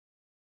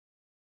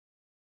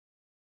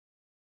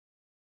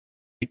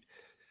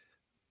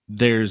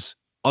there's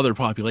other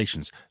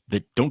populations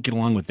that don't get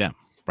along with them,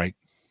 right?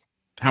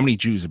 How many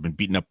Jews have been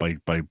beaten up by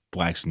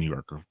blacks in New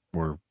York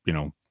or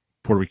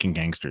Puerto Rican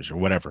gangsters or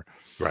whatever?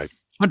 Right.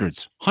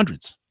 Hundreds.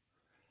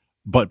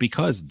 But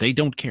because they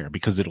don't care,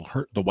 because it'll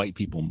hurt the white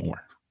people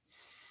more,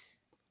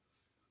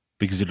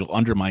 because it'll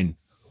undermine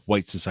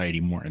white society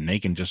more, and they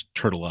can just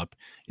turtle up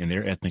in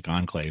their ethnic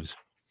enclaves,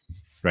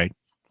 right?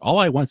 All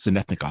I want is an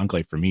ethnic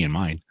enclave for me and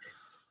mine.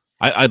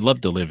 I'd love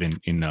to live in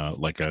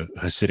like a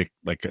Hasidic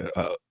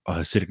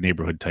Hasidic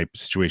neighborhood type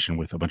situation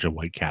with a bunch of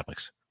white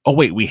Catholics. Oh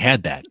wait, we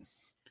had that.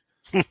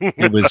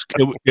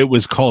 It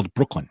was called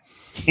Brooklyn.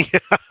 Yeah.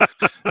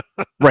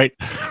 Right.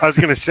 I was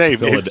going to say,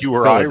 if you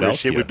were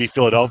Irish, it would be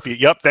Philadelphia.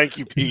 Yep. Thank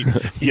you, Pete.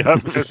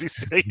 Yep. As you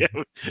say,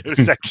 it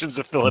was sections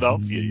of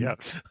Philadelphia. Yeah.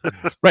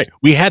 Right.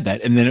 We had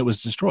that, and then it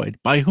was destroyed.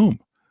 By whom?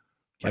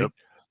 Right. Yep.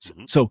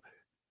 So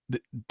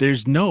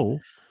there's no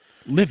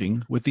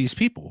living with these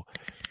people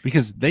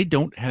because they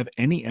don't have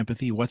any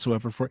empathy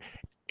whatsoever for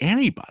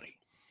anybody.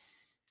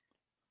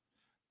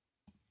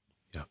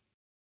 Yeah.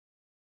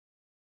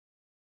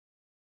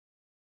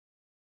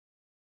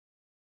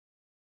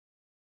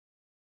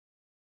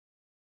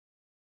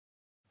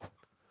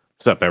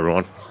 What's up,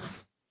 everyone?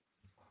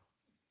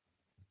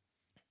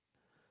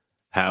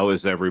 How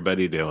is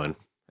everybody doing?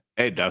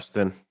 Hey,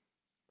 Dustin.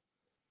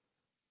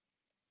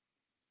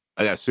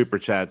 I got super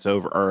chats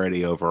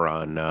already over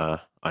on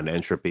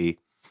Entropy.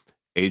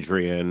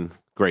 Adrian,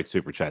 great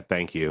super chat.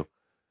 Thank you.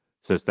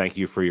 Says thank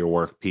you for your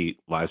work, Pete.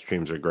 Live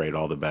streams are great.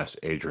 All the best,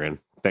 Adrian.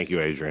 Thank you,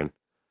 Adrian.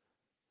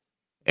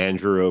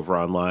 Andrew over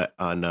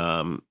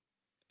on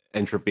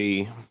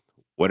Entropy.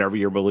 Whatever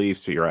your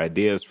beliefs or your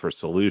ideas for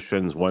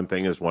solutions, one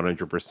thing is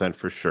 100%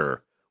 for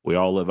sure. We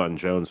all live on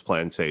Jones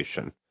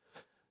Plantation.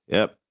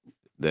 Yep.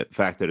 The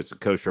fact that it's a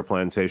kosher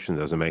plantation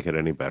doesn't make it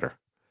any better.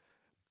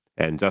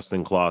 And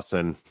Dustin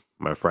Clausen,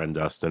 my friend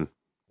Dustin,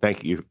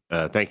 thank you,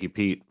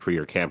 Pete, for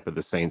your Camp of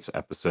the Saints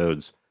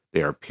episodes.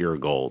 They are pure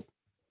gold.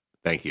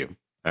 Thank you.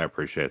 I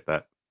appreciate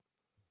that.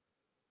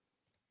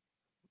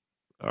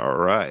 All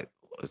right,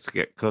 let's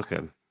get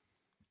cooking.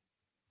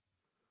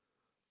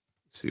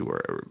 See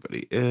where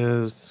everybody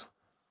is.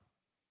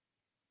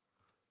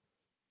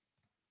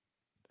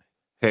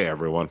 Hey,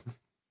 everyone.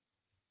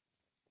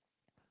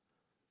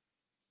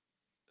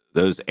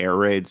 Those air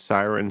raid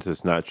sirens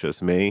is not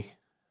just me.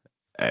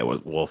 It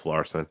was Wolf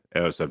Larson.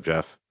 Hey, what's up,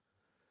 Jeff?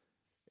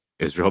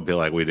 Israel be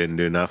like, we didn't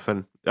do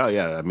nothing. Oh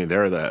yeah, I mean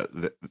they're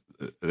the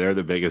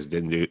biggest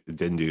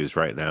dindus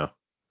right now.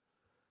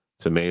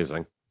 It's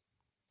amazing.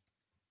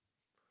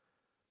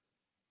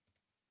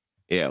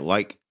 Yeah,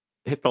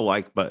 hit the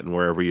like button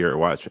wherever you're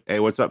watching. Hey,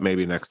 what's up?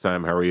 Maybe next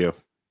time. How are you?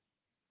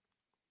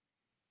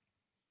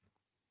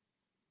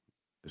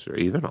 Is there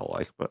even a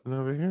like button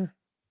over here?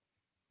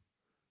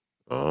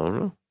 Oh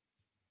no.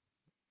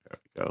 There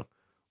we go.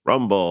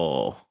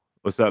 Rumble.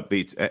 What's up,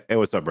 Beats? Hey,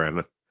 what's up,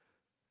 Brandon?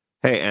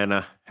 Hey,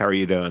 Anna. How are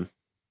you doing?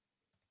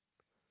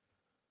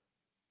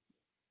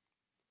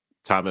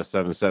 Thomas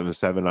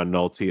 777 on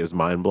Nulty is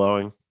mind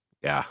blowing.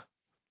 Yeah.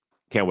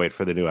 Can't wait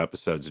for the new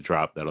episode to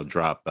drop. That'll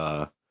drop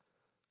a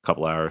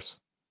couple hours.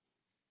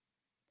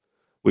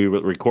 We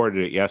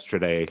recorded it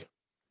yesterday,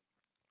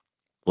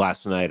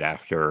 last night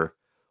after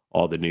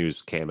all the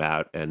news came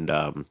out, and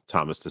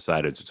Thomas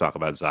decided to talk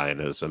about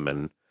Zionism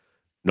and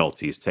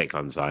Nulty's take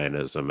on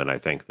Zionism, and I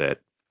think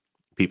that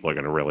people are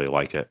going to really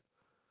like it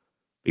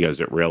because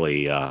it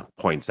really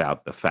points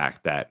out the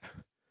fact that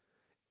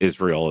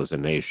Israel is a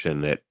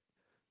nation that,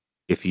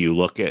 if you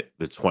look at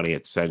the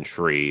 20th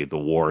century, the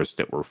wars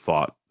that were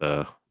fought,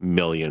 the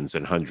millions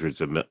and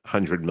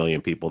 100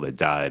 million people that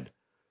died,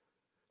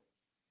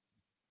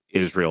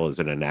 Israel is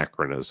an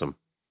anachronism.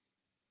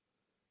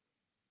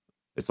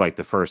 It's like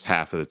the first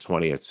half of the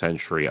 20th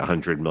century,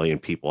 100 million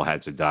people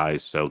had to die,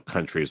 so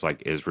countries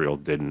like Israel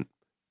didn't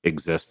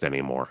exist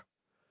anymore.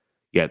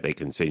 Yet they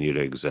continue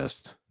to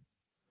exist.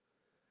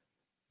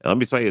 And let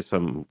me tell you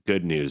some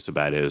good news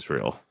about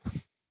Israel.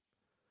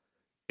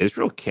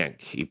 Israel can't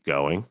keep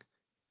going.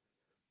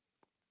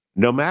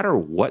 No matter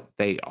what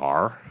they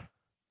are,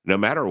 no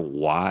matter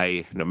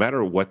why, no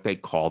matter what they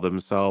call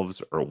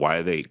themselves or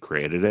why they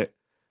created it,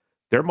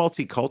 they're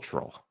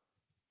multicultural.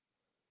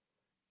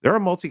 They're a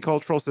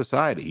multicultural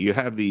society. You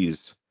have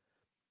these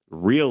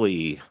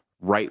really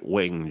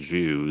right-wing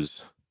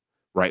Jews,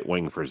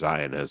 right-wing for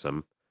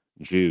Zionism,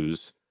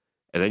 Jews,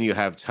 and then you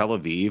have Tel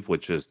Aviv,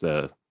 which is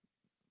the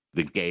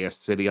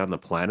gayest city on the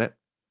planet.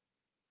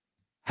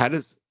 How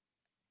does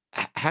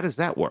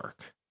that work?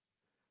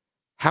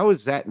 How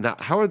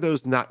are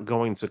those not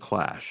going to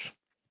clash?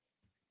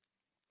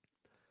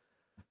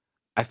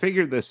 I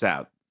figured this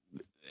out,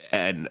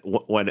 and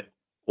when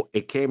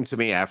it came to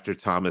me after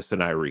Thomas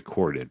and I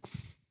recorded,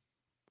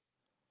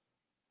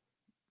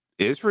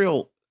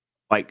 Israel,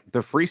 like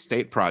the Free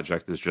State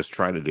Project, is just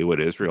trying to do what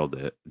Israel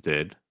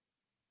did.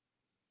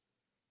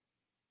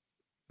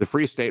 The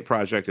Free State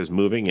Project is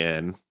moving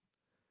in.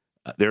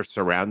 They're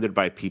surrounded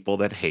by people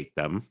that hate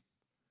them,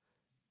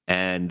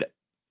 and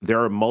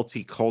they're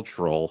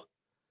multicultural,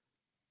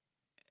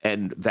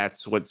 and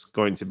that's what's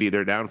going to be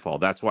their downfall.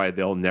 That's why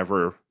they'll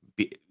never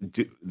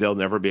they'll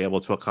never be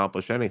able to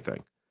accomplish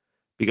anything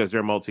because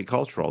they're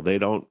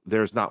multicultural.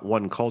 There's not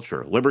one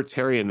culture.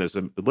 Libertarian is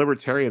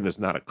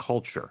not a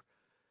culture.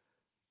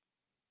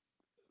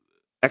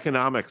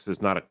 Economics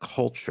is not a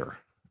culture.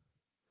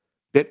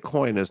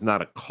 Bitcoin is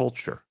not a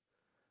culture.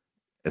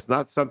 It's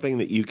not something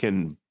that you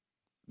can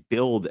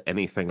build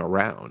anything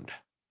around.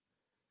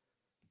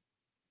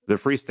 The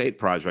Free State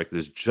Project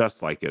is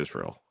just like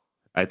Israel.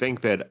 I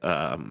think that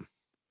I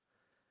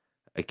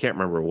can't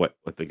remember what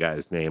the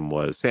guy's name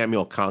was.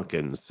 Samuel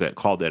Conkins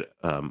called it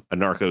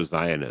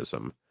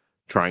anarcho-Zionism,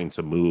 trying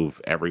to move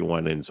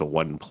everyone into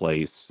one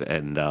place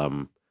and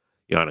on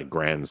a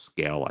grand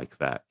scale like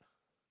that.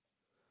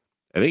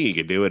 I think you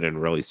could do it in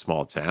really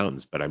small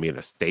towns, but I mean,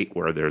 a state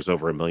where there's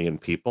over 1 million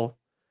people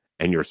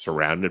and you're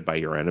surrounded by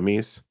your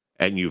enemies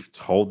and you've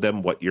told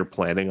them what you're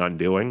planning on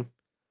doing,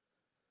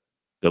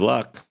 good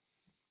luck.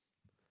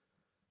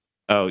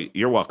 Oh,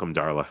 you're welcome,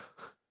 Darla.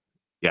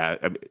 Yeah,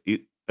 I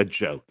mean, a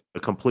joke, a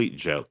complete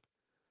joke.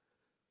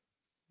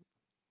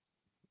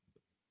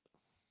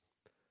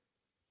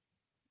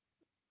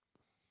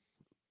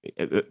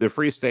 The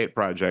Free State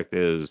Project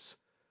is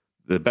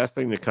the best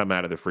thing to come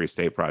out of the Free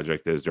State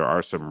Project is there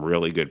are some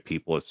really good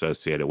people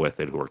associated with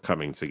it who are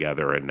coming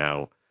together, and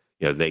now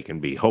they can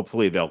be.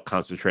 Hopefully, they'll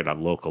concentrate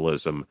on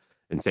localism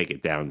and take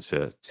it down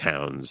to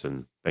towns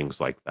and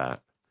things like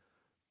that,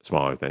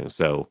 smaller things.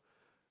 So,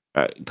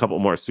 a couple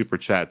more super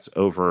chats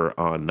over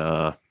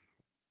on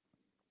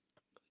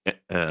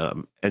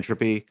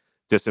Entropy.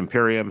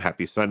 Disimperium,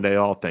 happy Sunday,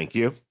 all. Thank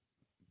you,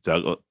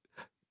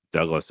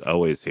 Douglas,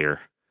 always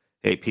here.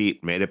 Hey,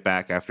 Pete, made it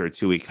back after a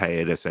 2-week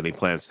hiatus. Any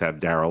plans to have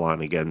Daryl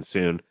on again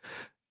soon?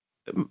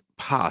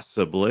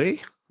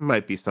 Possibly.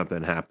 Might be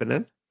something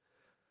happening.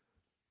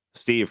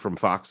 Steve from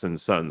Fox and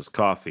Sons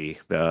Coffee.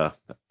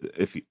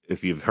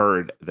 If you've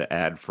heard the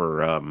ad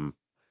for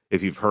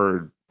if you've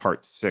heard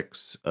part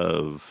 6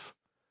 of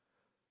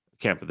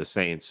Camp of the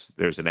Saints,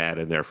 there's an ad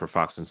in there for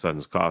Fox and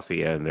Sons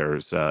Coffee, and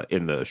there's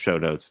in the show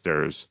notes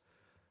there's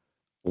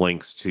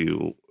links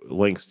to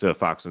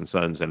Fox and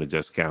Sons and a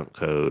discount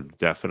code.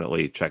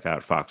 Definitely check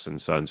out Fox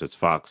and Sons. It's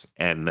Fox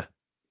N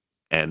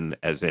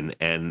as in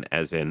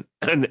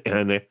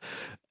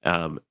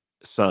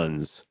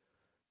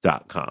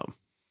sons.com.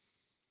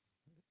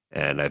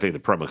 And I think the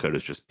promo code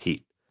is just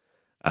Pete.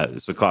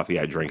 It's the coffee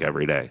I drink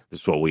every day.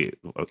 This is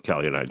what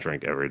Kelly and I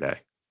drink every day.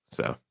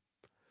 So,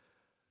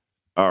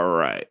 all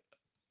right.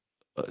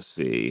 Let's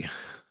see.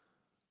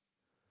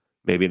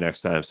 Maybe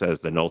next time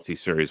says the Nolte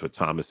series with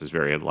Thomas is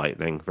very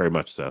enlightening. Very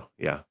much so.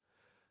 Yeah.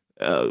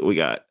 We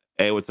got,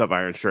 hey, what's up,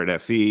 Iron Shirt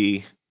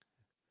FE?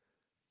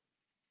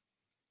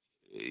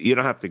 You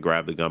don't have to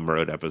grab the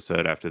Gumroad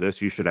episode after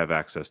this. You should have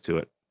access to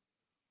it.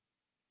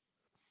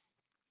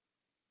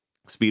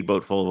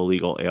 Speedboat full of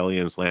illegal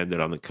aliens landed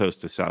on the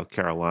coast of South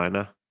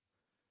Carolina.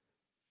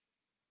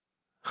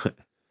 You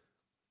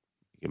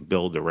can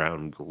build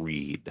around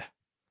greed.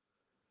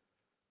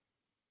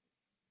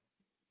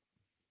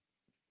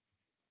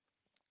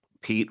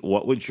 Pete,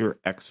 what would your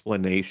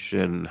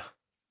explanation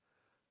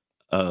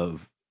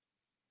of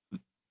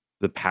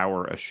the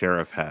power a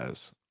sheriff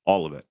has?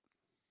 All of it.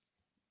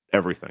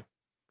 Everything.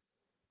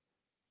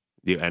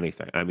 Do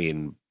anything. I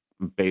mean,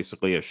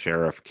 basically a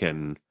sheriff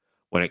can,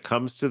 when it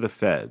comes to the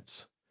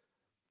feds,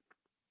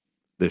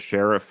 the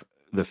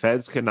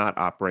feds cannot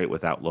operate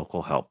without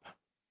local help.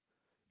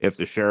 If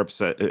the sheriff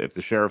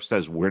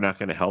says we're not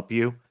going to help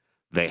you,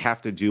 they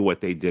have to do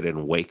what they did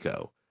in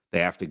Waco. They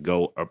have to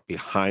go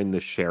behind the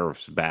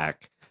sheriff's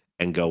back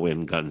and go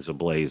in guns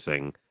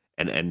a-blazing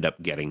and end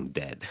up getting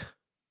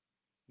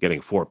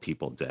 4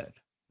 people dead.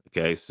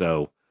 Okay,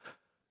 so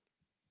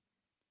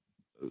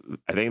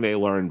I think they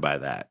learned by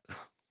that.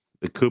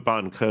 The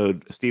coupon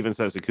code, Steven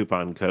says the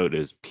coupon code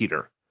is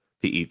Peter,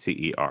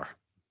 Peter.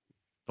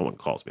 No one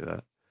calls me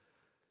that.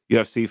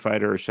 UFC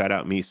fighter, shout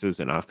out Mises,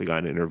 an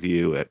Octagon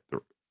interview at the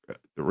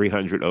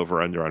 300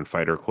 over under on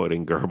fighter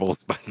quoting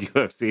Goebbels by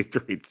UFC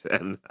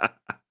 310.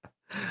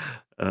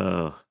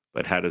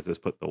 But how does this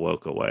put the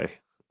woke away?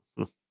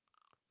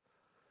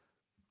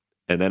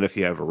 And then if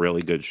you have a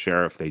really good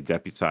sheriff, they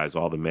deputize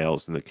all the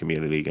males in the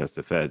community against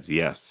the feds.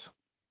 Yes.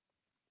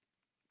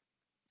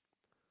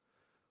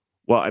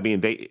 Well, I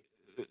mean, Pete,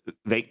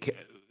 they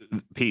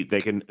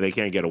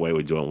can't get away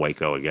with doing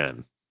Waco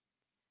again.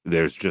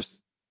 There's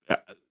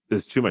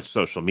too much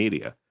social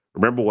media.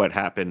 Remember what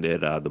happened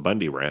at the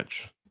Bundy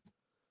Ranch?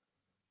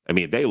 I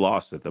mean, they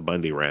lost at the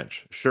Bundy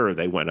Ranch. Sure,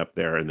 they went up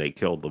there and they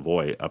killed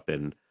Lavoie up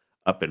in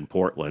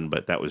Portland,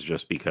 but that was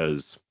just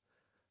because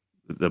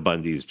the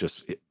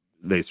Bundys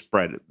they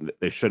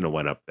shouldn't have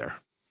went up there.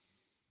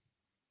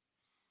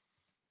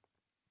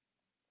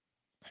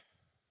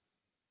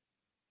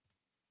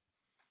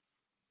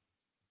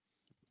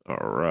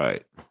 All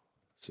right. Let's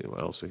see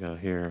what else we got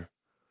here.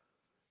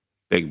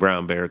 Big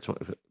Brown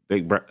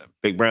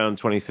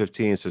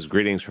 2015 says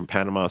greetings from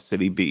Panama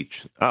City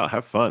Beach. Oh,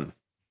 have fun.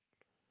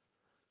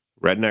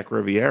 Redneck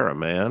Riviera,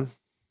 man.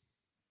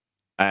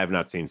 I have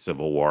not seen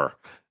Civil War.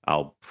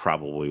 I'll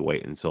probably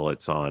wait until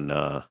it's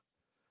on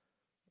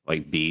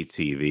like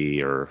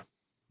BTV or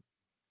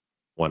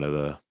one of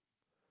the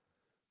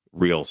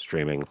real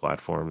streaming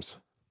platforms.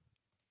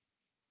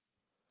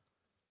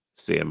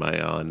 See, am I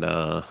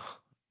on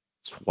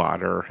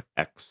Twitter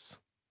X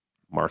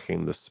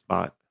marking the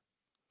spot?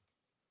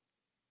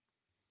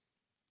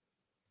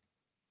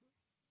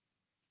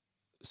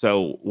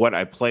 So what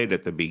I played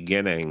at the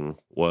beginning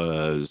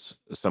was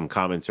some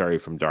commentary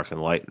from Dark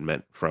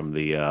Enlightenment from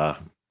the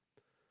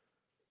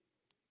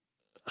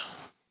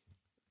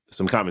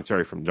some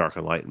commentary from Dark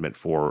Enlightenment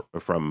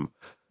from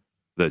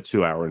the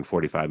 2 hour and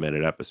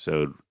 45-minute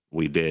episode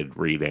we did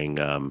reading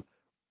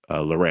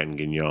Laurent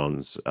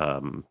Guignon's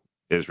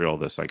Israel,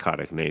 the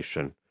Psychotic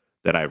Nation,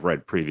 that I've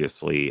read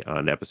previously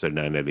on episode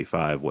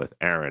 985 with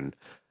Aaron.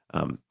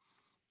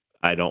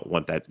 I don't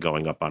want that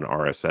going up on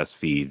RSS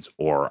feeds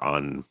or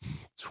on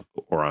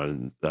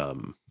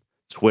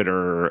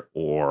Twitter,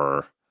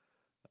 or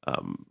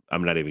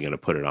I'm not even going to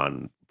put it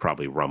on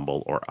probably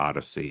Rumble or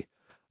Odyssey.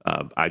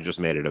 I just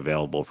made it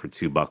available for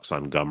 $2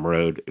 on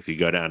Gumroad. If you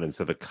go down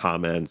into the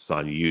comments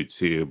on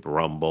YouTube,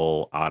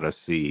 Rumble,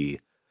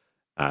 Odyssey,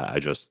 I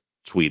just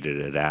tweeted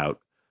it out.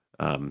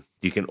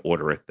 You can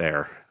order it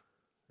there,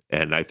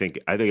 and I think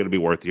it'll be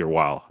worth your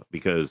while,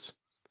 because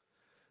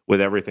with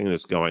everything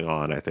that's going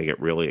on, I think it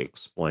really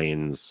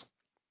explains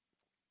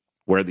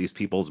where these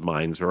people's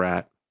minds are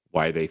at,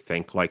 why they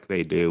think like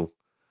they do.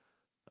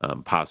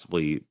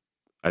 Possibly,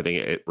 I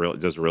think it really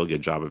does a really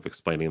good job of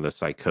explaining the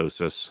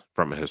psychosis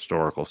from a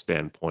historical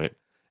standpoint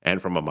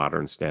and from a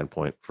modern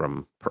standpoint,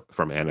 from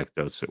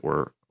anecdotes that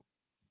were.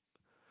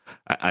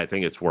 I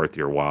think it's worth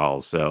your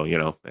while. So,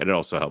 and it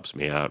also helps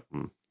me out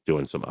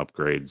doing some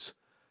upgrades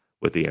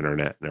with the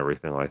internet and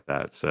everything like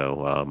that.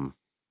 So,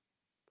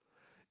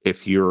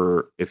 if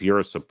you're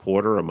a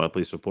supporter, a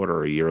monthly supporter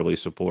or a yearly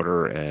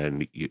supporter,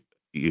 and you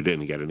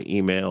didn't get an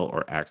email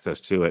or access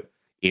to it,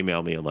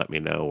 email me and let me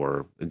know,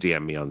 or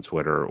DM me on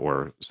Twitter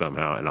or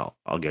somehow, and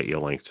I'll get you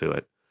a link to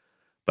it.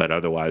 But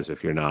otherwise,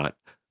 if you're not,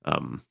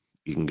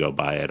 you can go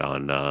buy it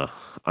on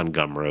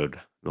Gumroad.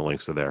 The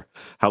links are there.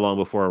 How long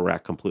before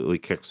Iraq completely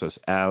kicks us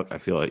out? I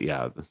feel like,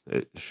 yeah,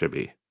 it should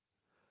be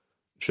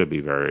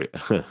very.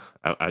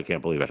 I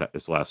can't believe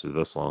it's lasted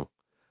this long.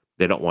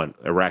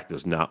 Iraq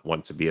does not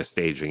want to be a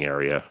staging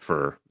area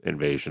for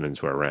invasion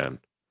into Iran.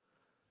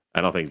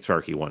 I don't think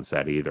Turkey wants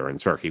that either, and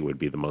Turkey would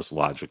be the most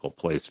logical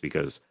place,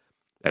 because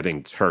I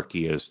think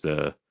Turkey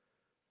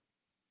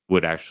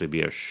would actually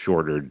be a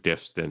shorter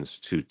distance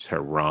to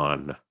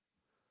Tehran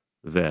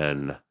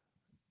than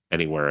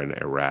anywhere in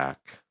Iraq.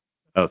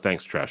 Oh,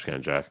 thanks, Trash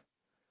Can Jack.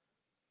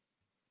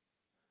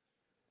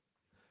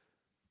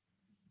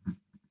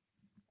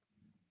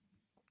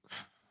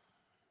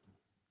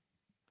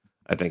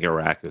 I think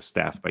Iraq is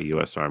staffed by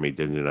U.S. Army.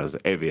 Didn't you know?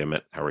 Hey,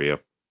 Vehement, how are you?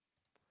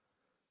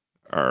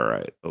 All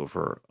right,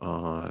 over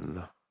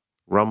on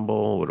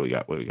Rumble. What do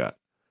we got?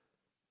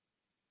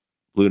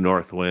 Blue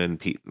Northwind,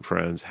 Pete and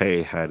Friends.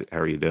 Hey, how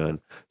are you doing?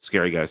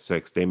 Scary Guy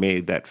 6. They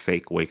made that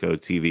fake Waco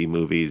TV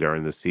movie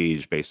during the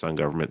siege based on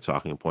government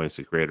talking points.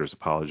 The creators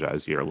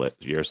apologize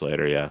years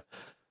later. Yeah.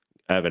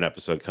 I have an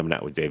episode coming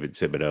out with David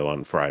Thibodeau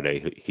on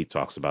Friday. He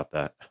talks about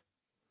that.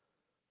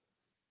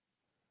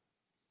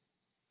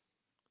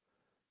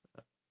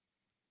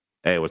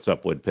 Hey, what's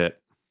up, Woodpit?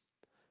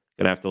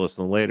 Gonna have to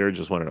listen later.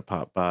 Just wanted to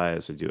pop by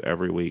as I do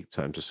every week.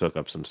 Time to soak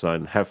up some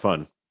sun. Have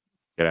fun.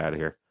 Get out of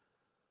here.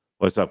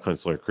 What's up,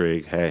 Consular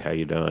Krieg? Hey, how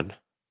you doing?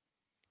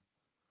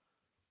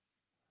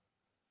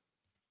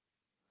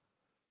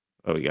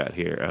 What we got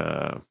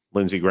here?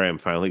 Lindsey Graham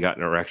finally got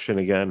an erection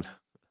again.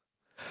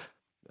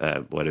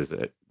 What is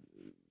it?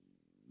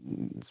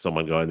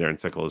 Someone go in there and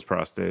tickle his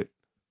prostate.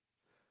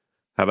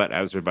 How about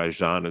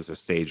Azerbaijan as a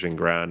staging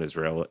ground?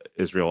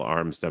 Israel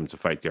arms them to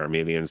fight the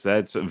Armenians.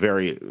 That's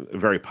very,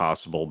 very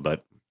possible,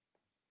 but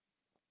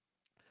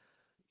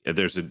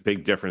there's a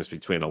big difference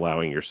between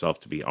allowing yourself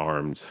to be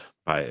armed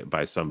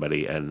by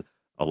somebody and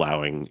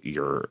allowing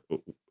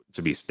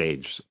to be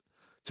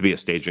a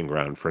staging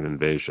ground for an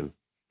invasion.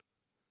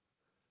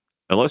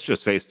 And let's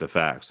just face the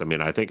facts. I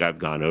mean, I think I've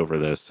gone over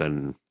this,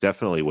 and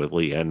definitely with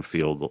Lee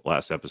Enfield, the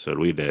last episode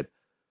we did.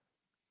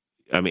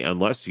 I mean,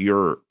 unless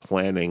you're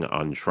planning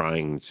on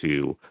trying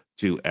to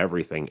do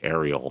everything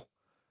aerial,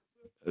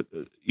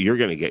 you're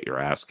going to get your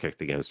ass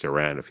kicked against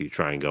Iran if you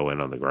try and go in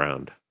on the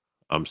ground.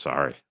 I'm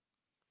sorry.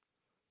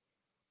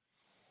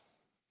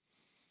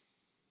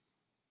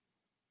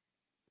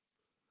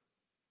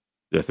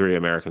 The 3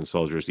 American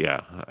soldiers,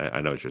 yeah, I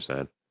know what you're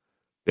saying.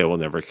 They will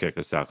never kick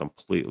us out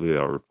completely.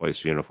 They'll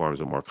replace uniforms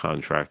with more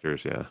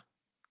contractors. Yeah.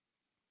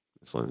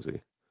 Miss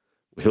Lindsay.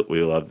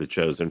 We love the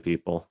chosen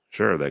people.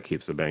 Sure, that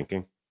keeps the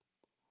banking.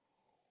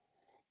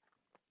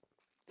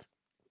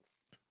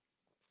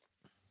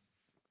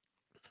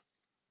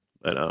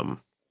 But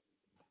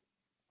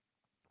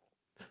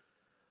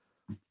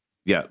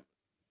yeah,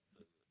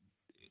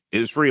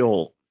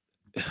 Israel,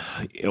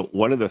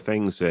 one of the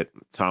things that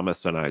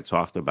Thomas and I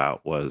talked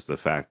about was the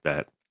fact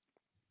that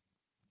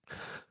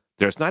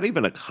there's not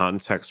even a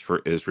context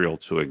for Israel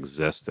to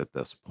exist at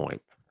this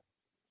point.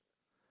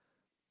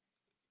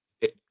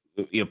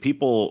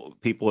 People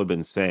have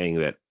been saying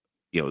that,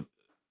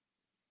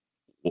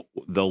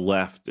 the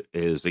left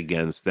is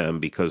against them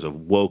because of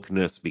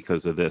wokeness,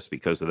 because of this,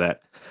 because of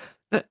that.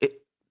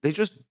 They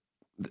just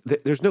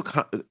there's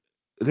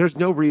there's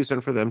no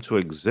reason for them to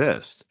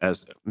exist,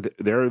 as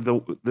they're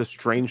the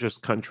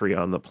strangest country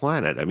on the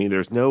planet. I mean,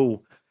 there's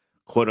no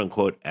quote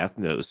unquote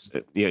ethnos.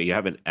 You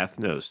have an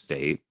ethno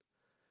state,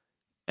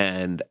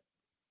 and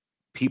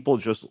people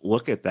just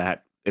look at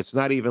that. It's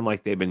not even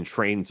like they've been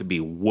trained to be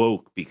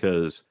woke,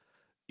 because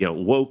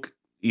woke,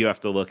 you have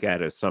to look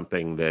at as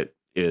something that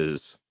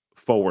is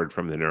forward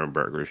from the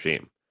Nuremberg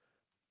regime.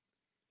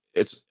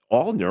 It's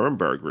all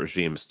Nuremberg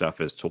regime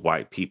stuff as to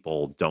why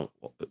people don't,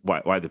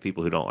 why the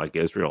people who don't like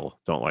Israel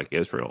don't like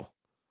Israel.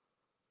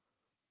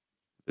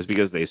 Is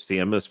because they see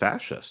them as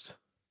fascist.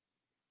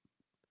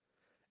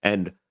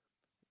 And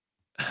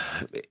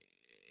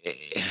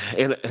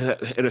in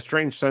a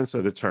strange sense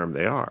of the term,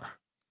 they are.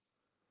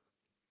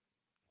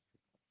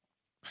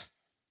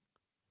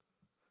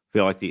 I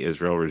feel like the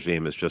Israel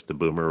regime is just the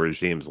boomer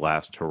regime's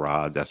last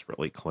hurrah,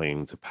 desperately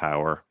clinging to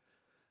power.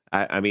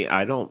 I mean,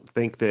 I don't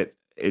think that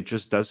it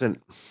just doesn't,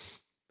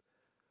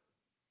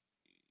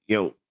 you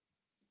know,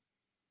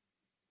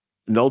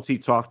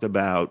 Nolte talked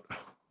about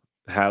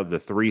how the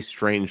three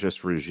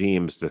strangest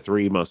regimes, the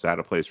three most out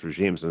of place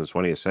regimes in the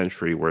 20th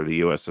century were the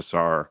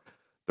USSR,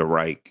 the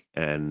Reich,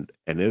 and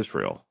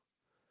Israel.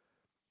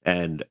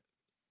 And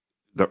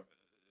the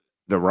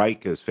the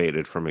Reich has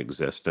faded from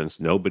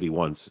existence. Nobody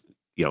wants,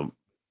 you know,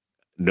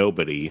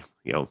 nobody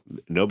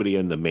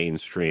in the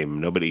mainstream,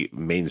 nobody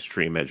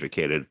mainstream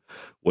educated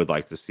would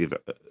like to see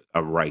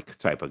a Reich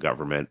type of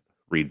government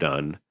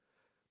redone.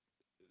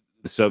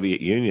 The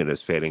Soviet Union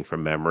is fading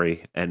from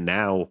memory, and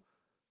now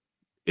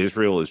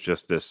Israel is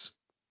just this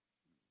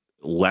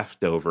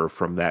leftover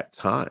from that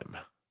time.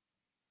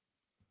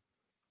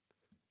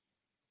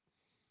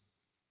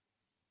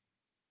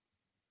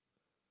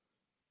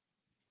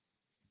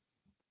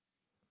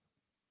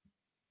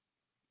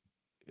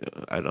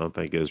 I don't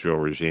think Israel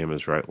regime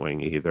is right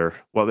wing either.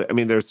 Well, I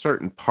mean, there's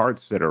certain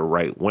parts that are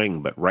right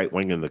wing, but right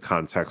wing in the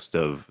context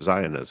of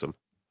Zionism.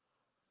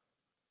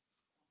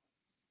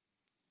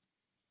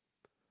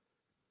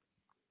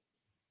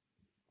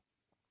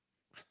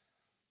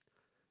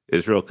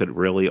 Israel could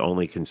really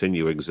only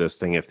continue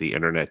existing if the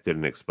internet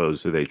didn't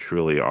expose who they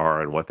truly are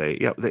and what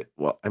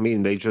well, I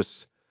mean,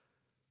 it's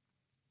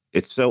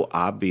so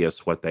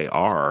obvious what they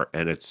are,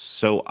 and it's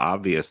so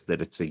obvious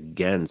that it's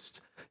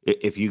against,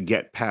 if you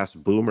get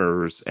past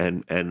boomers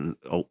and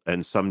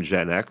some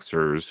Gen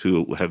Xers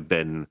who have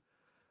been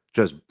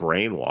just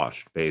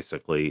brainwashed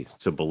basically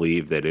to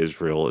believe that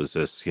Israel is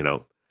this,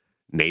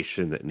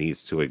 nation that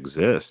needs to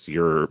exist.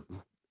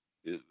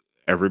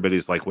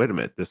 Everybody's like, wait a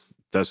minute, this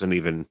doesn't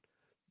even,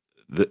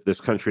 this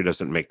country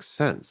doesn't make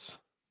sense.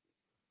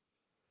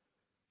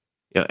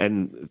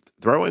 And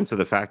throw into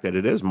the fact that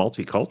it is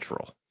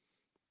multicultural.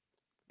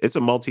 It's a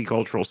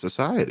multicultural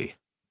society,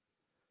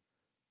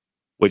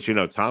 which,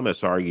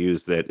 Thomas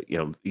argues that,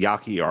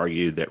 Yaki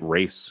argued that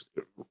race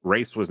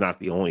was not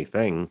the only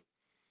thing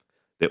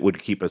that would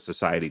keep a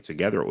society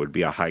together. It would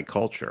be a high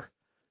culture.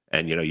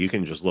 And, you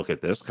can just look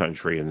at this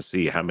country and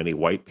see how many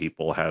white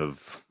people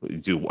have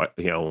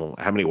how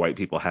many white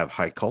people have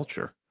high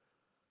culture.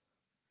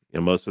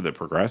 Most of the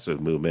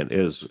progressive movement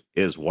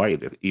is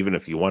white. Even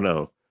if you want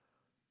to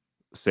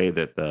say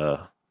that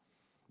the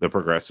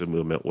progressive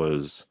movement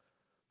was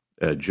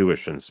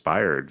Jewish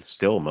inspired,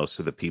 still most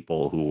of the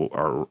people who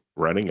are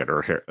running it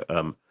are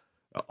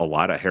a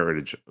lot of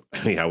heritage.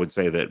 I mean, I would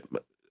say that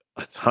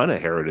a ton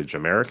of heritage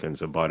Americans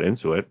have bought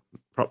into it,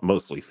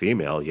 mostly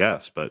female,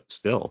 yes, but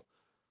still.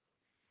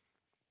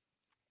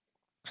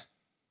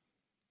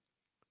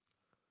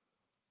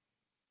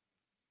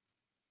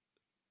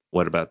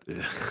 What about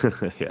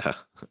yeah.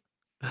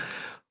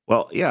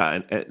 Well,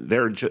 yeah, and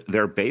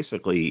they're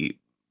basically,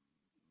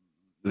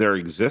 they're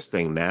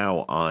existing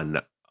now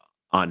on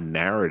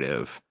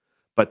narrative,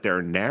 but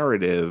their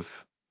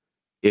narrative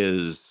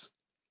is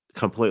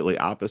completely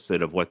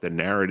opposite of what the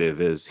narrative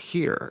is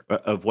here,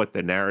 of what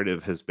the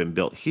narrative has been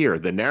built here.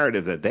 The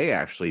narrative that they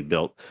actually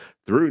built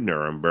through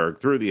Nuremberg,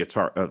 through the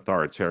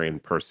authoritarian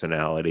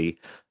personality,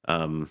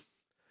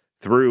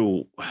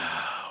 through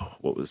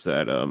what was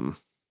that?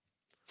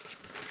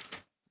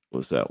 What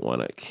was that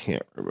one? I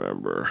can't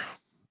remember.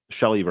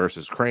 Shelley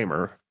versus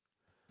Kramer.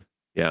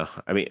 Yeah,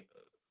 I mean,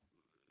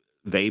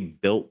 they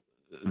built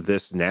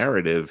this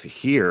narrative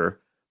here,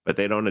 but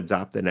they don't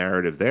adopt the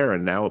narrative there.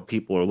 And now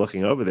people are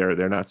looking over there,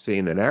 they're not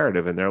seeing the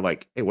narrative, and they're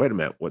like, hey, wait a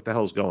minute, what the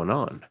hell's going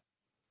on?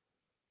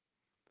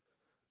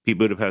 Pete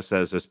Budapest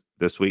says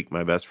this week,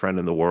 my best friend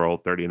in the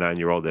world,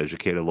 39-year-old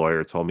educated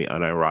lawyer, told me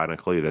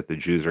unironically that the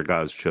Jews are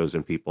God's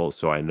chosen people,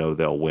 so I know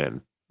they'll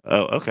win.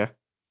 Oh, okay.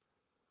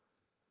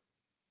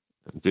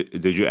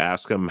 Did you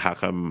ask him how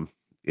come,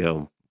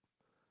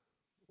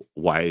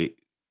 why,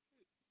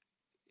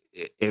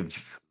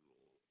 if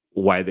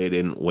why they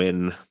didn't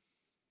win,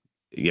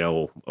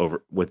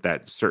 over with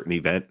that certain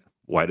event?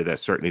 Why did that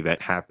certain event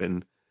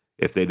happen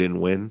if they didn't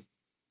win?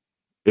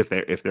 If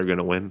they're going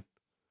to win?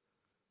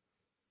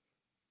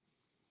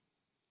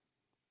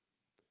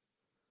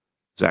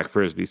 Zach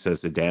Frisbee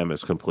says the dam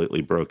is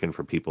completely broken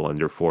for people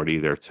under 40.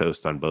 They're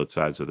toast on both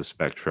sides of the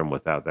spectrum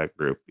without that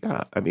group.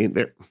 Yeah, I mean,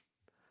 they're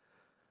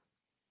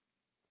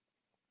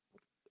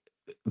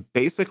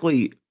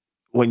basically,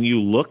 when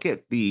you look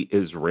at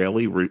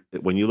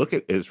when you look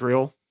at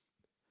Israel,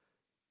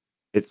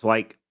 it's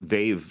like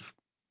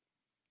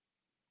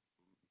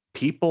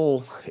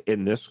people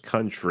in this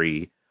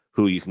country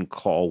who you can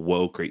call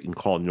woke or you can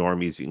call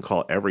normies, you can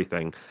call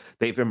everything,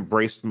 they've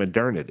embraced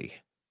modernity.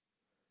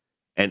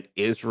 And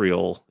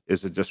Israel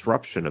is a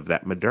disruption of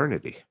that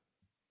modernity.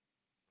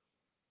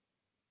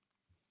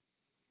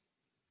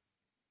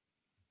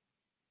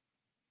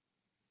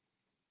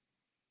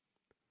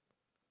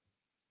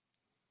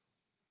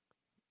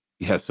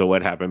 Yeah, so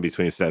what happened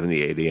between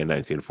 70, 80, and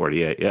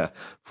 1948? Yeah.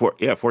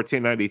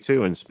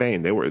 1492 in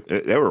Spain. They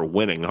were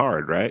winning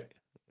hard, right?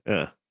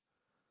 Yeah.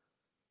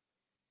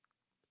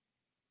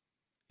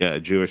 Yeah, a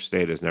Jewish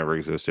state has never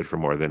existed for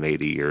more than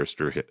 80 years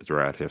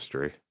throughout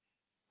history.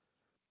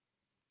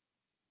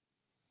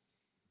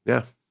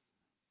 Yeah.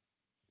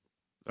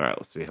 All right,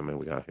 let's see how many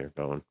we got here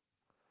going.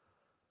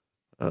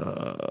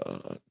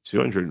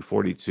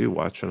 242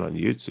 watching on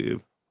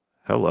YouTube.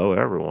 Hello,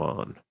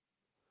 everyone.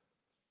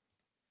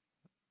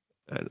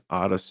 And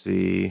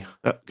Odyssey.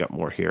 Oh, got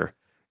more here.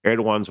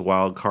 Erdogan's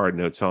wild card,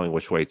 no telling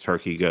which way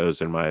Turkey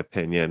goes, in my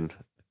opinion.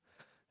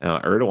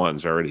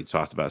 Erdogan's already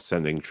talked about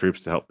sending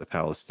troops to help the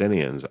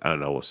Palestinians. I don't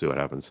know. We'll see what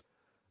happens.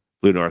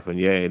 Blue Northland,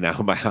 yay. Now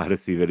my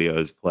Odyssey video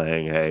is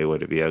playing. Hey,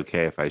 would it be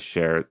okay if I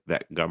share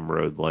that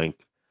Gumroad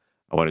link?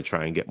 I want to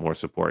try and get more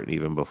support. And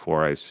even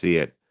before I see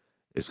it,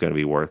 it's going to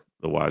be worth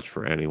the watch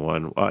for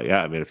anyone. Well,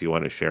 yeah, I mean, if you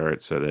want to share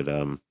it so that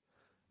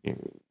you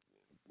know,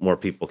 more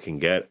people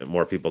can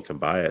more people can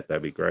buy it,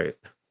 that'd be great.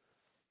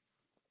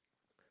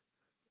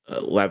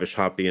 Lavish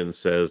Hoppian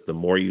says the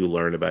more you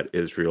learn about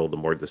Israel, the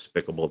more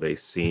despicable they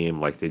seem,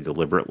 like they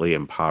deliberately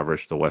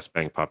impoverish the West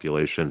Bank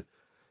population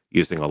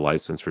using a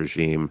license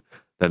regime.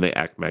 Then they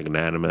act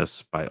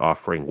magnanimous by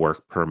offering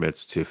work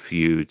permits to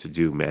few to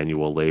do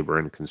manual labor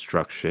and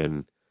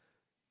construction,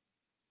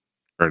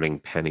 earning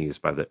pennies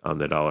on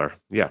the dollar.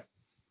 Yeah.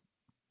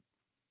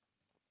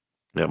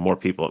 Yeah, more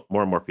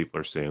and more people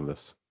are seeing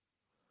this.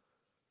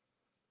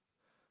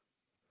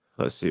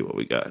 Let's see what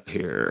we got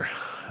here.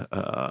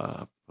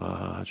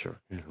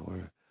 Sure.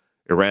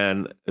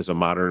 Iran is a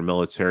modern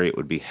military. It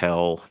would be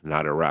hell,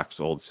 not Iraq's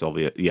old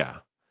Soviet. Yeah.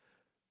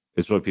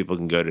 It's where people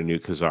can go to New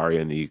Khazaria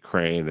in the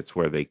Ukraine. It's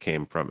where they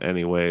came from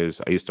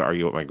anyways. I used to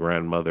argue with my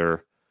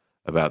grandmother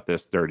about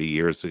this 30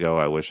 years ago.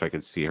 I wish I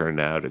could see her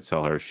now to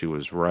tell her she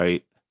was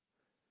right.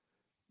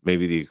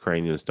 Maybe the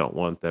Ukrainians don't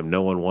want them.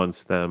 No one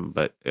wants them,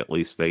 but at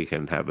least they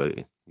can have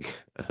a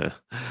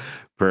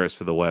prayers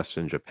for the West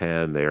and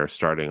Japan. They are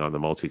starting on the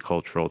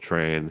multicultural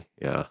train.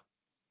 Yeah.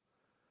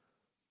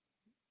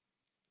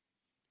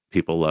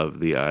 People love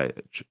the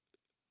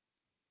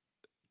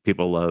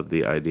people love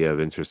the idea of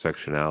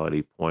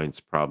intersectionality points.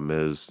 Problem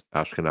is,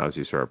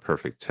 Ashkenazis are a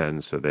perfect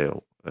 10, so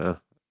they'll, I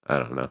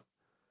don't know.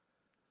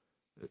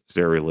 It's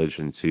their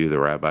religion too. The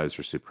rabbis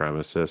are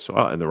supremacists.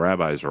 Well, and the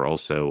rabbis are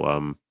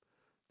also,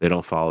 they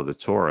don't follow the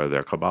Torah.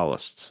 They're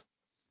Kabbalists.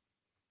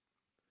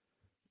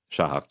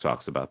 Shahak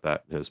talks about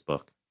that in his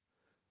book.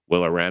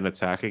 Will Iran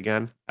attack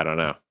again? I don't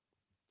know.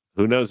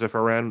 Who knows if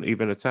Iran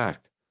even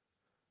attacked?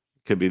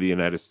 Could be the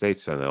United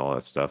States and all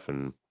that stuff,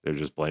 and they're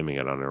just blaming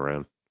it on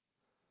Iran.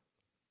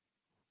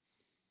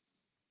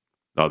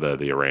 Although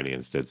the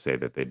Iranians did say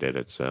that they did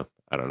it, so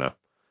I don't know.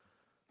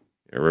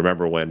 I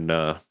remember when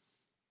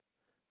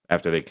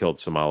after they killed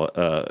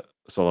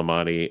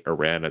Soleimani,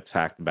 Iran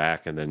attacked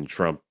back, and then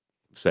Trump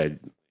said,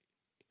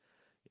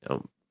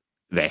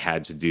 they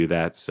had to do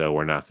that, so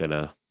we're not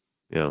gonna,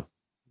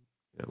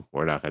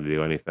 we're not gonna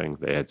do anything.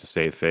 They had to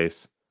save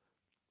face.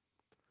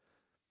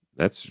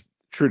 That's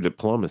true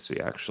diplomacy,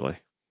 actually.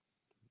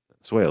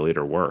 That's the way a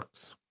leader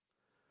works.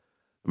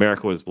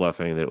 America was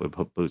bluffing that it would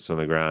put boots on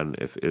the ground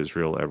if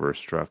Israel ever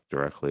struck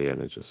directly,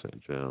 and it just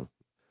said,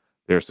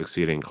 they're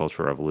succeeding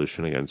cultural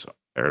revolution against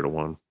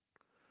Erdogan.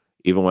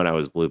 Even when I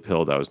was blue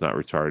pilled, I was not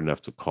retarded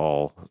enough to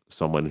call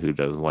someone who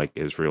doesn't like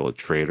Israel a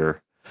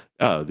traitor.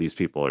 Oh, these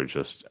people are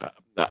just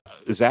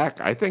Zach.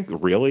 I think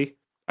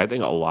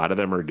a lot of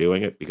them are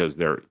doing it because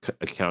their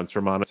accounts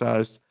are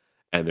monetized,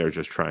 and they're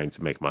just trying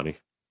to make money.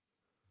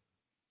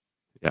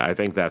 Yeah, I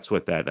think that's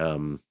what that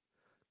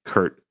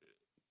Kurt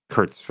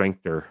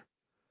Sphincter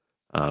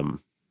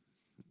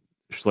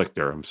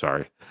Schlichter, I'm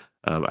sorry.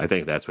 I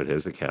think that's what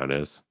his account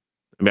is.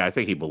 I mean, I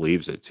think he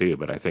believes it too,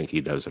 but I think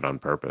he does it on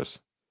purpose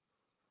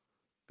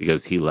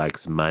because he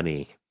likes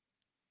money.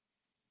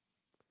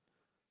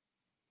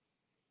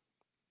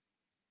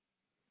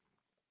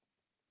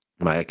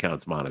 My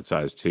account's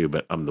monetized too,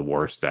 but I'm the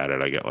worst at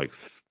it. I get like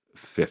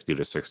 50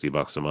 to 60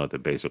 bucks a month.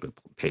 It basically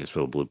pays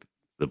for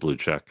the blue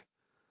check.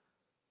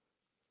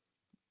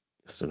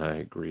 So I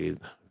agreed.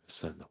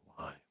 Send the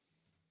Y.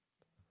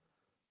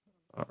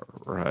 All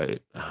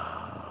right.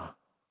 More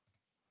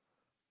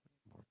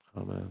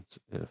comments.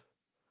 If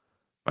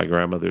my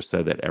grandmother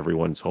said that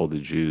everyone told the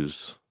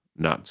Jews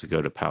not to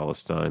go to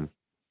Palestine,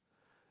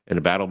 In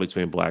a battle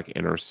between black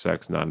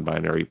intersex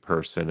non-binary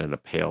person and a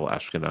pale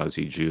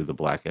Ashkenazi Jew, the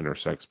black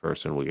intersex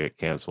person will get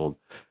canceled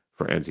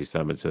for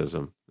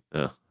anti-Semitism.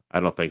 I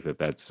don't think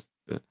that's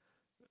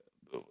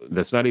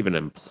not even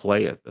in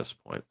play at this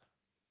point.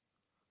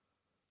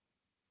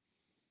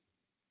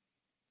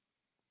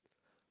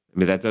 I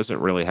mean, that doesn't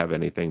really have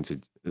anything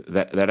to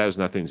that has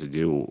nothing to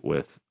do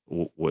with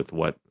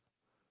what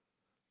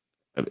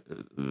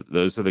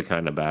those are the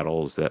kind of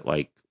battles that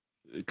like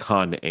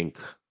Con Inc.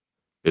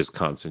 is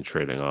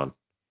concentrating on.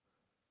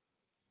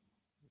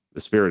 The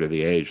spirit of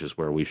the age is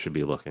where we should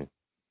be looking.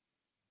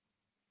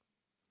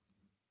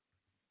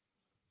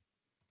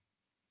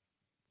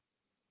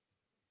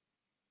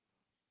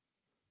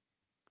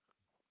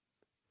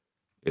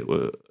 It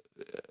was,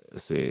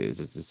 let's see,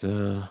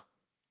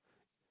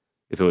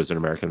 if it was an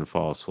American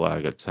false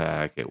flag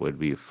attack, it would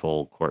be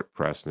full court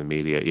press in the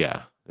media.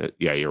 Yeah,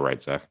 yeah, you're right,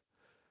 Zach.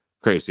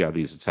 Crazy how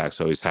these attacks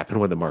always happen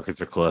when the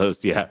markets are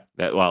closed. Yeah,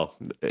 well,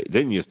 it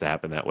didn't used to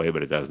happen that way,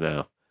 but it does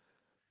now.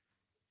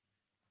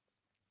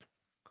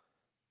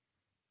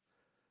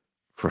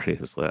 Freddie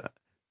is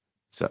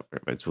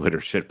separate my Twitter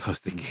shit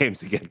posting games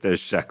to get those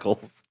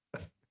shekels.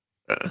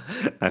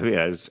 I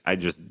mean,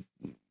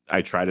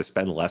 I try to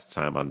spend less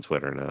time on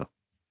Twitter now.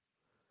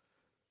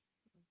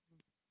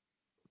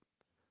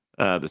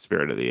 The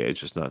spirit of the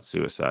age is not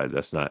suicide.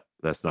 That's not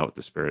what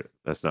the spirit.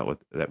 That's not what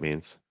that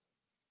means.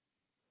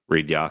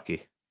 Read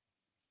Yaki.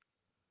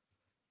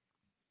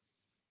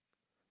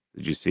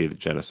 Did you see the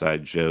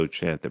genocide Joe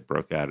chant that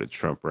broke out at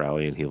Trump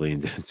rally and he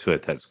leaned into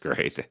it? That's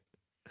great.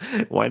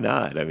 Why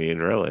not? I mean,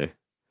 really.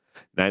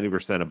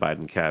 90% of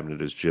Biden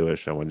cabinet is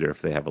Jewish. I wonder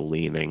if they have a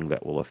leaning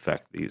that will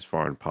affect these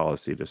foreign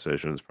policy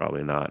decisions.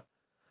 Probably not.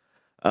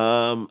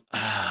 I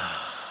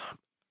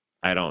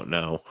don't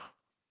know.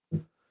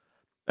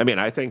 I mean,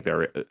 I think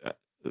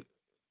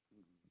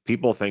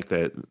people think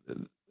that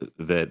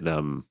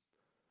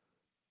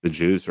the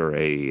Jews are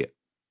a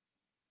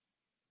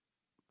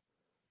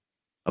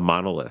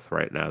monolith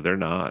right now. They're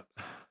not.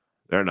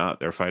 They're not.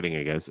 They're fighting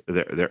against.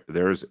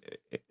 There's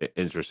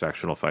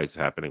intersectional fights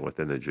happening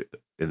within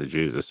the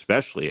Jews,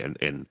 especially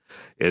in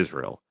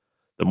Israel.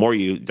 The more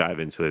you dive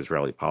into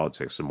Israeli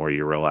politics, the more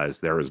you realize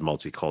they're as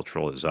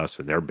multicultural as us,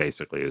 and they're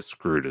basically as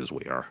screwed as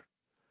we are.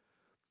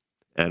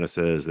 Anna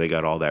says they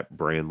got all that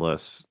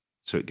brainless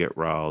to get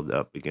riled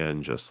up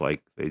again, just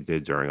like they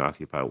did during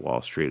Occupy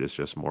Wall Street. It's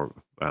just more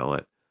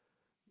violent.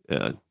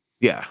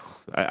 Yeah,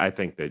 I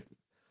think that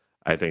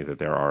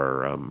there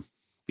are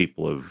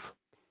people of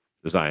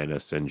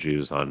Zionists and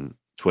Jews on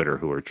Twitter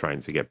who are trying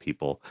to get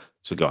people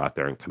to go out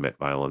there and commit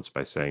violence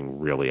by saying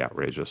really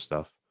outrageous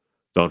stuff.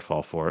 Don't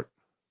fall for it.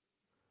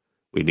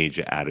 We need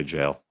you out of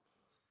jail.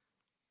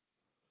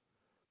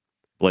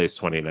 Blaze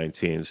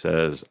 2019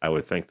 says, I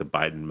would think the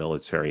Biden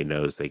military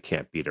knows they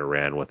can't beat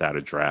Iran without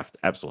a draft.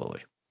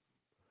 Absolutely.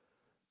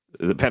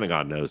 The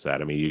Pentagon knows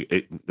that. I mean,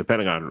 the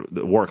Pentagon,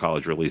 the War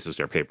College releases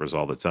their papers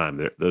all the time.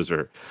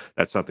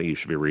 That's something you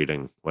should be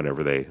reading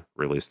whenever they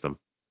release them.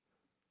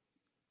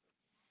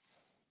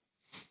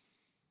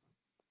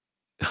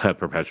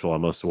 Perpetual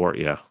almost war,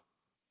 yeah.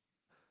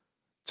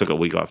 Took a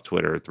week off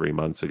Twitter 3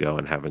 months ago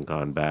and haven't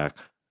gone back.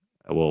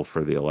 Well,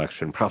 for the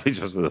election, probably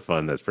just for the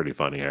fun. That's pretty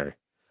funny, Harry.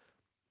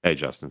 Hey,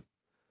 Justin.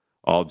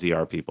 All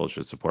DR people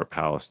should support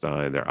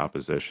Palestine. Their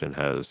opposition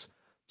has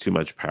too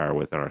much power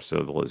within our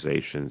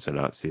civilizations and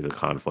not see the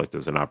conflict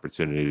as an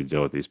opportunity to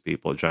deal with these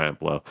people. A giant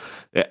blow.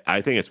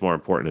 I think it's more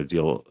important to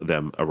deal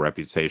them a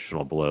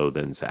reputational blow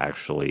than to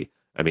actually.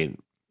 I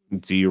mean,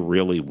 do you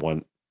really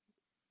want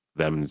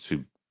them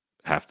to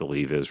have to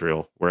leave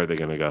Israel? Where are they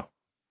going to go?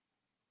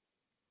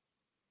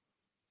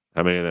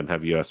 How many of them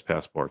have U.S.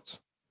 passports?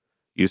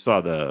 You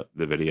saw the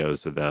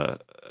videos of the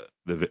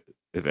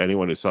if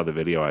anyone who saw the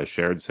video I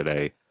shared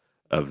today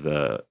of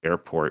the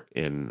airport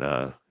in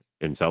Tel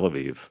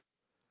Aviv,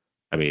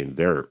 I mean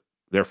they're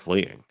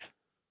fleeing.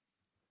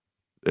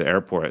 Their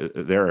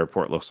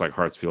airport looks like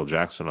Hartsfield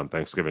Jackson on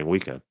Thanksgiving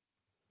weekend.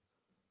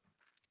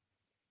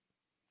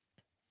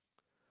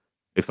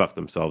 They fucked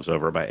themselves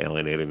over by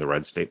alienating the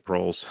red state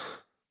proles.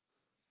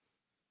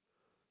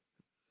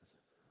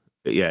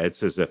 Yeah,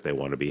 it's as if they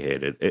want to be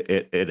hated.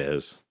 It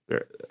is.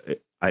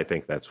 I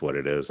think that's what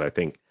it is. I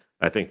think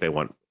they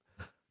want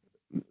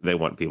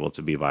people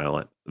to be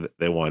violent.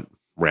 They want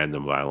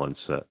random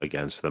violence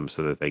against them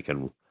so that they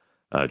can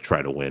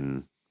try to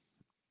win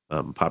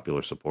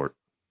popular support,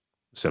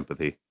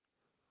 sympathy.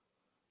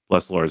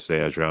 Bless Lord,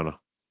 say Adriana.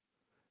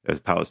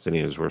 If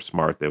Palestinians were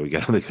smart, they would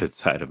get on the good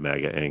side of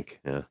MAGA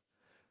Inc.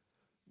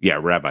 Yeah,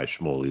 Rabbi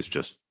Shmuel is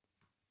just.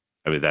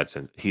 I mean, that's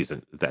an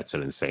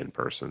insane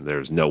person.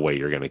 There's no way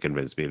you're going to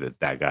convince me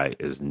that guy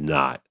is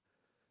not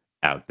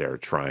out there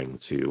trying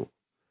to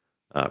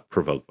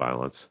provoke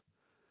violence.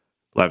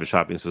 Lavish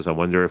Shopping says, I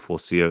wonder if we'll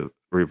see a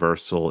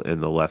reversal in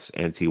the left's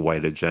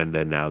anti-white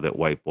agenda now that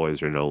white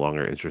boys are no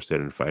longer interested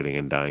in fighting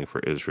and dying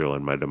for Israel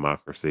and my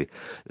democracy.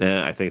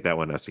 I think that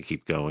one has to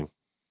keep going.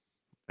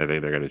 I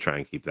think they're going to try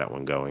and keep that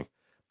one going.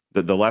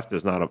 The left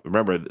is not.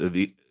 Remember,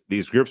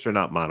 these groups are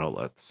not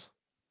monoliths.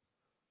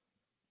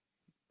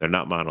 They're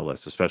not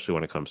monoliths, especially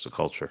when it comes to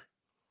culture.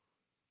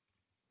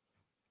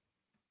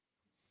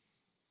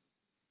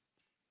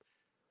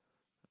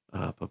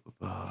 The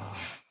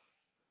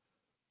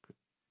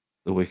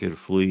wicked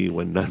flee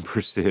when none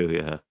pursue.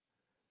 Yeah.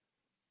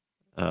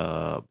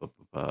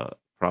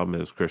 Problem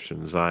is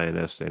Christian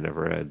Zionists, they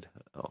never had.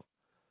 Oh,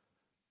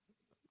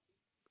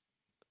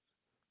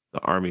 the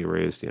army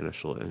raised the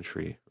initial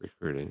entry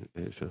recruiting.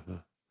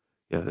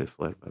 Yeah, they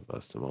fled by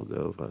bus to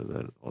Moldova and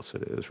then also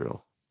to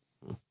Israel.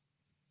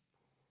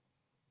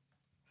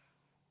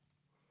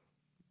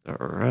 All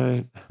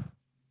right.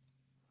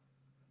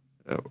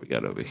 What we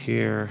got over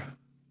here?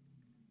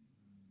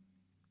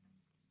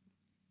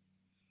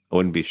 I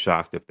wouldn't be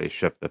shocked if they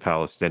shipped the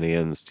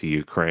Palestinians to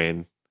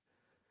Ukraine.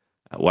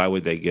 Why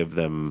would they give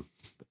them?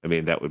 I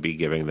mean, that would be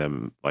giving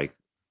them like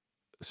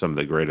some of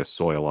the greatest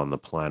soil on the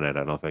planet.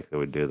 I don't think they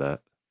would do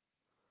that.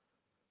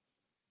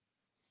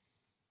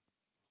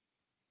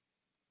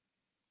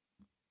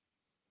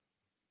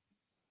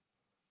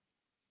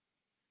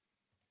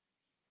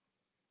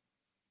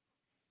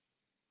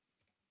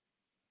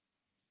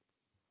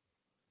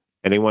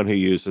 Anyone who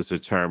uses the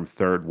term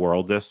third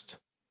worldist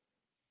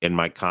in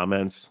my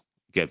comments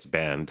gets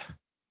banned.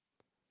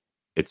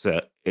 It's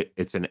an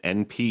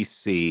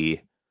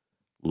NPC,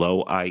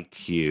 low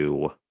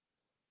IQ,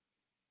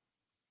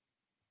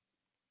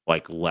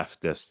 like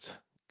leftist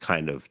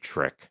kind of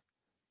trick.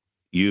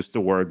 Use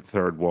the term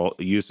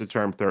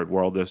third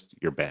worldist,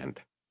 you're banned.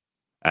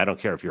 I don't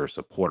care if you're a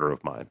supporter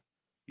of mine.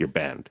 You're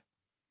banned.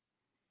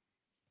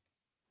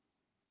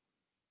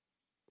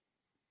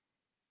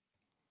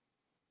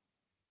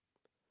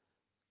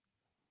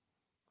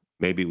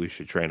 Maybe we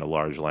should train a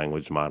large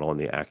language model in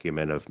the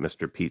acumen of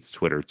Mr. Pete's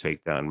Twitter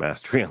takedown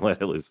mastery and let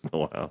it loose in the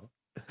wild.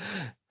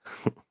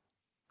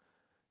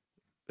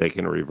 They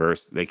can't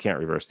reverse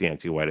the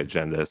anti-white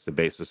agenda. It's the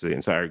basis of the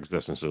entire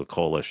existence of the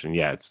coalition.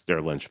 Yeah, it's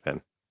their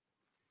linchpin.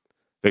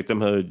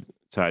 Victimhood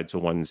tied to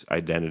one's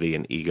identity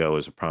and ego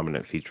is a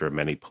prominent feature of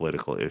many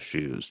political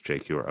issues,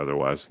 JQ or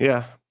otherwise.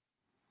 Yeah.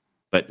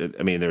 But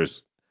I mean,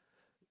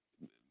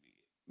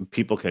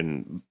 people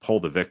can pull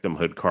the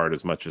victimhood card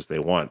as much as they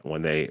want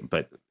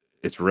but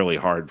it's really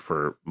hard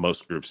for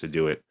most groups to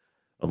do it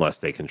unless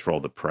they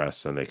control the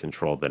press and they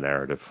control the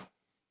narrative.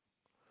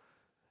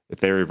 If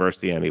they reverse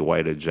the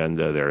anti-white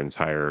agenda, their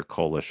entire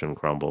coalition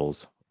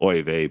crumbles.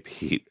 Oy vey,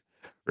 Pete.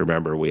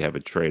 Remember, we have a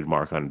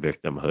trademark on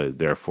victimhood,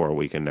 therefore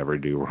we can never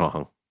do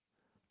wrong.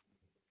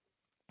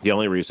 The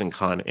only reason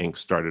Con Inc.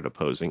 started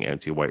opposing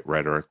anti-white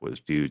rhetoric was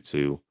due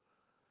to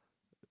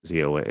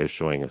Zioa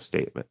issuing a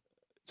statement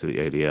to the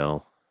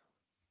ADL.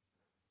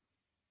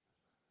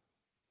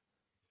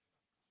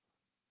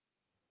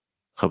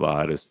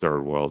 Chabad is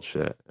third world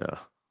shit. Yeah.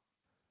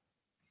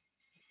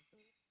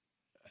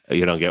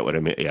 You don't get what I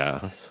mean?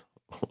 Yeah.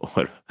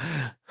 What?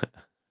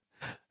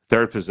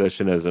 Third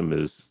positionism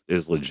is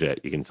legit.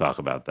 You can talk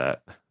about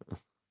that.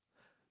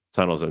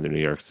 Tunnels under New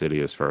York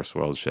City is first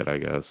world shit, I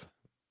guess.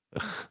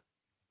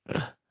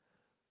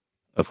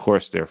 Of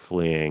course they're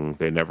fleeing.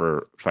 They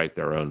never fight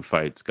their own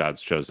fights. God's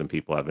chosen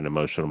people have an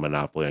emotional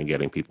monopoly on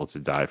getting people to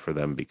die for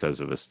them because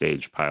of a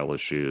staged pile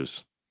of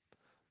shoes.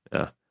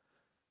 Yeah.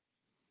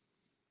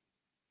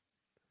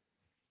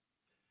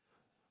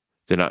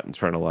 Do not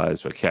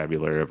internalize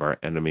vocabulary of our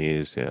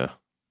enemies. Yeah.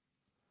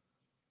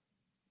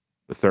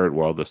 The third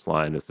worldist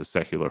line is the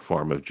secular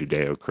form of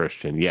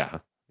Judeo-Christian. Yeah.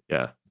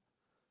 Yeah.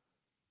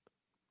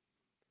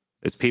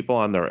 It's people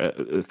on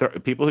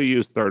the people who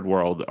use third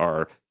world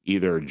are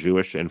either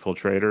Jewish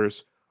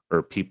infiltrators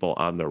or people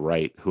on the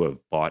right who have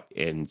bought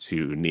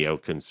into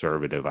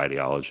neoconservative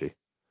ideology,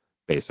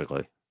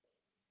 basically.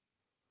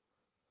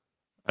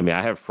 I mean,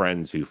 I have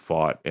friends who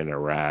fought in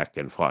Iraq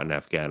and fought in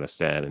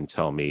Afghanistan and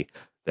tell me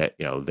that,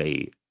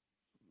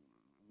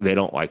 they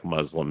don't like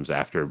Muslims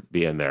after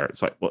being there.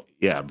 It's like, well,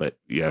 yeah, but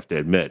you have to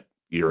admit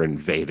you're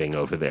invading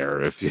over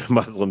there. If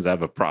Muslims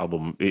have a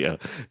problem,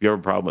 if you have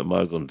a problem with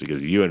Muslims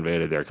because you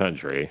invaded their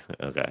country,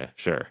 okay,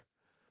 sure.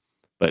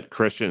 But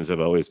Christians have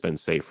always been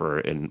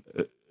safer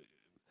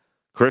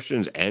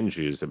Christians and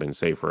Jews have been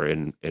safer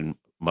in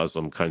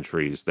Muslim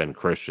countries than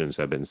Christians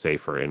have been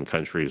safer in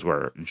countries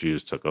where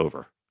Jews took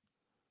over.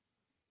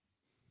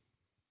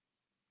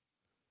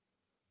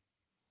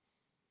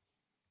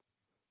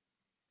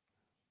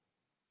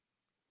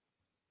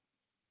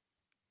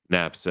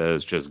 Knapp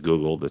says, just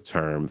Google the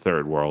term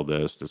third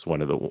worldist. It's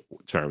one of the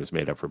terms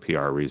made up for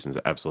PR reasons.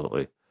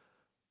 Absolutely.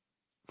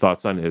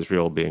 Thoughts on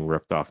Israel being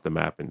ripped off the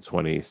map in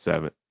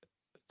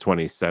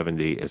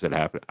 2070? Is it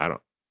happening? I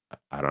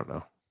don't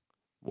know.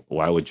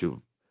 Why would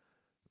you?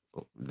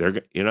 They're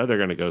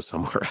going to go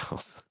somewhere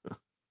else.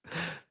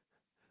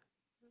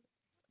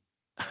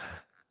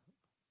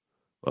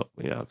 Well,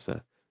 yeah,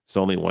 upset. It's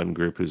only one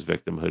group whose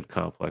victimhood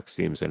complex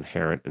seems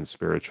inherent and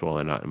spiritual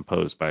and not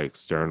imposed by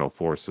external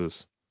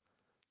forces.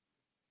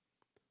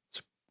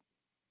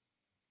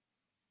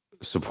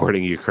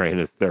 Supporting Ukraine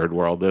as third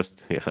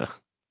worldist. Yeah,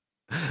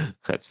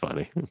 that's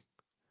funny.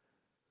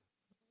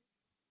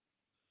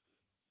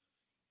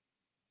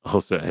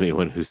 Also,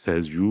 anyone who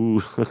says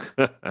you,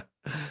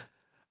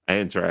 I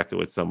interacted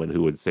with someone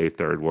who would say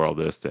third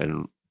worldist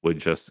and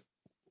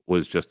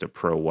was just a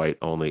pro-white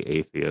only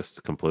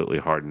atheist, completely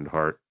hardened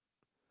heart.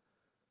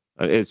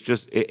 It's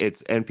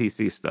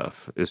NPC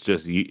stuff. It's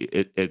just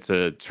it's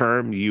a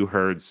term you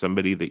heard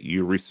somebody that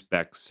you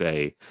respect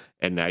say,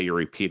 and now you're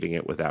repeating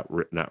it without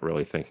not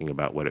really thinking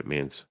about what it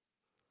means.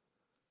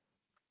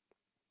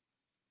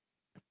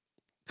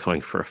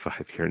 Going for a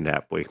 5-year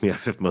nap. Wake me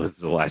up if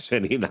Moses, Elijah,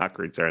 and Enoch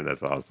return.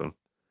 That's awesome.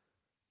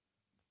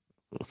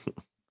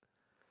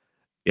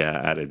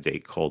 Yeah, out of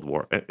date Cold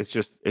War. It's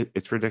just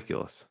it's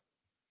ridiculous.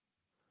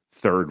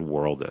 Third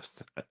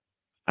worldist.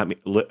 I mean,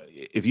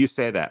 if you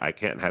say that, I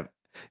can't have.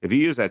 If you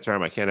use that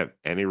term, I can't have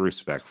any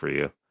respect for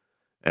you.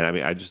 And I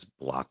mean, I just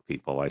block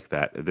people like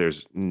that.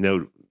 There's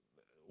no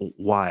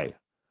why.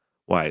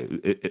 Why?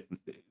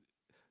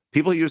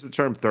 People use the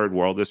term third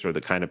worldist are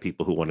the kind of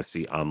people who want to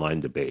see online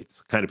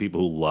debates, kind of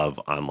people who love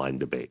online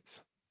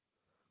debates.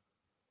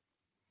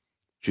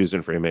 Jews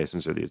and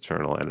Freemasons are the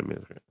eternal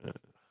enemies.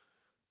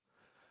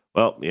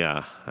 Well,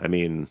 yeah. I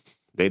mean,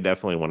 they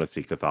definitely want to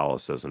see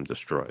Catholicism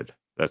destroyed.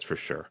 That's for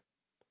sure.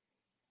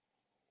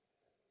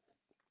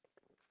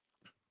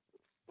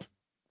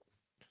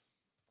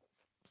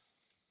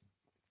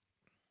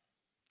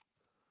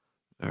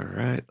 All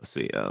right. Let's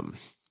see.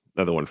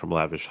 Another one from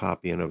Lavish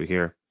Hoppian over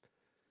here.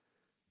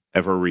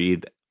 Ever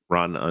read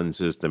Ron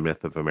Unz's The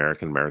Myth of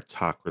American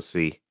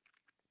Meritocracy?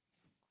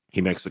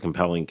 He makes a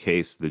compelling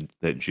case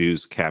that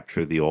Jews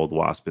captured the old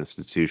WASP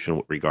institution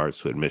with regards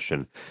to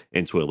admission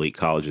into elite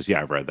colleges.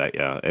 Yeah, I've read that.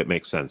 Yeah, it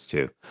makes sense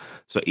too.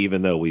 So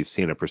even though we've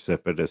seen a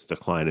precipitous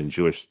decline in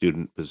Jewish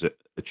student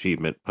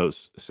achievement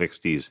post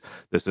 60s,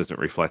 this isn't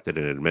reflected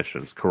in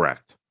admissions.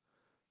 Correct.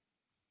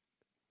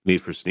 Need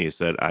for Sneeze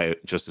said, I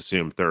just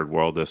assumed third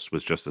worldist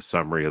was just a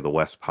summary of the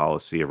West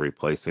policy of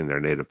replacing their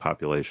native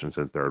populations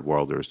in third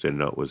worlders. Didn't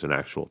know it was an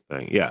actual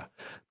thing. Yeah,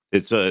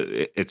 it's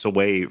a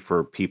way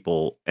for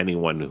people,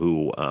 anyone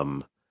who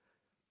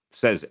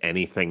says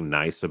anything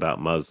nice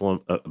about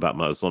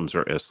Muslims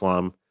or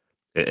Islam,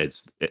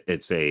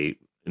 it's a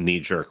knee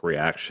jerk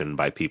reaction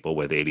by people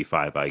with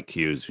 85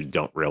 IQs who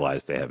don't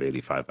realize they have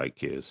 85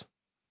 IQs.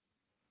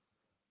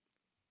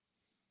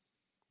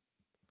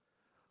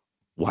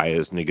 Why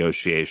is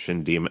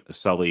negotiation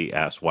Sully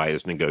asked, why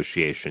is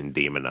negotiation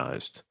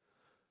demonized?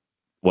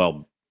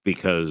 Well,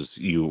 because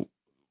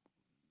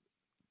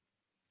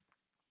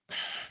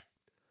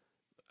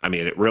I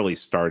mean, it really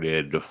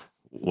started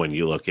when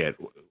you look at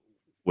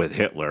with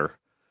Hitler,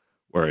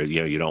 where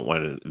you don't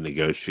want to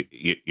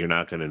negotiate. You're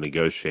not going to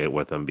negotiate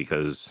with them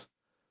because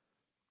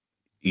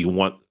you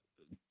want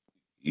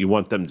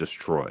them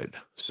destroyed.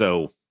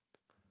 So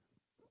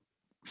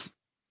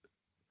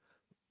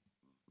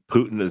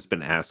Putin has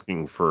been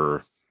asking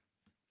for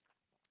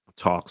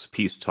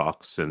peace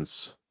talks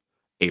since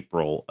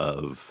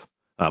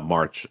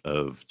March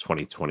of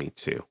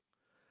 2022.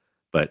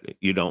 But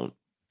you don't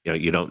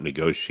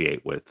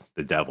negotiate with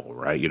the devil,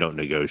 right? You don't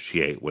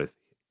negotiate with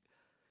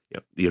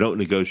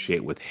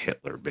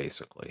Hitler,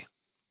 basically.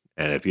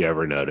 And if you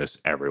ever notice,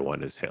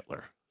 everyone is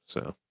Hitler.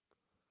 So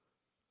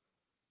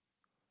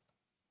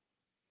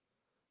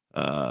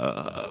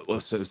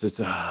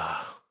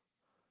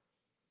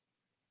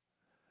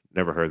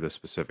never heard the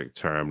specific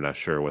term, not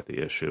sure what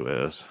the issue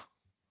is.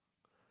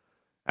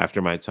 After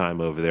my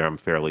time over there, I'm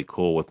fairly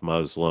cool with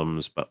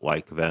Muslims, but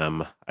like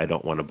them, I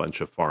don't want a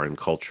bunch of foreign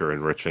culture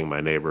enriching my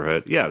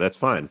neighborhood. Yeah, that's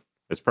fine.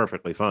 It's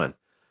perfectly fine.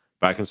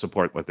 But I can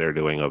support what they're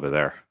doing over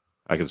there.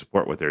 I can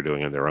support what they're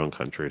doing in their own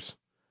countries.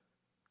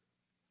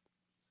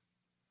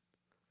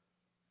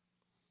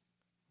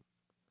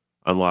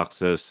 Unlock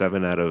says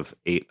 7 out of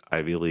 8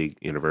 Ivy League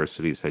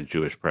universities had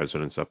Jewish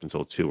presidents up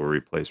until 2 were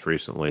replaced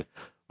recently.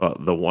 Well,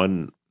 the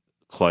one,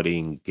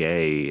 Claudine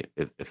Gay,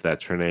 if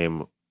that's her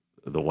name,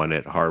 the one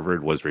at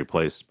Harvard, was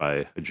replaced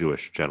by a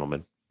Jewish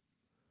gentleman.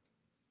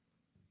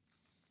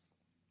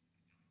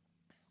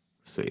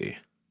 Let's see.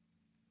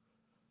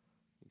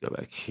 Go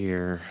back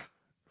here.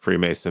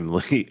 Freemason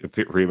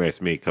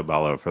me,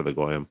 Kabbalah for the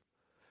Goyim.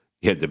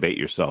 Yeah, debate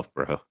yourself,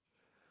 bro.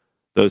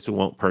 Those who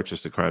won't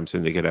purchase the Crime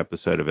Syndicate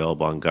episode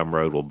available on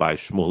Gumroad will buy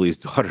Shmuley's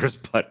daughter's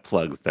butt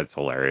plugs. That's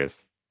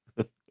hilarious.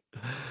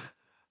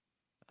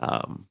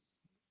 A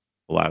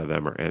lot of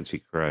them are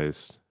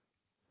Antichrist.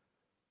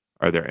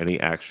 Are there any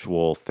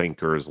actual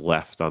thinkers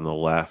left on the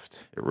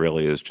left? It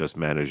really is just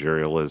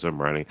managerialism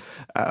running.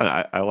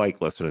 I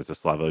like listening to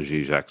Slavoj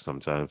Žižek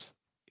sometimes.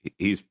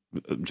 He's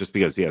just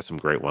because he has some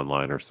great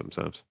one-liners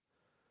sometimes.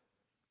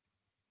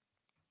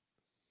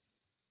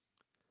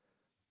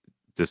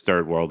 Does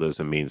third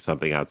worldism mean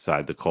something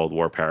outside the Cold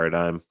War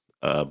paradigm?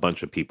 A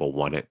bunch of people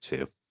want it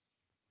to.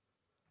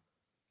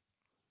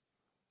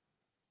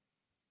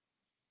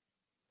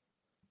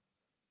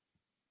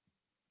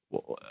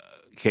 Well,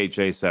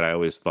 KJ said, I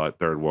always thought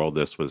third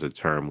worldist was a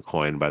term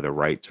coined by the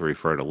right to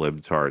refer to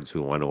libtards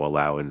who want to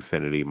allow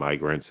infinity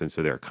migrants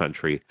into their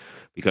country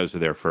because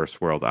of their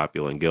first world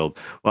opulent guild.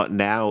 Well,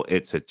 now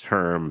it's a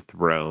term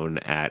thrown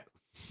at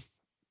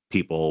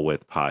people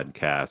with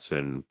podcasts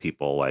and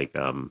people like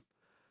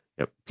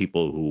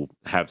people who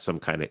have some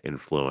kind of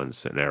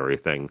influence and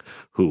everything,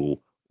 who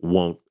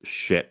won't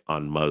shit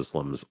on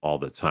Muslims all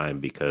the time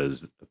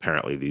because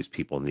apparently these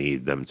people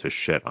need them to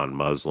shit on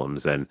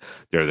Muslims. And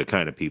they're the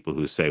kind of people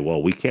who say,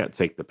 well, we can't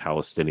take the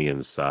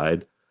Palestinian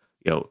side.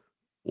 You know,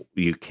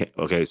 you can't.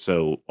 Okay,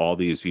 so all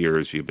these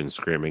years you've been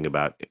screaming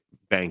about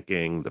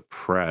banking, the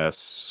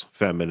press,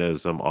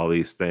 feminism, all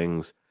these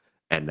things.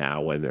 And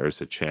now when there's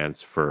a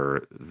chance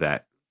for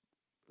that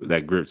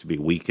group to be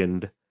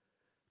weakened,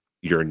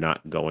 you're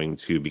not going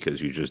to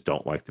because you just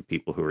don't like the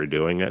people who are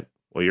doing it.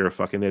 Well, you're a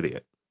fucking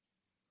idiot.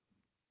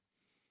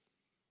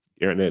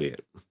 You're an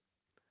idiot.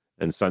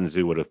 And Sun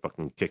Tzu would have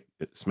fucking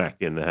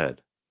smacked you in the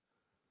head.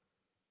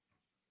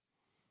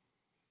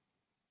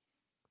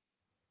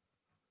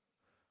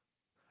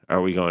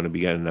 Are we going to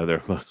begin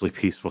another mostly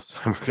peaceful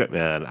summer?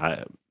 Man,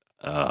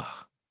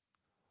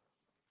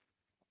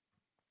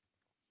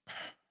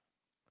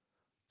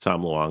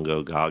 Tom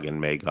Luongo, Gog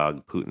and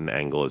Magog, Putin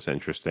angle is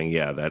interesting.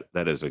 Yeah,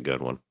 that is a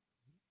good one.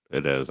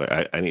 It is.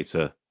 I need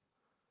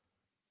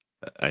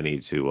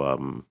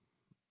to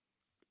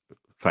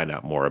find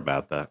out more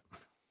about that.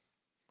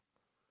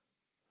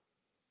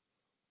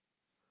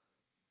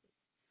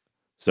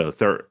 So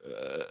third,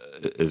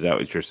 is that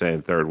what you're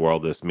saying? Third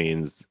world. This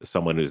means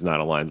someone who's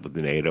not aligned with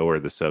the NATO or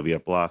the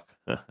Soviet bloc.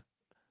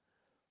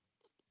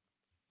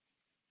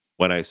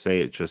 When I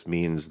say it, just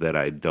means that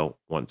I don't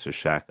want to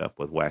shack up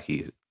with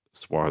wacky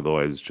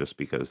swarthoids just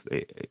because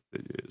they.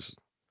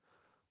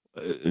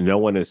 No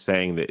one is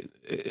saying that.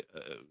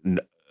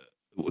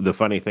 The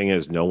funny thing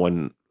is, no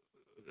one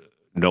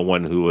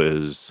who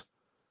is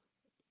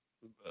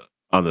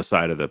on the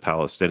side of the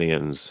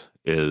Palestinians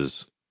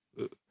is.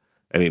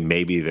 I mean,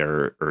 maybe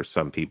there are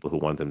some people who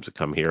want them to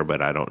come here,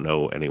 but I don't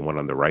know anyone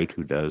on the right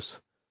who does.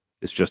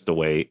 It's just a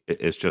way.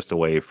 It's just a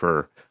way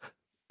for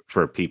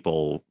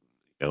people,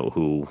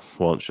 who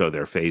won't show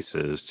their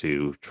faces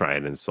to try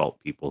and insult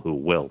people who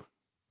will.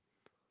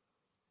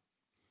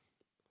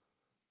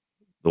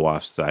 The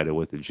WASP sided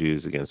with the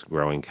Jews against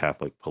growing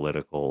Catholic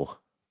political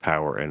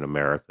power in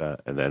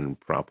America, and then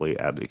promptly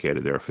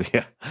abdicated their.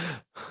 Yeah.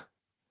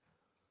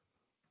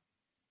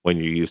 When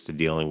you're used to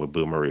dealing with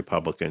boomer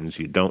Republicans,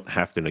 you don't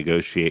have to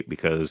negotiate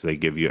because they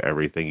give you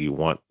everything you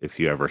want if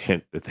you ever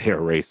hint that they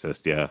are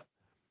racist. Yeah.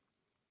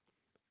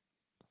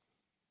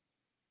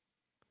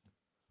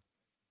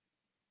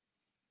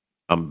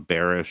 I'm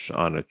bearish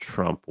on a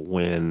Trump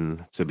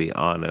win, to be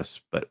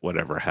honest, but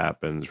whatever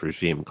happens,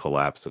 regime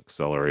collapse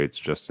accelerates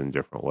just in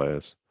different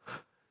ways.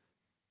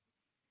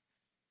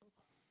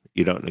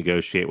 You don't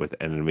negotiate with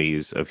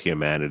enemies of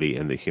humanity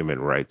in the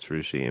human rights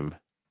regime,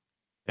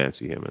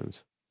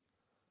 anti-humans.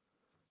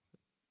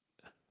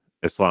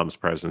 Islam's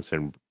presence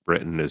in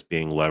Britain is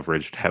being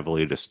leveraged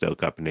heavily to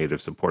stoke up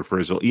native support for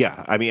Israel.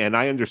 Yeah, I mean, and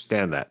I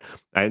understand that.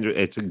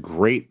 That's a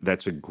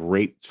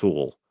great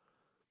tool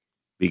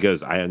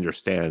because I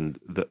understand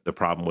the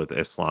problem with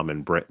Islam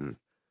in Britain.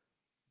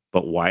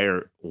 But why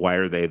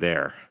are they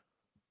there?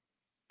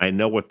 I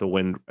know what the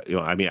wind,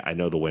 I mean, I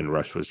know the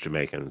Windrush was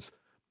Jamaicans,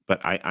 but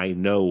I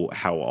know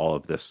how all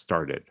of this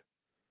started.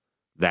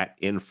 That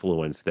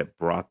influence that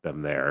brought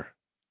them there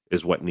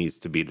is what needs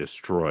to be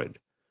destroyed.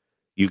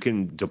 You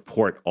can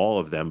deport all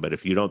of them, but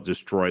if you don't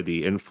destroy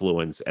the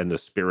influence and the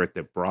spirit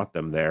that brought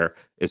them there,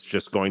 it's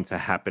just going to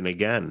happen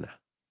again.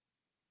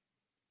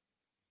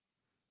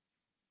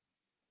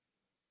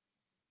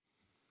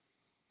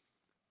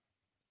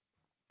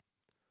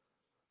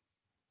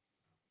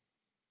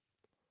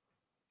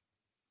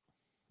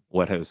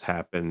 What has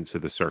happened to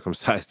the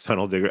circumcised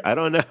tunnel digger? I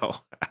don't know.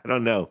 I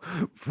don't know.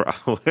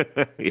 Probably,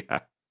 yeah.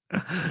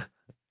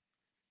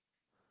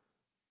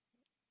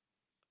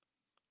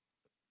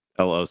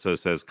 El Oso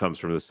says comes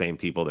from the same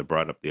people that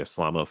brought up the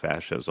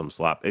Islamofascism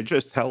slop. It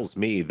just tells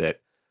me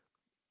that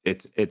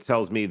it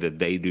tells me that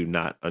they do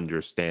not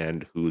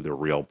understand who the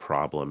real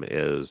problem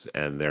is,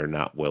 and they're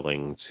not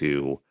willing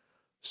to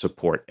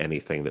support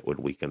anything that would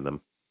weaken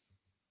them.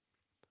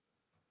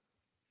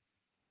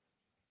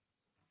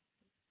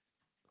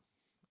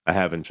 I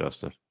haven't,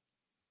 Justin.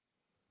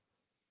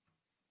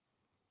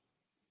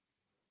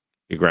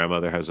 Your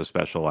grandmother has a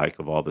special like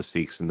of all the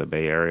Sikhs in the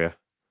Bay Area.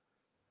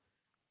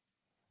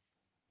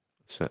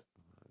 So,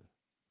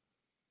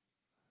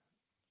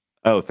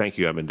 oh, thank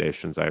you,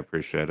 emendations. I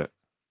appreciate it.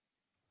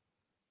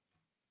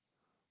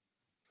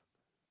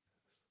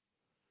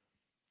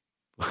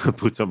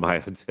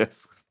 Putamaya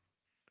discs.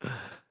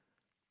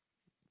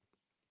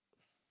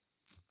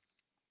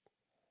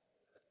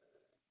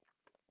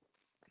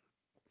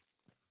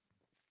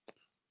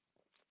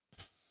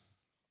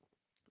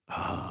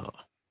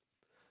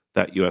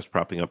 That U.S.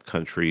 propping up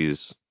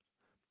countries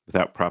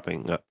without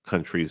propping up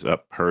countries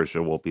up,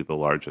 Persia will be the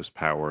largest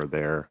power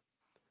there.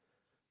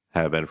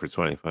 Have been for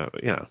 25.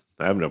 Yeah,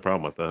 I have no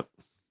problem with that.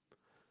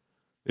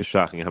 It's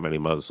shocking how many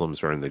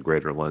Muslims are in the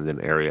greater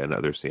London area and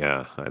others.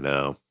 Yeah, I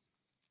know.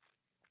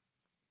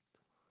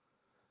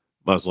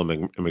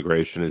 Muslim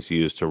immigration is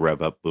used to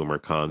rev up boomer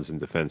cons in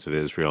defense of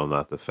Israel,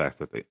 not the fact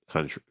that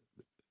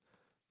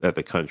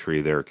the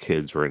country their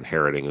kids are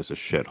inheriting is a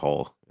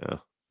shithole. Yeah.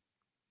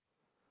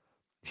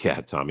 Yeah,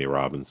 Tommy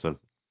Robinson.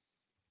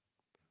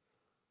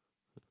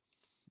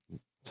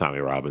 Tommy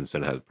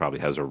Robinson probably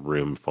has a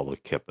room full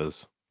of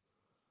kippas.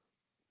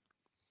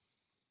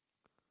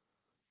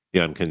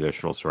 The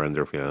unconditional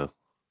surrender. Yeah.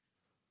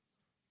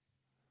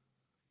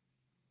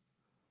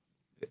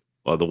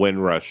 Well, the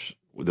Windrush.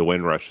 The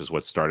Windrush is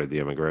what started the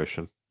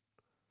immigration.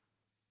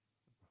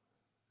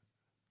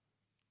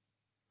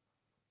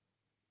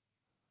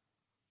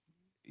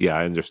 Yeah,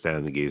 I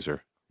understand the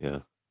geezer. Yeah.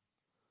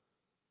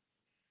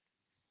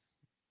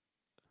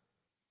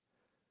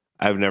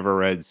 I've never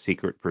read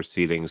Secret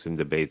Proceedings and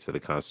Debates of the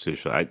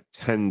Constitution. I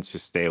tend to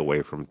stay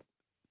away from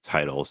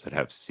titles that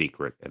have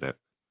secret in it.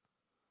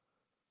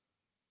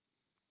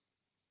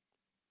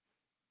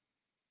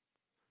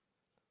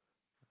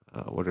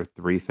 What are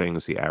 3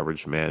 things the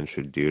average man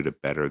should do to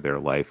better their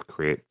life,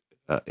 create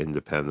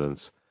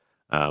independence,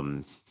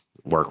 um,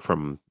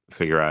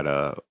 figure out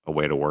a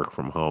way to work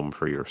from home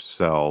for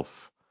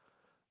yourself,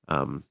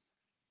 um,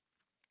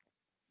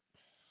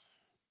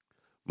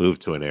 move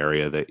to an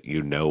area that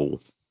you know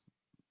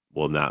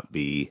will not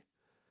be,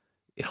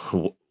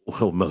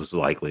 will most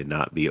likely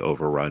not be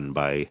overrun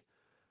by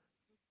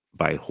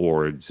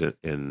hordes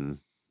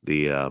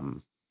the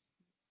um,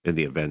 in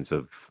the events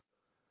of.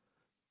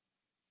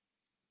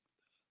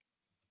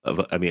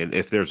 I mean,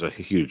 if there's a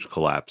huge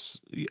collapse,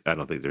 I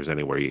don't think there's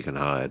anywhere you can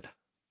hide.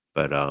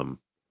 But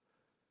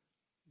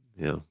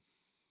you know,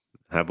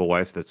 have a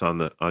wife that's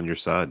on your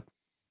side,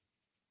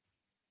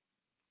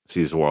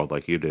 sees the world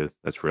like you do.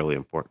 That's really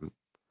important.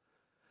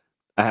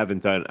 I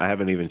haven't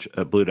even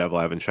Blue Devil.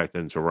 I haven't checked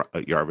into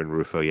Yarvin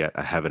Rufo yet.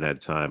 I haven't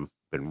had time.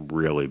 Been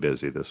really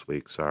busy this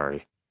week.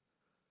 Sorry.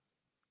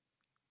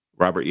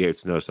 Robert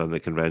Yates notes on the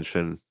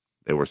convention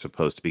they were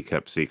supposed to be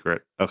kept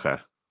secret. Okay,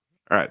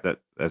 all right.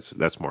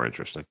 That's more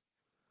interesting.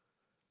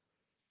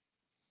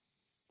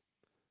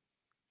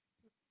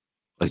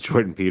 Like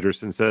Jordan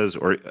Peterson says,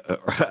 or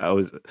I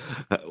was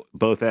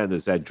both ends.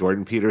 Is that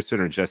Jordan Peterson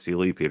or Jesse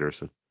Lee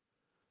Peterson?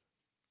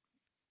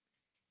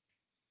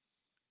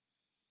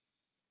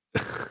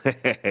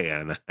 Hey,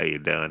 Anna, how you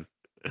doing?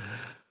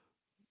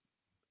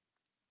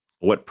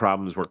 What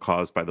problems were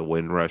caused by the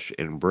Windrush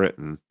in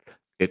Britain?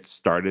 It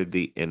started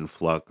the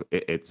influx.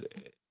 It's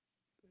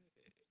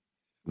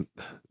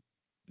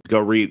go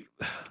read.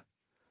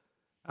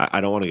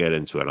 I don't want to get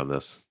into it on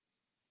this.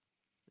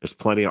 There's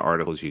plenty of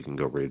articles you can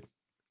go read.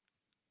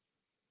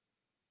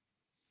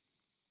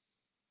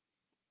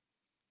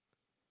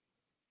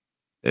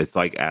 It's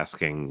like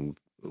asking,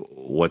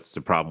 what's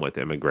the problem with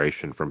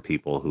immigration from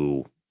people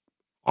who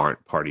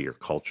aren't part of your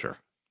culture?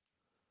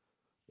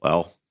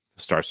 Well,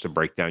 it starts to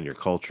break down your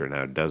culture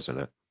now, doesn't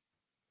it?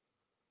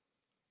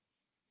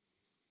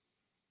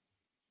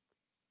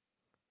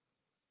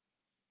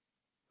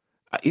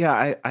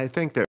 Yeah, I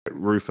think that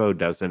Rufo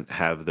doesn't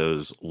have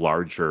those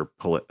larger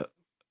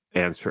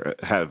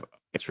have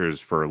answers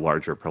for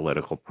larger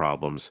political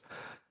problems.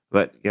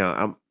 But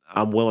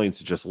I'm willing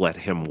to just let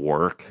him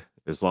work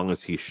as long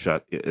as he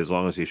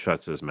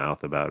shuts his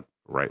mouth about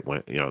right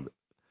wing,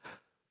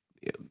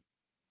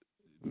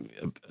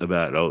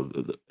 about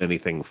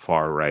anything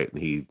far right,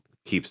 and he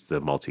keeps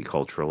the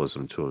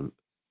multiculturalism to him.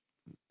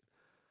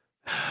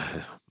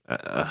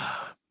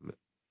 uh,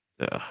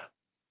 uh,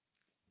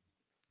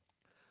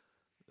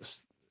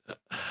 s-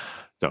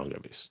 don't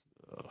get me.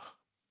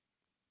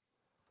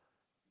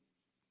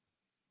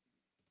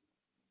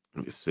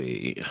 Let me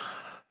see.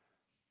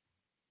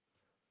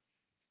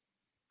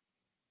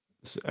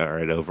 All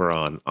right, over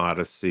on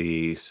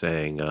Odyssey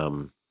saying,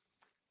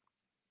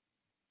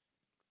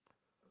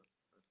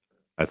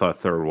 I thought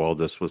third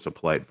worldist was a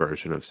polite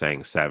version of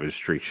saying savage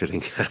street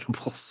shitting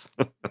cannibals.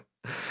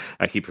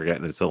 I keep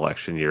forgetting it's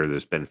election year.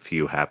 There's been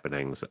few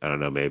happenings. I don't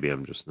know. Maybe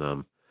I'm just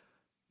numb.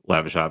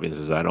 Lavish Hobby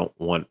says, I don't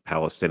want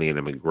Palestinian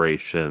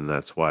immigration.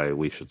 That's why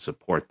we should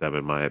support them,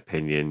 in my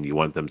opinion. You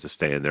want them to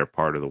stay in their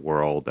part of the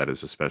world. That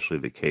is especially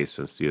the case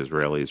since the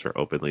Israelis are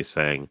openly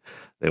saying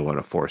they want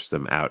to force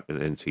them out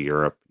and into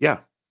Europe. Yeah,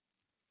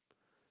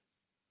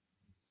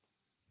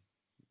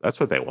 that's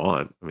what they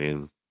want. I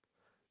mean,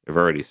 they've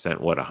already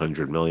sent, what,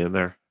 100 million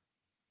there?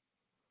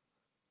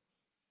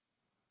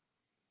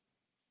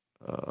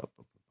 Uh,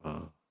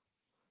 uh,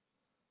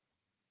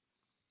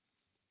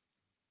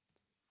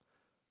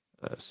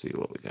 let's see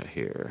what we got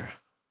here.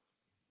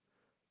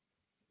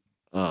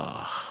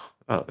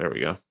 Oh, there we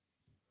go.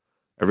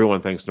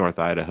 Everyone thinks North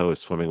Idaho is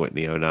swimming with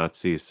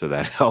neo-Nazis, so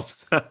that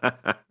helps.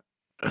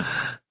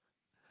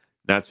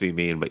 Not to be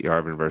mean, but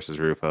Yarvin versus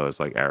Rufo is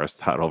like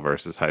Aristotle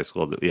versus high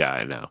school. Yeah,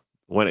 I know.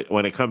 When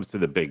it comes to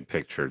the big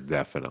picture,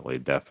 definitely,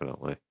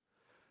 definitely.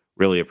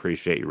 Really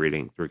appreciate you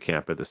reading through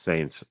Camp of the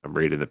Saints. I'm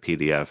reading the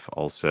PDF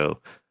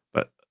also,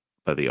 but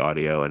the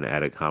audio and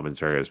added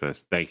commentary is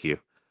nice. Thank you.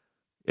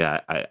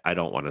 Yeah, I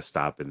don't want to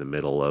stop in the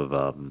middle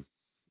of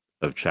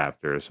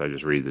chapters. I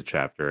just read the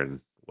chapter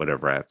and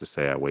whatever I have to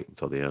say, I wait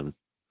until the end.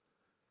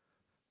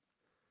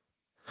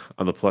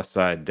 On the plus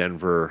side,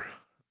 Denver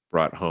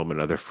brought home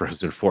another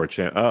Frozen 4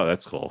 champ. Oh,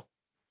 that's cool.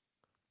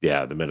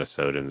 Yeah, the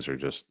Minnesotans are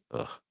just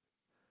ugh.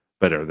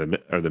 But are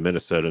the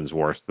Minnesotans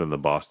worse than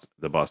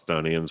the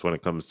Bostonians when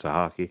it comes to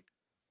hockey?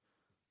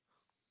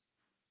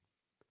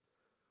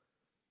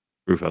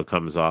 Rufo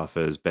comes off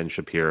as Ben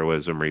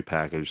Shapiroism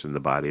repackaged in the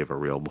body of a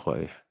real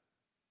boy.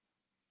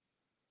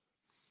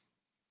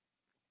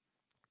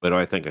 What do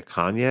I think of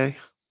Kanye?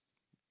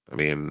 I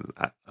mean,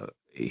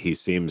 he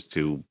seems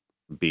to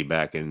be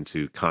back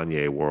into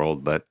Kanye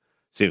world, but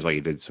seems like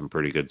he did some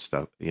pretty good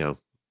stuff. I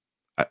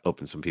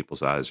opened some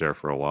people's eyes there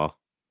for a while.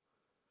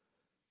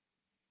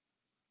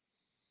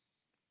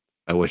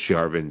 I wish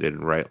Yarvin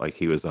didn't write like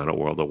he was on a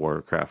World of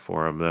Warcraft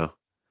forum, though.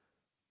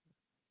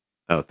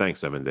 Oh,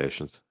 thanks,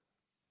 Emendations.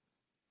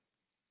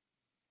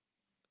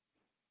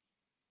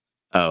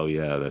 Oh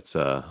yeah,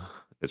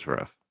 it's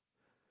rough.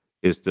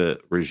 Is the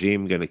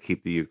regime going to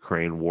keep the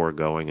Ukraine war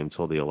going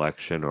until the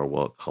election, or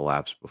will it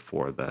collapse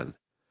before then?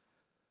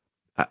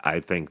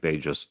 I think they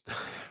just,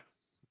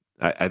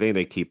 I think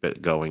they keep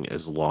it going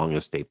as long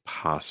as they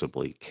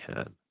possibly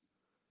can.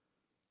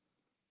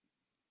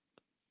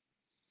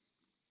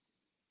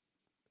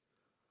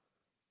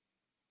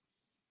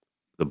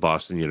 The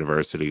Boston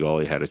University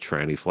goalie had a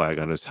tranny flag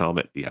on his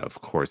helmet. Yeah, of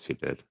course he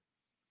did.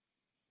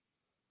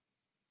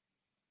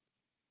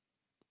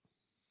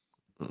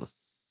 Mm.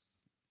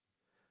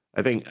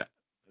 I think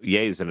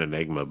Ye's an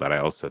enigma, but I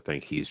also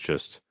think he's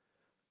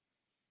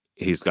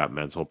got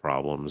mental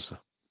problems.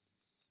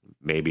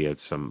 Maybe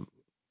it's some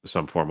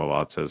form of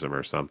autism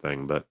or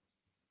something, but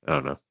I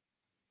don't know.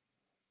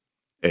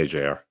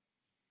 AJR.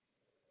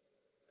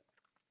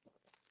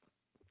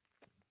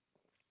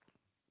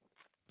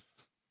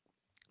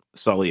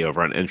 Sully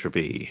over on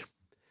Entropy.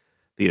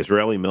 The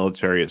Israeli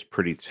military is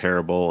pretty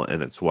terrible,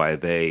 and it's why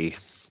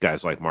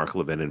guys like Mark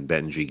Levin and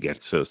Benji,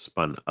 get so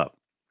spun up.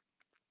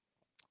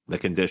 The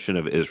condition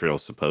of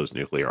Israel's supposed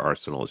nuclear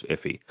arsenal is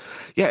iffy.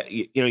 Yeah,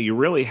 you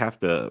really have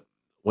to,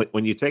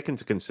 when you take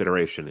into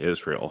consideration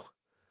Israel,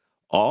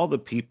 all the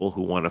people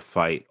who want to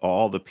fight,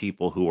 all the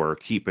people who are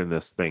keeping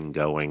this thing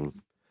going,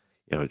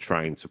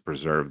 trying to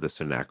preserve this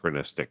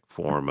anachronistic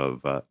form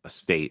of a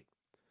state,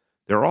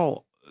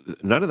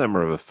 none of them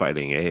are of a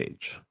fighting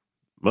age.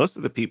 Most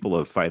of the people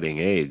of fighting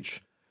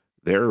age,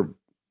 they're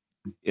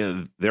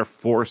they're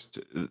forced.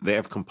 They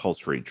have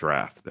compulsory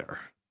draft there.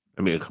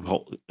 I mean,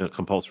 a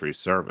compulsory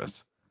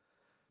service.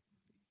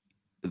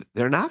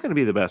 They're not going to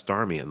be the best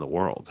army in the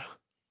world.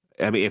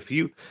 I mean, if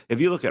you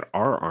look at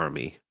our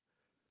army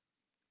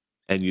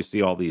and you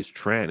see all these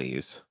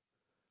trannies,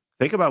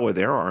 think about what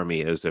their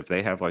army is if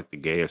they have like the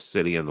gayest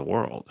city in the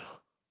world.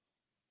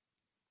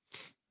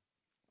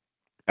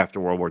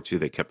 After World War II,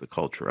 they kept the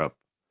culture up.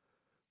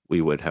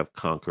 We would have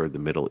conquered the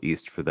Middle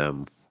East for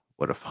them.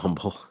 What a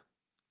fumble.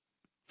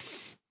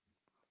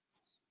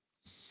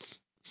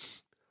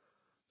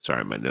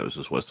 Sorry, my nose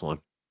is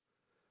whistling.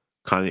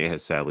 Kanye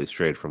has sadly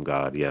strayed from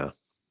God. Yeah,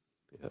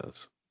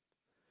 yes.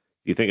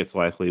 Do you think it's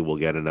likely we'll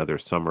get another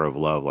summer of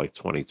love like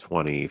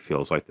 2020?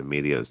 Feels like the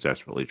media is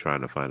desperately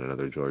trying to find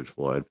another George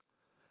Floyd.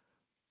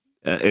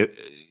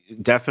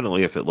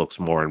 Definitely, if it looks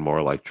more and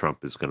more like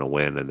Trump is going to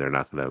win and they're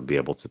not going to be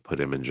able to put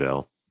him in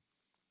jail.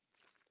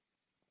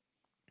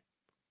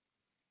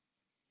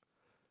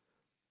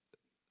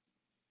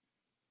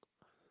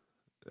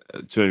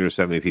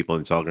 270 people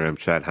in Telegram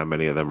chat. How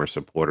many of them are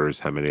supporters?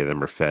 How many of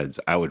them are feds?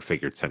 I would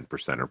figure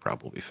 10% are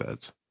probably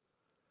feds.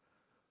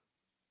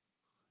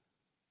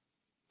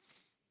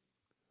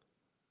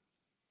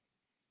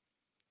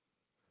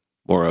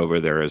 Moreover,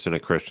 there isn't a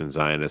Christian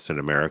Zionist in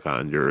America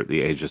under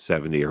the age of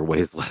 70 or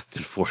weighs less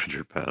than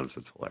 400 pounds.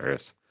 It's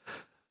hilarious.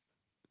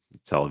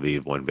 Tel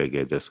Aviv, one big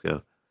gay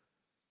disco.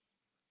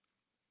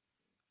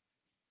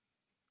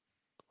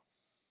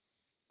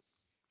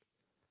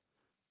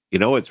 You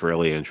know what's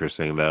really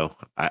interesting though?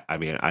 I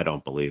mean, I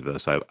don't believe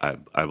this. I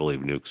believe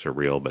nukes are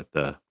real, but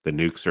the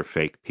nukes are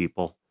fake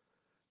people.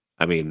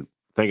 I mean,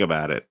 think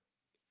about it.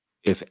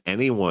 If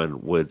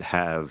anyone would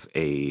have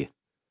who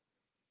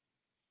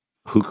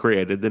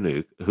created the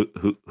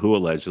nuke, who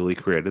allegedly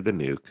created the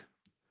nuke,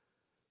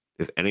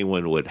 if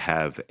anyone would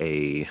have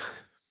it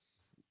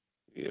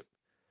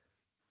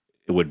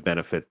would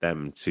benefit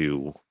them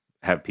to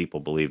have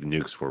people believe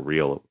nukes were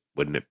real,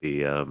 wouldn't it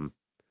be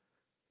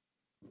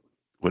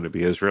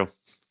Israel?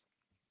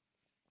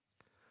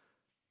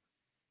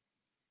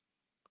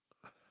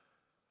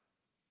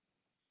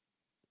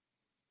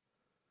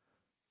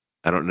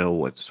 I don't know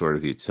what sort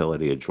of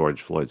utility a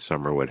George Floyd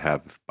summer would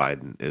have if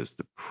Biden is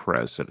the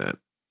president.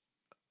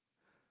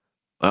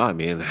 Well, I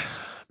mean,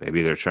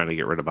 maybe they're trying to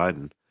get rid of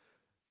Biden.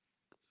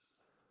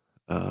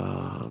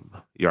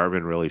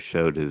 Yarvin really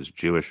showed his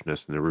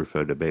Jewishness in the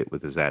Rufo debate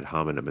with his ad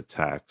hominem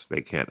attacks.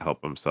 They can't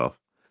help themselves.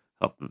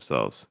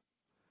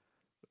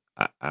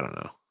 I don't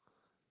know.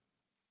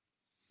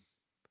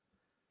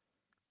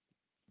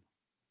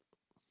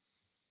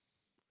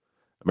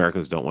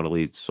 Americans don't want to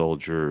lead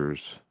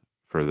soldiers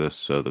for this,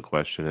 so the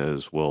question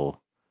is,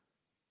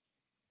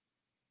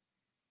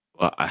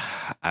 I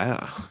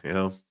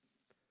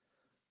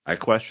I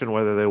question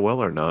whether they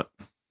will or not.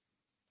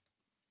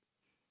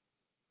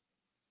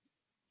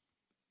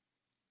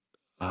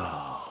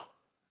 Oh,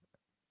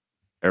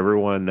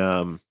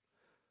 everyone,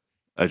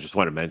 I just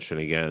want to mention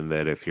again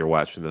that if you're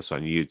watching this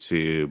on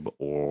YouTube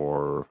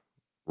or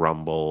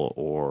Rumble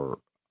or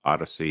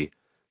Odyssey,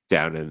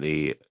 down in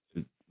the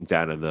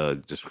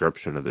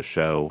description of the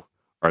show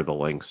are the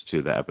links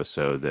to the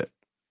episode that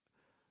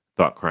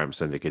Thought Crime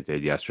Syndicate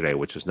did yesterday,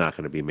 which is not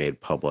going to be made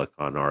public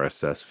on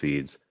RSS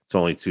feeds. It's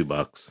only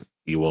 $2.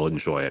 You will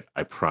enjoy it,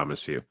 I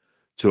promise you.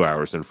 2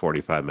 hours and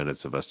 45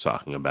 minutes of us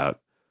talking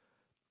about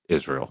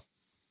Israel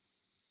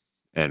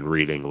and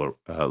reading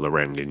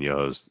Loren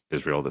Guignot's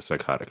Israel, the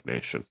Psychotic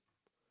Nation.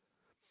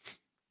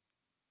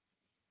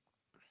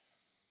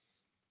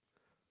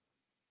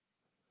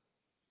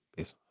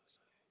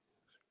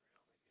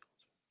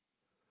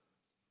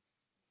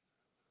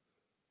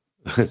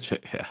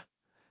 Yeah.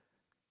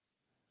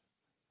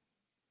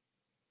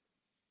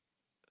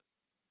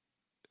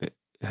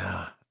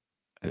 Yeah.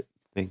 I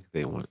think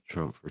they want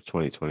Trump for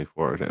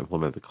 2024 to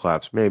implement the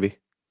collapse. Maybe.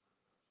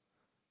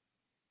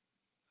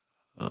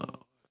 Uh,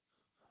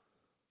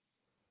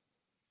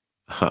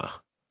 huh.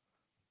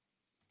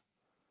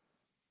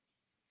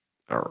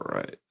 All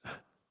right. Let's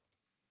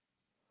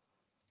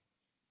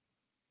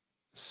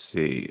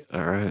see.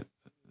 All right.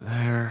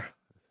 There.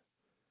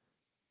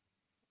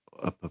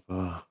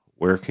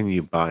 Where can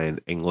you buy an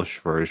English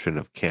version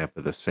of Camp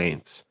of the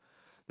Saints?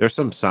 There's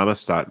some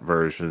Samizdat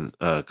version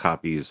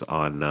copies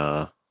on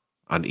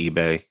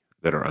eBay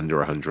that are under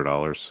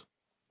 $100.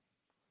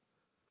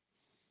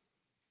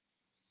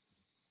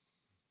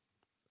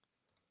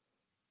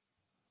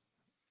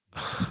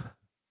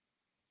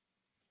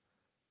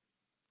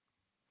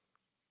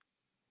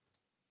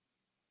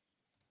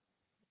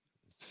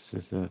 This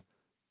is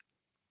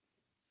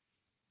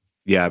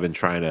yeah, I've been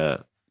trying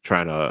to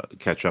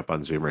catch up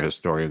on Zoomer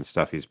Historian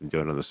stuff he's been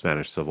doing on the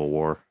Spanish Civil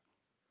War.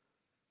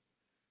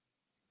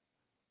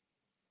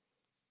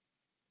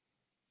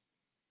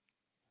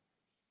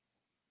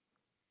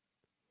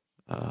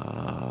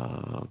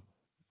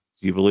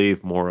 Do you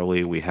believe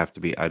morally we have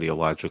to be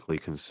ideologically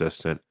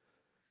consistent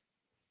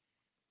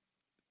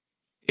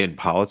in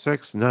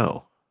politics?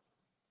 No.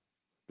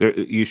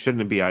 You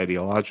shouldn't be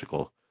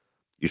ideological.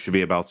 You should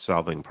be about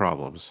solving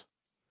problems.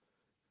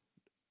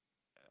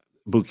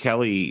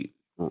 Bukele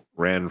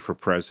ran for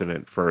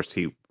president first.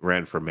 He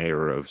ran for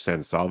mayor of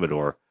San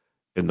Salvador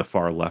in the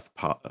far left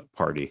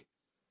party.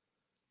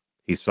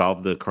 He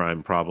solved the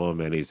crime problem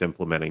and he's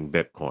implementing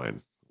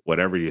Bitcoin.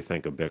 Whatever you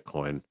think of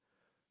Bitcoin,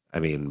 I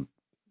mean,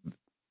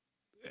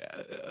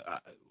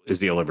 is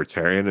he a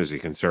libertarian? Is he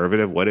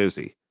conservative? What is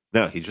he?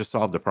 No, he just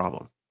solved the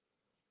problem.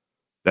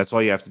 That's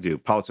all you have to do.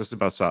 Politics is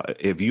about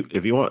if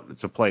you want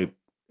to play,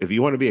 if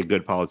you want to be a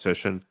good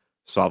politician,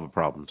 solve the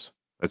problems.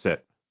 That's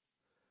it.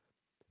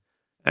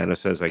 Anna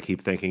says, I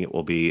keep thinking it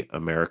will be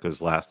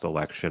America's last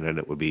election, and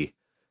it would be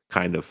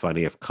kind of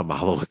funny if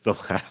Kamala was the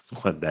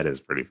last one. That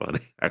is pretty funny,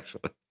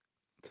 actually.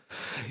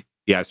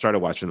 Yeah, I started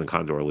watching the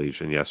Condor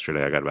Legion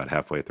yesterday. I got about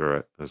halfway through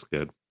it. It was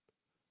good.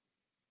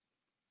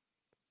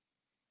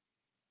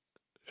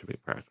 Should be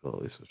practical,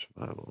 at least for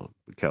survival.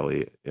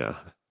 Kelly, yeah.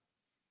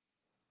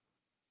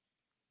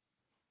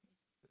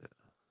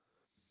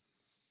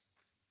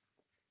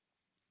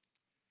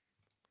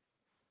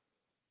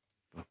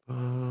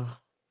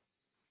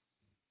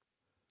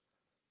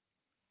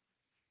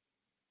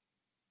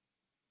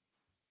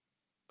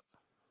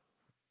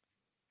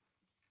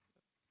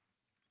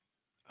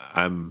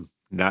 I'm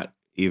not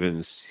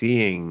even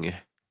seeing.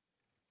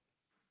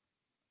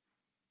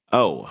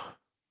 Oh,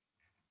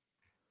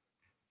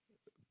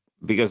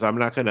 because I'm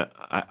not gonna.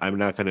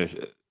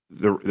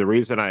 The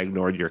reason I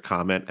ignored your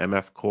comment,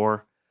 MF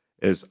Core,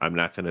 is I'm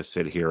not gonna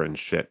sit here and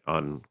shit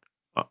on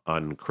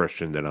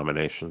Christian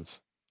denominations.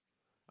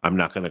 I'm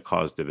not gonna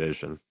cause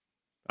division.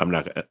 I'm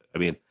not. I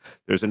mean,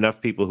 there's enough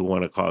people who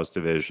want to cause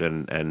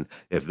division, and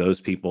if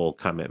those people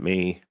come at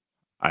me,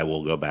 I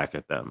will go back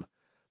at them.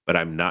 But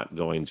I'm not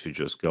going to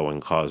just go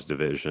and cause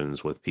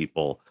divisions with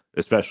people,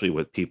 especially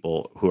with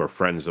people who are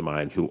friends of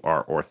mine who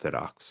are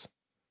Orthodox.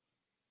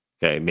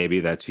 Okay,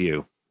 maybe that's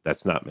you.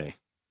 That's not me.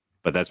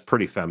 But that's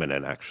pretty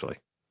feminine, actually.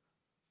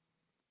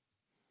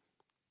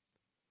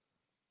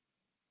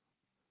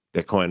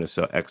 Bitcoin is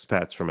so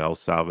expats from El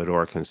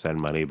Salvador can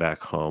send money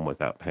back home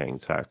without paying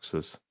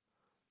taxes.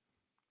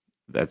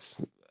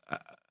 That's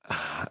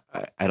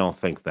I don't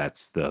think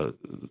that's the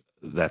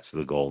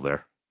goal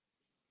there.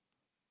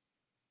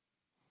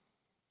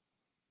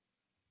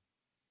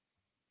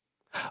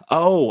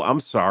 Oh, I'm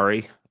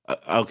sorry.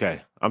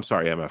 Okay, I'm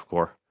sorry, MF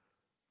Core.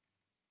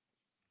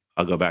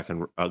 I'll go back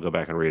and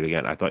read it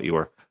again. I thought you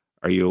were.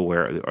 Are you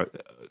aware?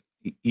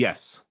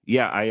 Yes.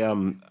 Yeah.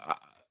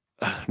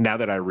 Now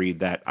that I read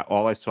that,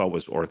 all I saw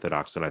was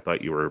Orthodox, and I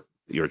thought you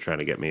were trying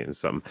to get me in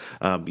some.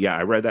 Yeah,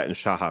 I read that in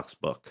Shahak's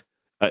book.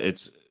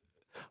 It's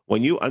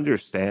when you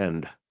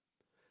understand.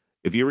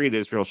 If you read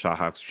Israel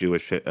Shahak's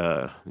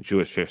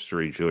Jewish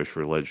history, Jewish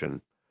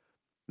religion,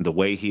 the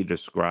way he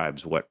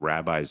describes what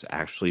rabbis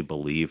actually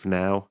believe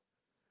now,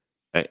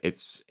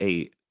 it's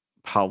a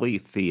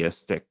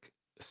polytheistic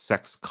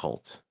sex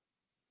cult.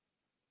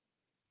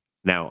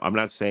 Now, I'm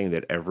not saying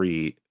that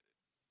every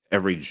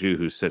Jew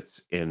who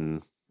sits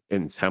in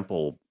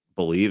temple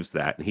believes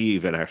that. And he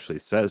even actually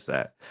says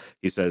that.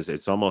 He says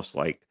it's almost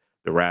like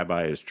the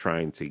rabbi is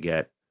trying to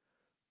get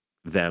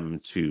them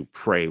to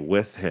pray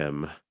with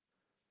him,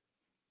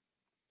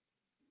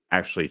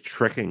 actually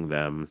tricking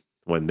them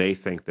when they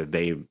think that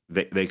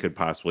they could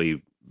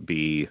possibly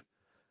be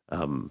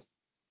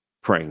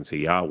praying to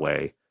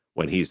Yahweh,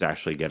 when he's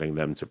actually getting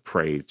them to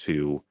pray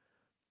to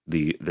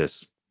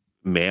this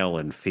male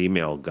and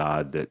female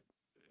god that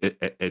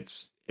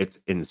it's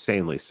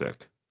insanely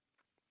sick.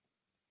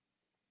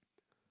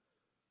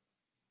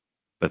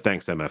 But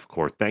thanks, MF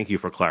Court. Thank you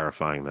for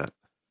clarifying that.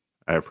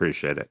 I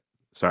appreciate it.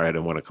 Sorry, I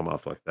didn't want to come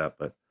off like that,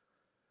 but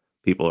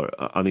people are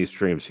on these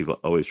streams. People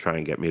always try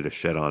and get me to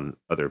shit on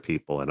other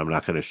people, and I'm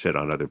not going to shit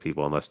on other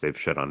people unless they've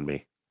shit on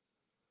me.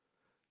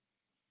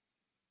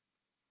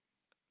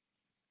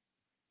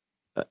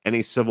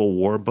 Any Civil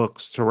War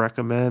books to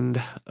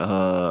recommend?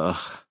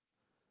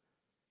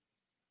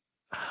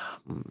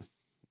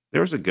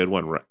 There's a good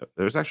one.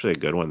 There's actually a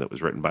good one that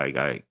was written by a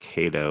guy,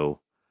 Cato,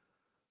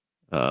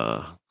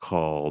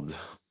 called,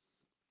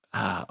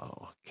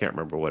 can't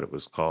remember what it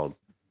was called.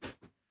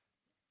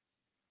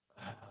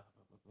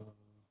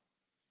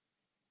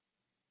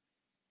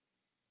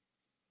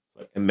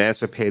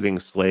 Emancipating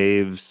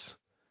Slaves,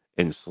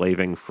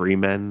 Enslaving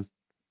Freemen,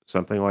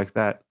 something like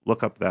that.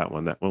 Look up that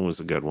one. That one was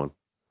a good one.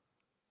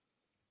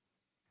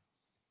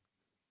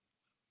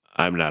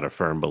 I'm not a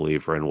firm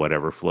believer in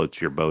whatever floats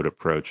your boat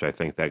approach. I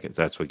think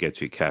that's what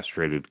gets you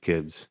castrated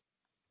kids.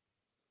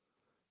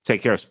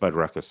 Take care, Spud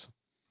Ruckus.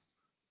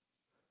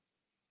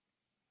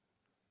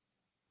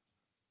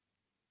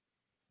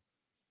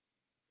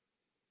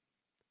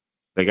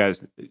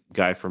 The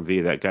guy from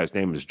V, that guy's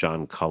name is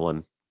John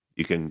Cullen.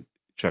 You can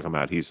check him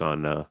out. He's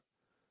on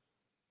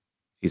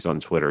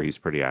Twitter. He's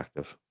pretty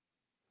active.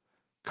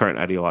 Current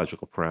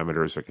ideological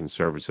parameters of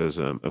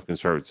conservatism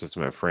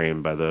are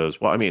framed by those.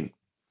 Well, I mean,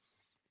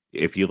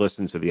 if you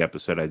listen to the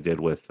episode I did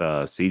with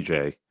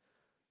CJ,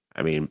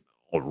 I mean,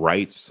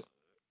 rights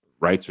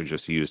are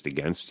just used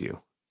against you.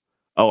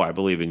 Oh, I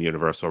believe in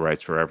universal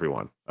rights for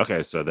everyone.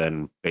 Okay, so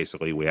then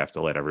basically we have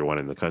to let everyone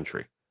in the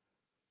country.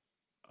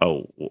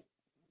 Oh,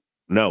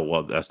 no,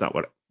 well, that's not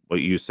what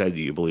you said.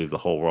 You believe the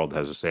whole world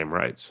has the same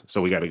rights.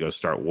 So we got to go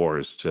start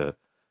wars to,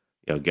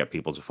 get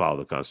people to follow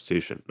the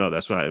Constitution. No,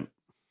 that's what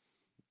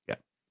yeah.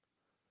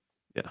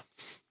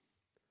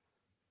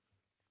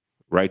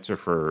 Rights are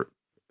for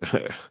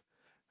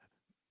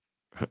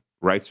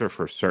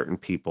certain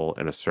people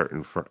in a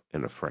certain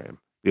in a frame.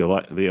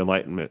 The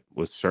Enlightenment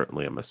was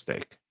certainly a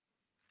mistake.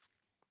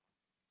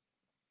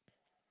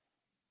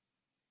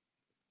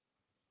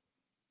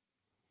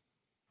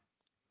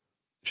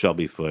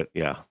 Shelby Foote,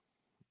 yeah.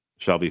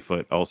 Shelby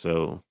Foote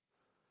also.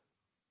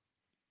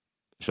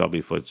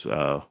 Shelby Foote's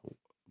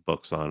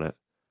books on it.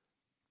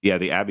 Yeah,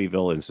 the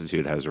Abbeville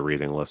Institute has a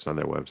reading list on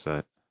their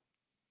website.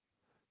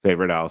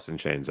 Favorite Alice in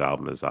Chains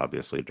album is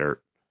obviously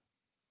Dirt.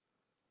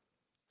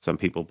 Some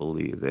people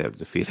believe they have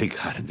defeated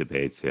God in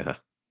debates, yeah.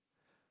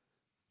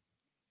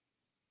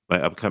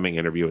 My upcoming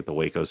interview with the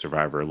Waco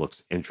survivor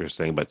looks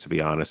interesting, but to be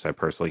honest, I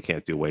personally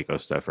can't do Waco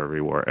stuff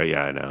every war.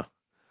 Yeah, I know.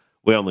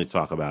 We only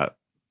talk about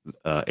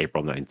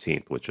April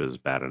 19th, which is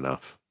bad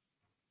enough.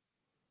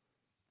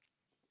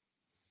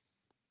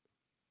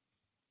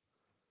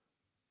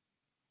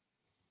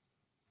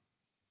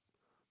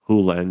 Who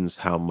lends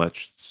how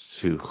much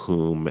to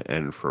whom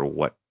and for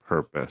what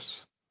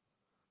purpose?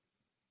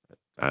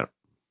 I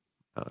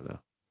don't know.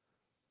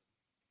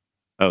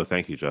 Oh,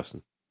 thank you,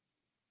 Justin.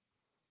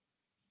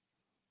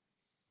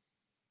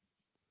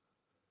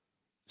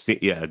 See,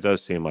 yeah, it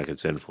does seem like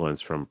it's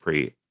influenced from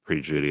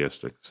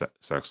pre-Judaistic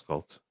sex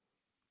cults.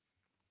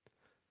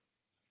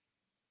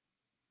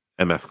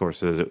 MF, of course,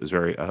 says it was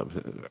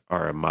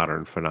are a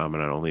modern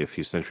phenomenon, only a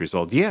few centuries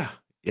old. Yeah.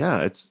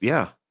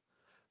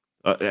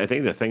 I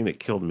think the thing that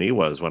killed me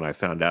was when I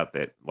found out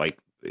that like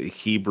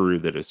Hebrew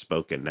that is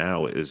spoken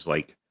now is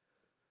like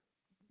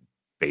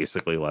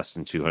basically less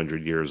than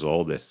 200 years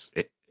old. It's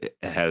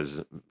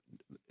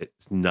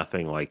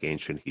nothing like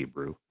ancient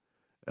Hebrew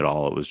at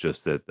all. It was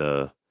just that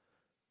the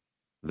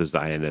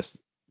Zionists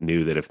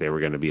knew that if they were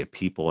going to be a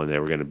people and they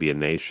were going to be a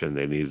nation,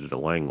 they needed a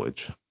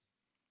language,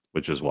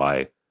 which is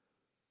why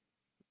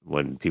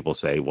when people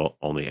say, well,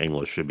 only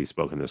English should be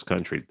spoken in this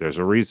country, there's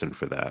a reason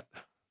for that.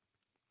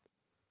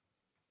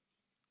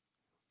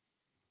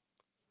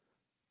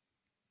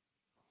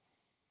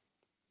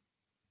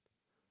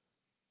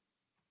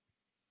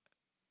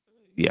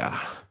 Yeah.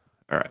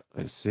 All right.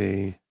 Let's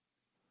see.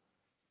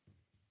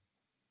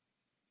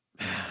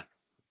 Man.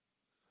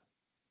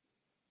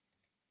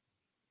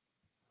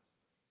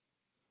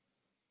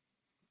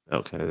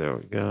 Okay, there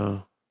we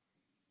go.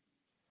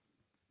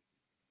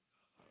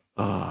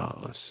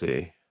 Let's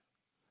see.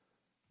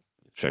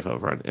 Check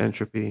over on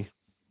Entropy.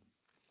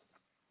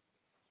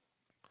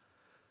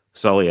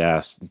 Sully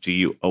asked, do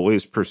you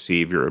always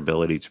perceive your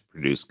ability to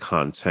produce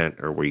content,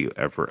 or were you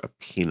ever a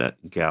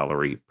peanut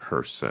gallery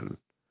person?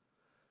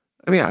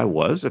 I mean, I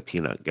was a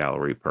peanut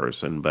gallery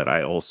person, but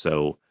I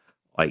also,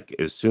 like,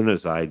 as soon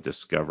as I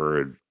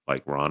discovered,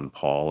 like, Ron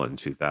Paul in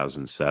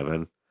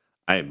 2007,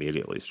 I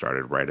immediately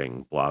started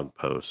writing blog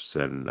posts,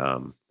 and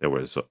there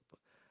was,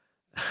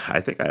 I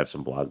think I have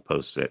some blog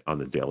posts on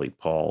the Daily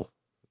Paul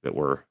that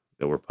were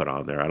put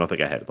on there. I don't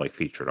think I had like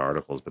featured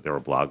articles, but there were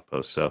blog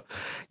posts. So,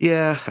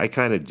 yeah, I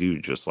kind of do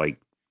just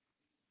like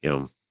you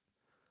know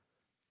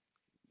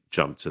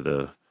jump to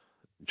the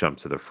jump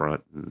to the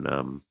front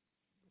and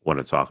want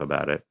to talk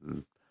about it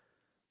and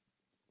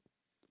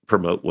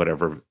promote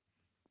whatever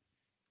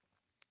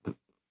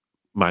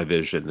my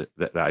vision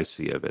that I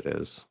see of it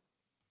is.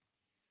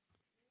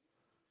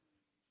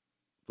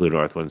 Blue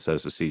Northwind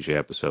says the CJ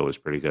episode was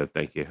pretty good.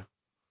 Thank you.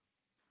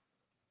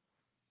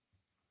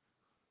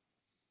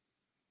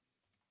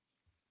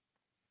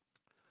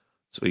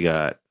 So we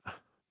got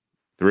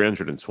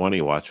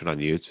 320 watching on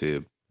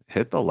YouTube.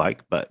 Hit the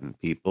like button,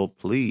 people,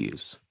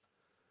 please.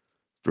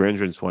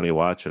 320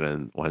 watching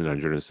and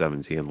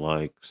 117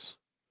 likes.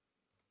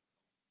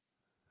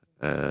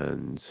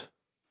 And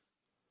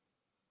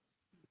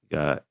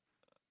got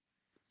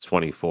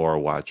 24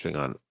 watching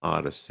on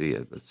Odyssey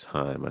at the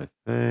time, I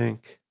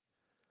think.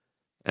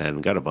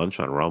 And got a bunch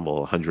on Rumble,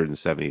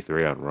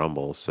 173 on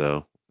Rumble.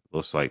 So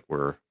looks like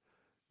we're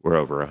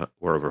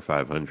over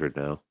 500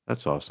 now.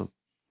 That's awesome.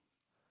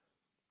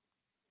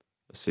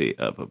 Let's see.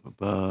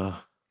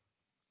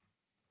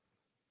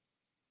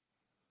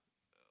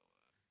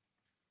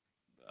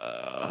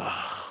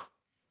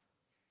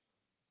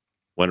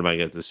 When am I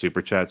get the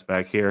super chats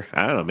back here?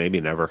 I don't know. Maybe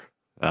never.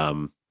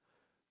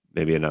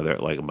 Maybe another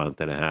like a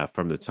month and a half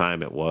from the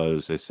time it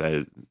was. They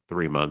said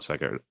 3 months. I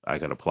could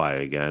apply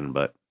again,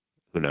 but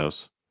who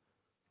knows?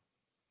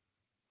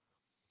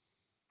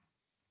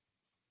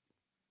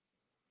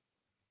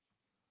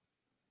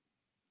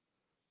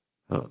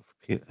 Oh,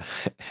 hey,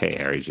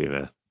 Harry G,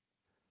 man.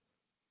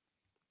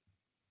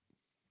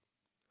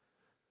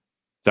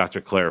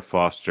 Dr. Claire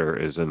Foster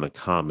is in the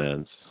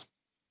comments.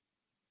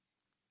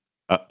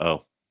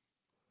 Uh-oh.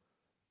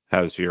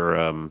 How's your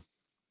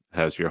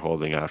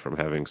holding out from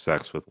having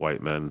sex with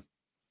white men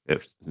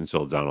if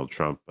until Donald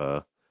Trump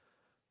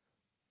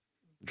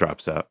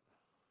drops out?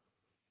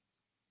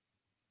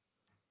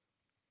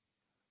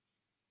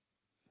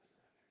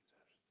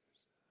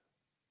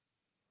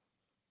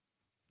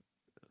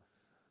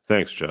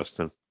 Thanks,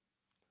 Justin.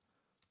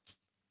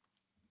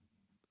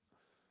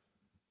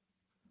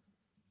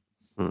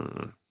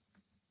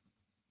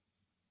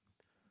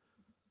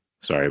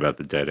 Sorry about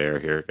the dead air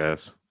here,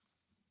 guys.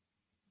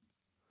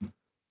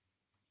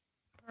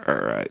 All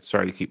right.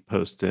 Sorry to keep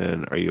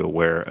posting. Are you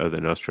aware of the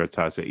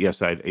Nostratazzi?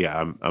 Yes,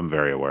 I'm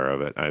very aware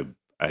of it.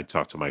 I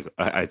talked to Michael.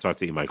 I talked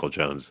to Michael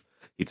Jones.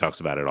 He talks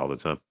about it all the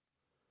time.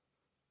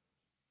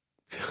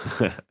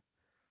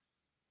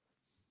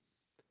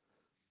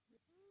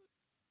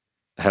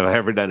 Have I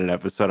ever done an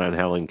episode on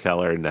Helen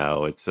Keller?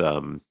 No, it's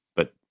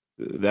but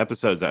the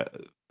episodes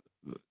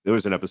there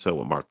was an episode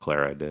with Mark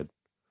Clare I did.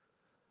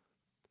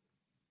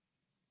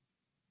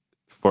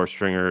 Four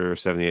Stringer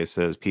 78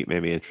 says Pete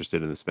made me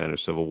interested in the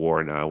Spanish Civil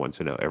War. Now I want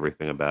to know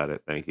everything about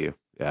it. Thank you.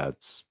 Yeah,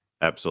 it's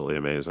absolutely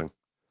amazing.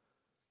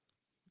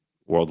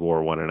 World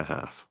War One and a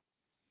half.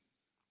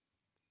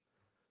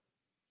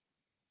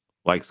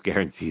 Likes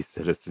guarantees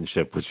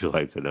citizenship. Would you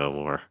like to know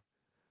more?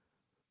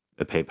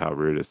 The PayPal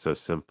route is so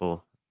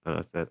simple.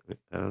 I don't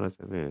know what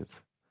that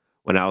means.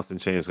 When Alice in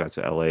Chains got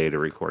to LA to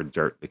record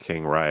Dirt the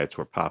King, riots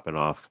were popping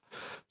off.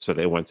 So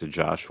they went to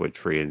Joshua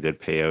Tree and did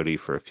peyote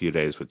for a few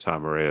days with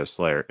Tom Araya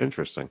Slayer.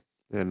 Interesting.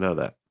 Didn't know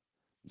that.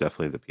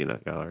 Definitely the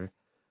peanut gallery.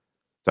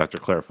 Dr.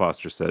 Claire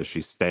Foster says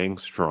she's staying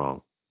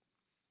strong,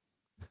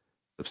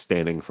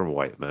 abstaining from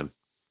white men.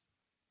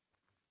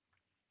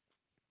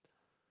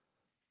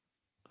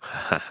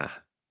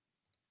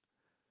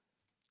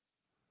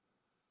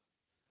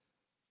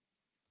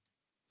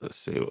 Let's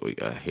see what we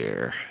got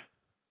here.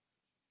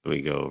 Let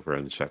me go over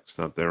and check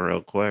something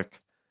real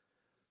quick.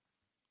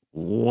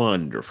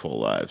 Wonderful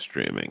live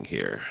streaming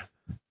here.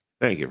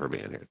 Thank you for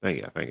being here. Thank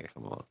you. Thank you.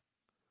 Come along.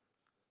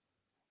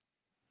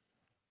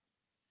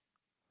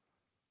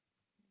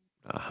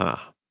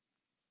 Aha.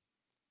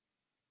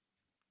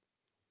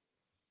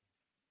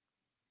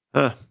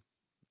 Huh.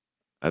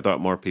 I thought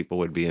more people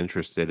would be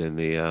interested in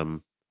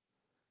the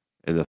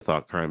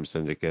Thought Crime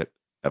Syndicate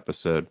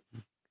episode.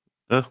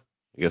 I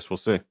guess we'll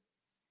see.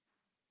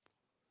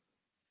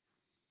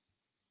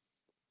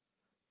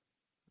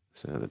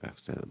 Stand the back,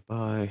 stand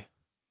by.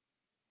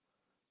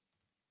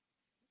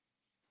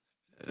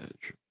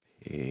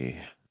 Entropy.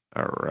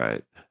 All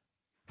right.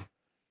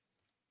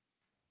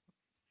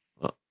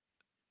 Well,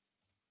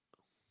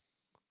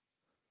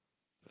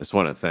 I just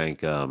want to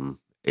thank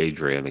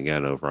Adrian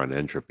again over on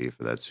Entropy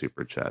for that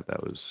super chat.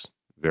 That was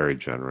very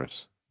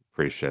generous.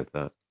 Appreciate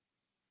that.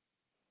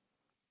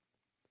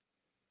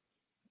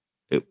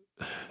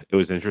 It it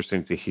was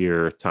interesting to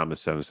hear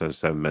Thomas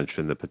 777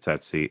 mention the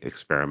Patetsi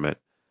experiment.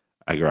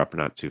 I grew up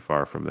not too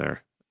far from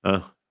there.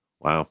 Oh,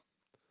 wow.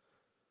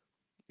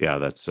 Yeah,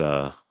 that's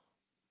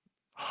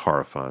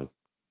horrifying.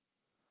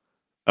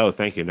 Oh,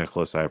 thank you,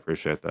 Nicholas. I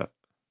appreciate that.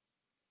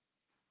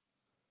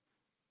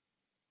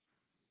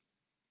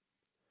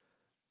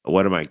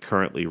 What am I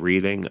currently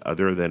reading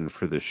other than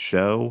for the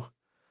show?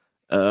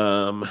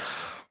 Um,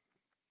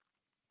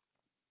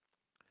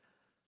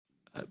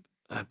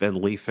 I've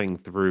been leafing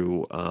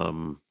through,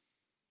 oh,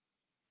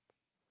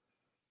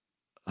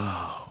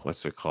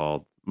 what's it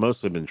called?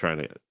 Mostly been trying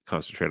to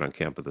concentrate on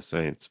Camp of the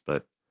Saints,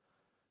 but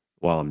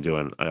while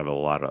I have a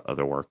lot of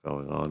other work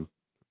going on,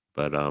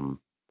 but,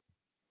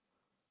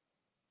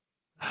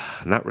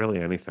 not really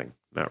anything,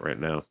 not right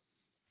now.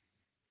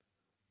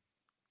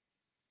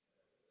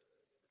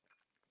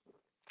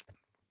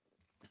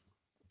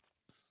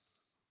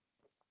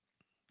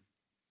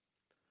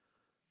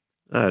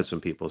 I had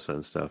some people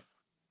send stuff.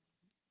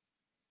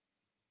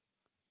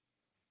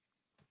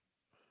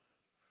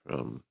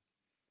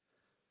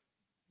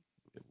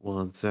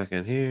 1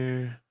 second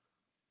here.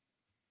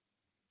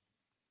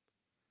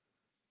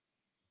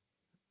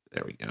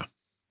 There we go.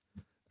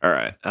 All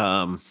right.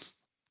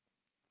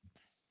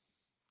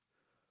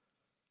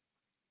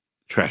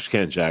 Trash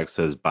Can Jack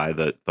says, buy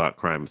the Thought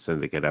Crime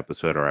Syndicate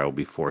episode or I will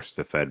be forced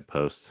to Fed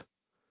post.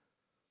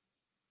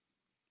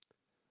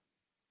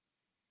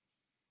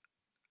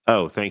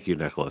 Oh, thank you,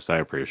 Nicholas. I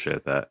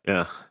appreciate that.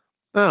 Yeah.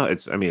 No,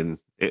 I mean,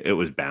 it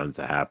was bound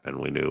to happen.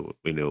 We knew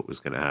it was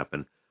going to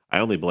happen. I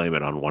only blame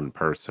it on one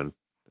person,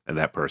 and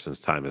that person's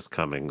time is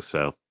coming.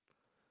 So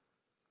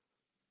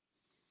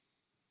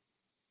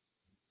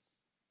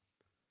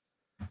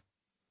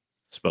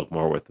spoke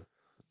more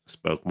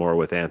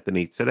with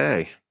Anthony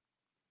today.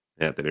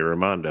 Anthony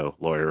Raimondo,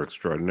 lawyer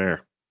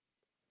extraordinaire.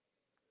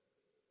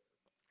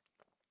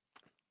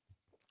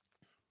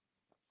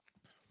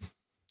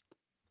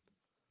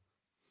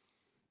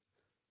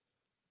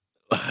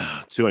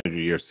 "200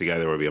 years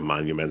together would be a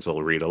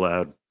monumental read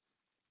aloud."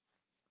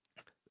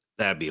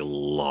 That'd be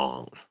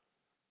long.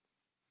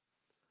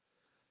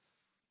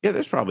 Yeah,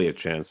 there's probably a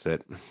chance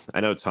that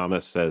I know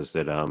Thomas says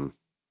that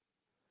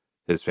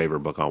his favorite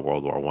book on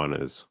World War One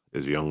is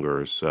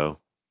Younger. So,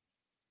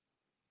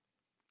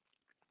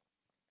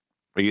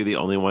 are you the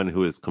only one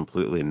who is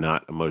completely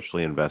not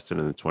emotionally invested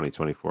in the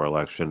 2024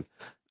 election?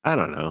 I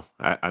don't know.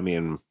 I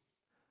mean,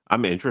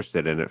 I'm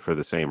interested in it for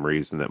the same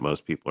reason that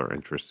most people are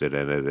interested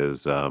in it.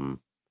 Is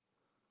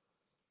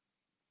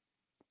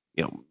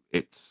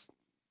it's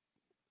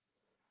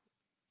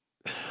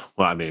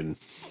well, I mean,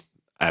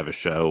 I have a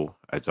show.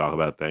 I talk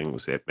about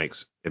things. It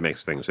makes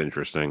things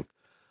interesting.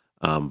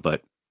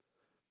 But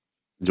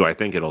do I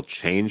think it'll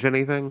change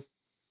anything?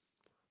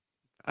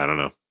 I don't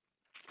know.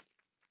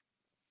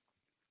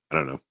 I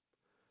don't know.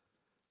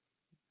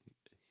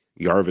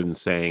 Yarvin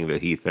saying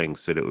that he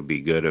thinks that it would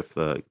be good if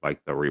the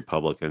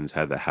Republicans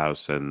had the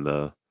House and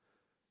the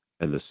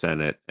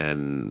Senate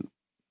and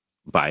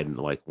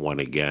Biden won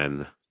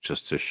again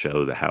just to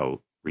show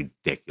how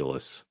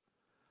ridiculous,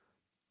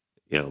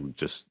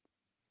 just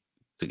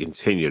to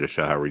continue to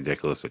show how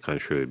ridiculous the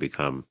country would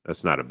become.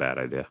 That's not a bad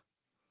idea.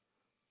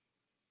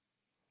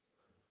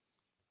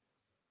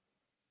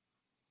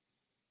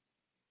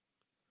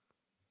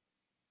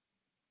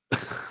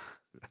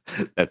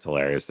 That's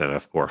hilarious,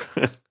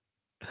 MF4.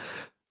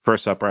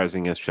 First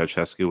uprising against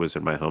Ceausescu was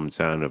in my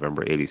hometown,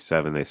 November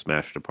 '87. They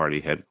smashed the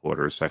party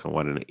headquarters. Second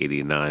one in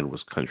 '89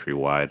 was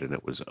countrywide, and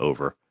it was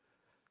over.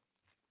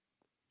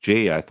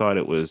 Gee, I thought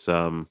it was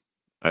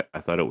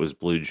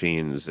Blue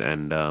Jeans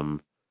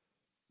and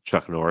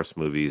Chuck Norris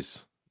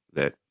movies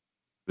that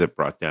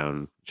brought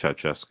down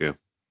Ceausescu.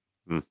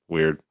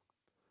 Weird.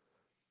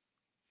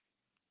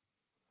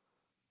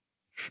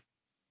 Tr-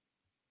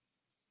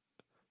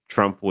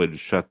 Trump would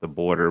shut the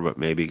border, but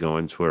maybe go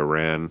into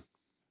Iran.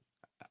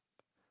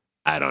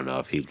 I don't know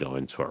if he'd go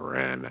into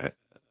Iran.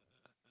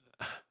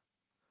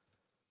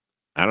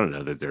 I don't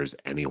know that there's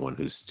anyone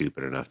who's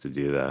stupid enough to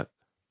do that.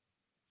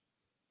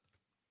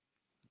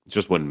 It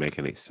just wouldn't make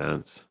any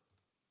sense.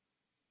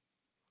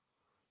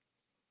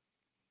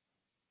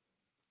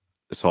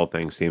 This whole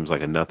thing seems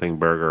like a nothing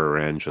burger.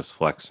 Iran just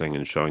flexing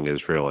and showing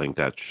Israel ain't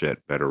got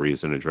shit. Better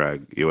reason to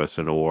drag U.S.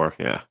 into war.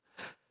 Yeah,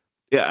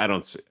 yeah. I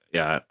don't see.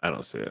 Yeah, I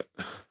don't see it.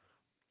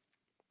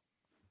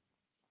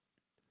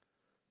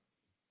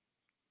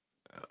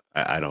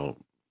 I don't.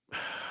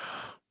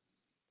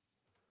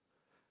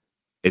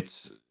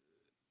 It's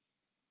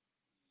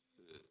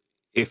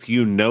if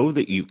you know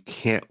that you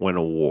can't win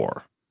a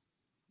war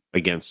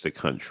against a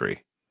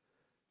country,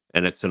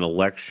 and it's an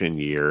election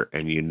year,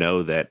 and you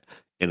know that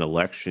in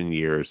election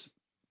years,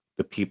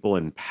 the people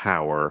in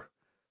power,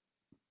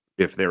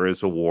 if there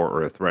is a war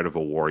or a threat of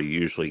a war, you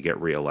usually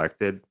get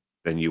reelected,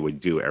 then you would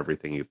do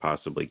everything you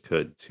possibly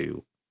could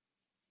to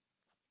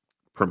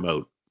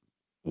promote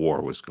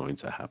war was going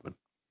to happen.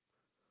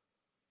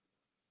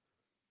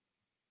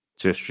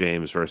 Just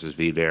James versus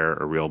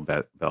VDare, a real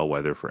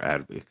bellwether for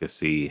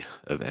advocacy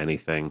of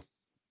anything.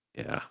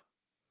 Yeah.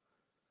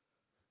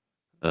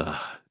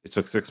 It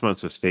took 6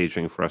 months of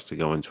staging for us to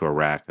go into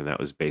Iraq, and that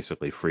was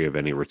basically free of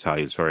any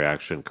retaliatory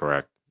action.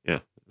 Correct. Yeah,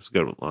 it's a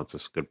good one, Lance.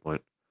 It's a good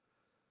point.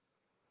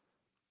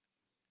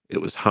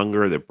 It was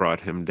hunger that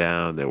brought him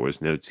down. There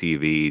was no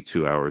TV,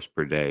 2 hours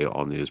per day,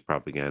 all news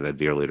propaganda,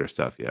 dear leader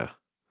stuff. Yeah.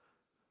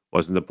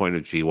 Wasn't the point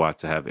of GWAT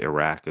to have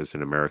Iraq as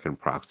an American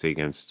proxy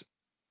against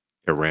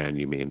Iran,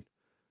 you mean?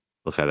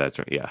 Look how that's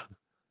right. Yeah.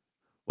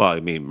 Well, I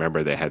mean,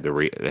 remember they had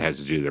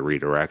to do the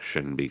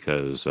redirection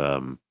because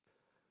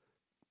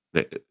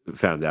they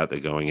found out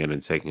that going in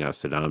and taking out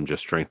Saddam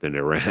just strengthened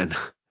Iran,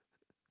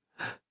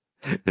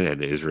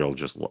 and Israel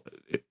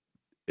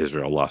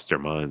lost their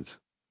minds.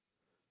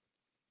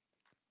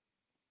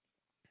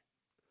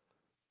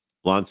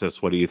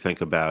 Lantis, what do you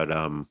think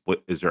about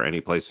what is there any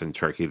place in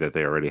Turkey that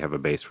they already have a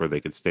base where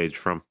they could stage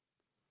from?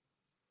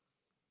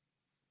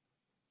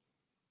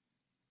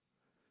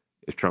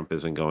 If Trump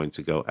isn't going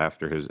to go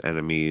after his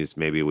enemies,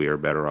 maybe we are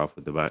better off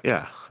with the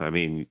yeah. I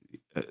mean,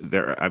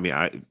 there. I mean,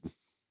 I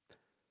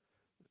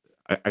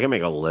can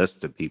make a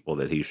list of people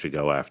that he should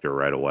go after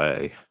right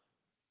away.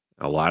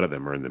 A lot of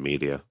them are in the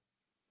media.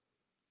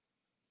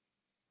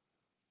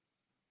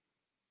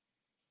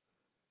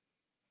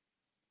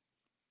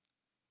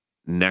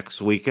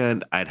 Next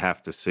weekend, I'd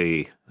have to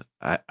see.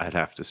 I'd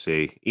have to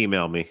see.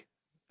 Email me,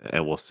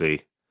 and we'll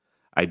see.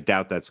 I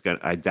doubt that's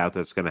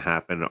gonna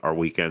happen. Our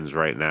weekends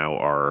right now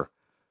are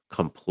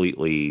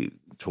completely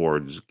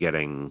towards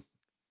getting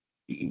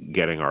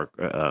our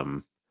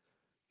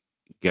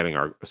getting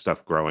our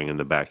stuff growing in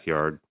the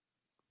backyard.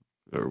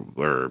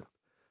 We're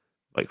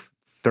like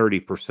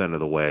 30%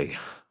 of the way,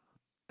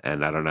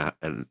 and I don't know.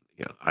 And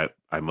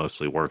I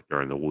mostly work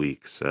during the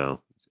week, so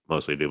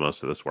mostly do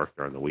most of this work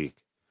during the week.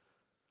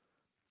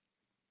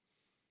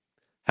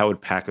 How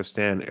would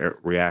Pakistan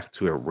react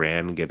to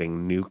Iran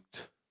getting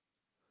nuked?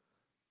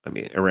 I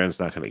mean, Iran's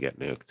not going to get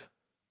nuked.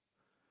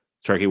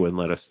 Turkey wouldn't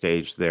let us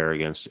stage there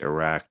against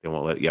Iraq. They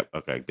won't let. Yep.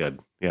 Okay. Good.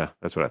 Yeah,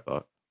 that's what I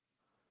thought.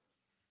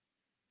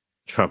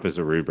 Trump is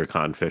a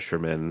Rubicon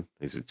fisherman.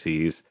 He's a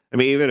tease. I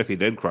mean, even if he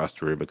did cross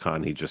the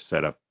Rubicon, he'd just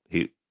set up.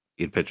 He'd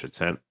pitch a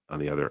tent on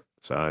the other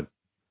side.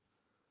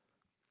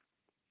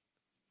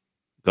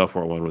 Gulf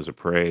War One was a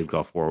parade.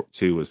 Gulf War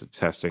Two was a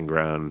testing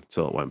ground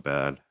until it went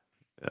bad.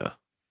 Yeah.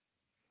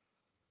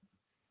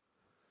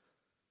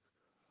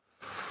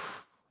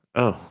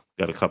 Oh,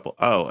 got a couple.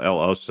 Oh, El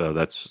Oso.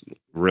 That's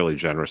really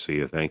generous of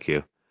you. Thank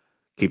you.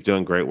 Keep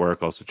doing great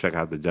work. Also, check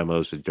out the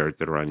demos of dirt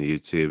that are on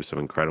YouTube. Some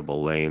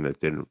incredible lane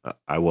that didn't.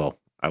 I will.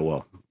 I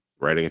will.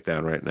 Writing it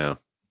down right now.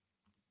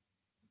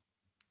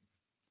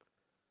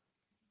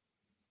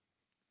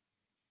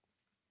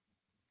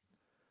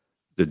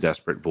 The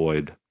Desperate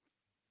Void.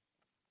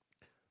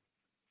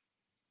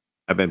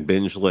 I've been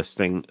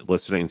listening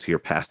to your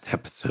past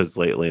episodes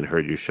lately and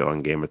heard you show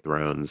on Game of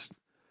Thrones.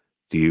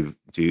 Do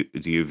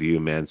you view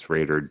Mance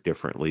Rayder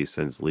differently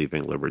since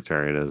leaving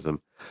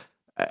libertarianism?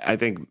 I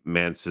think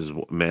Mance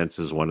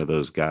is one of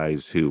those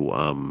guys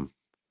who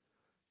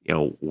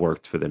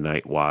worked for the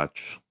Night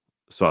Watch,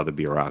 saw the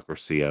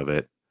bureaucracy of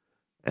it,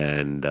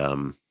 and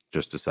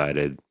just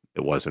decided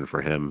it wasn't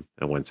for him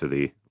and went to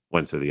the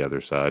other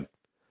side.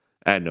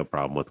 I had no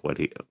problem with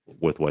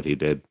what he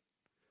did.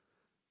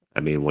 I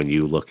mean, when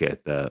you look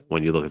at the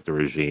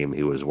regime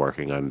he was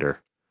working under,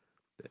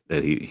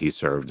 that he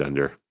served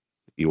under,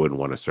 you wouldn't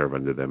want to serve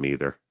under them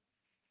either.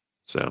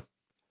 So,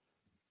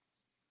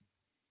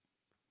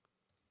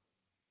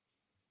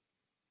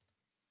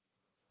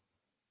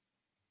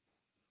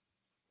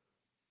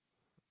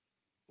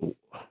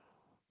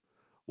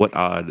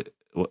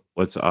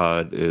 what's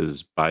odd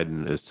is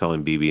Biden is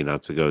telling Bibi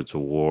not to go to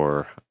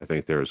war. I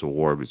think there is a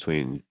war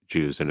between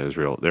Jews and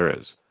Israel. There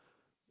is.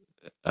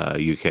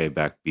 UK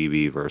backed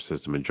Bibi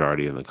versus the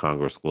majority in the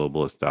Congress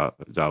globalist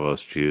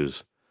Davos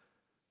Jews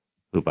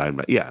who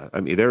Biden. Yeah, I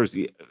mean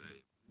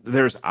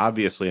there's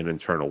obviously an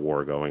internal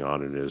war going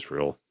on in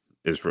Israel.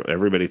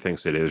 Everybody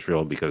thinks that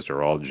Israel, because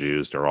they're all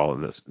Jews, they're all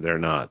in this. They're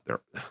not.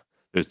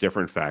 There's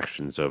different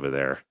factions over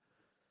there.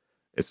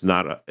 It's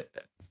not a.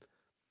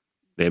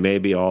 They may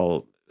be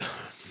all.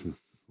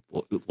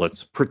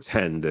 Let's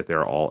pretend that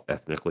they're all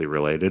ethnically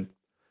related,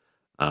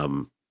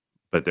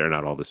 but they're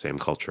not all the same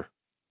culture.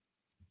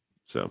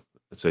 So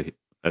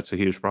that's a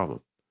huge problem.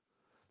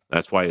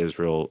 That's why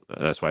Israel.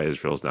 That's why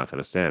Israel's not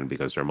going to stand,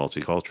 because they're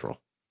multicultural.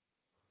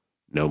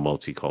 No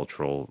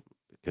multicultural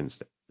can.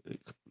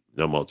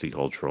 No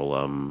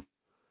multicultural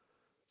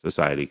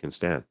society can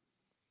stand.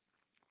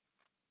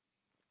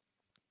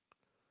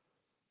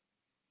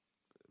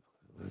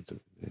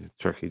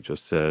 Turkey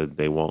just said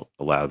they won't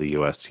allow the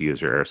U.S. to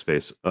use your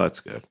airspace. Oh, that's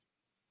good.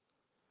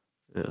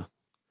 Yeah.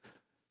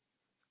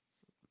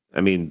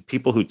 I mean,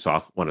 people who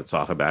want to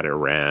talk about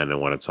Iran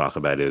and want to talk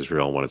about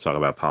Israel and want to talk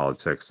about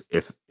politics,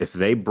 if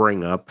they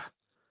bring up,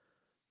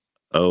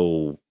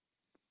 oh,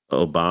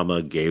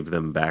 Obama gave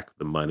them back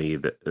the money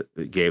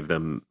that gave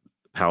them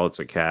pallets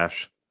of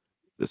cash,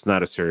 it's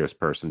not a serious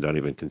person. Don't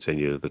even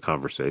continue the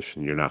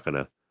conversation. You're not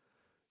gonna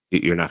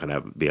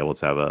be able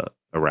to have a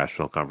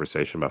rational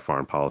conversation about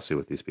foreign policy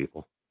with these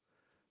people.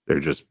 They're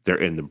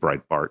in the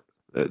Breitbart.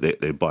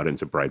 They bought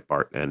into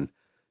Breitbart, and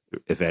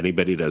if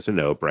anybody doesn't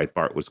know,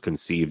 Breitbart was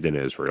conceived in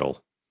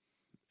Israel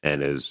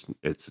and it's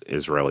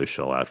Israeli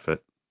shell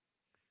outfit.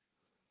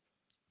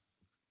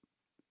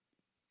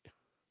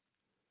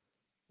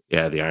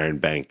 Yeah, the Iron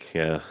Bank.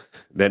 Yeah.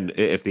 Then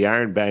if the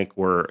Iron Bank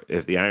are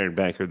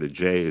the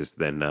Jays,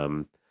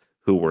 then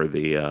who were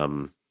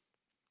the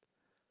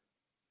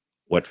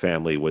what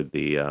family would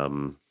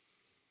the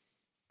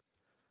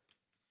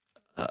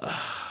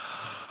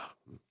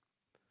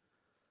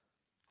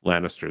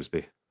Lannisters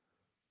be.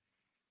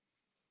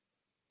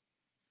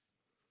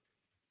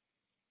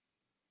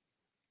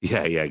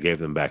 Yeah, gave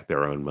them back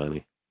their own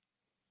money.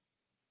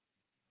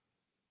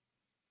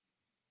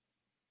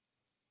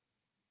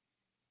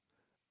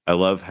 I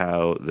love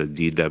how the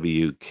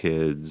DW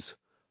kids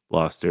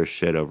lost their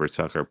shit over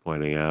Tucker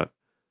pointing out.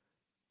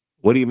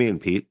 What do you mean,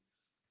 Pete?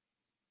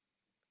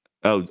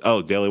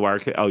 Oh, Daily Wire.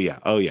 Oh, yeah.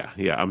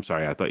 I'm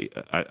sorry. I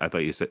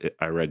thought you said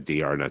I read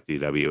DR, not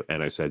DW,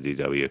 and I said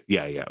DW.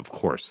 Yeah. Of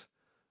course,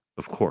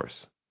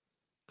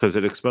 because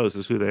it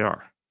exposes who they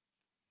are.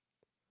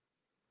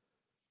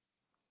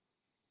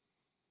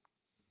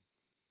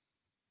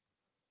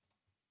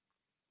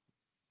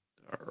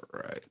 All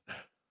right.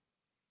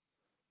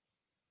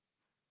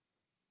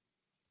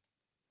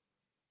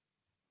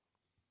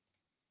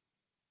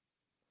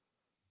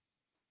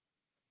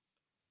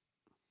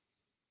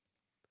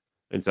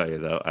 And tell you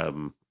though,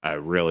 I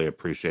really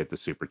appreciate the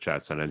super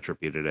chats on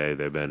Entropy today.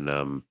 They've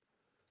been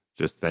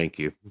just thank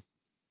you.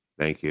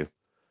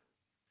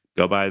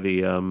 Go by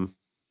the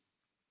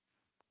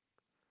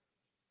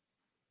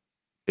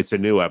it's a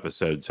new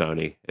episode,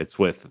 Tony. It's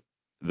with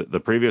the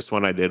previous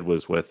one I did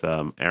was with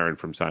Aaron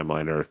from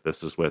Timeline Earth.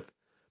 This is with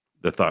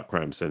the Thought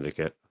Crime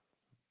Syndicate.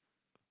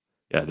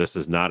 Yeah, this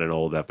is not an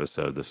old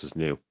episode. This is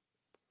new.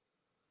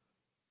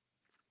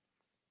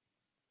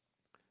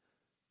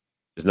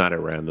 Is not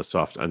Iran the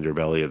soft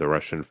underbelly of the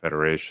Russian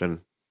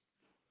Federation?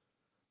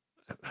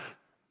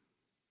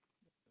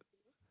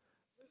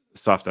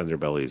 Soft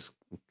underbelly is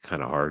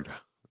kind of hard.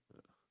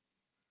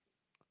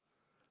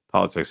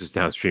 Politics is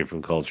downstream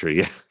from culture.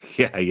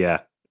 Yeah.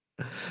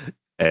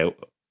 Hey,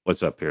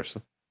 what's up,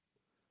 Pearson?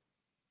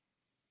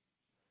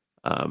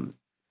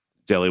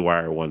 Daily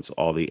Wire wants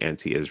all the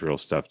anti-Israel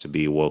stuff to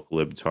be woke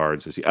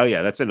libtards. Oh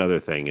yeah, that's another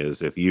thing.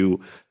 Is if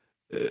you,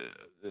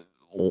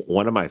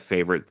 one of my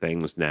favorite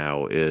things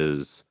now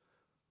is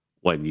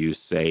when you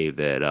say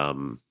that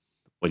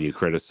when you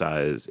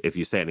criticize, if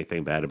you say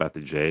anything bad about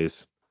the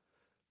Jays,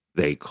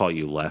 they call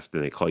you left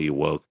and they call you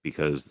woke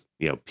because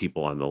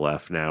people on the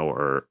left now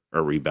are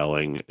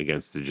rebelling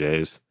against the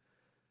Jays,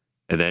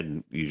 and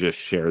then you just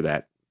share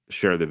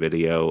the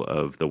video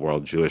of the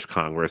World Jewish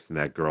Congress and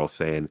that girl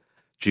saying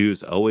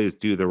Jews always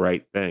do the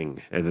right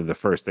thing, and then the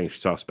first thing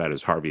she talks about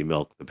is Harvey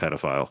Milk, the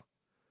pedophile.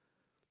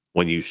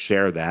 When you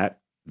share that,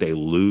 they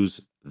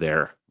lose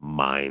their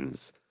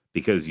minds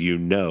because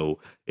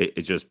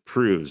it just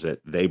proves that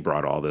they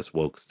brought all this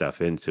woke stuff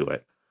into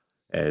it.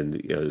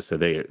 And so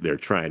they're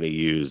trying to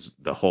use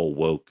the whole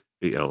woke,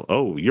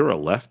 oh, you're a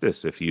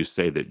leftist if you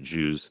say that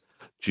Jews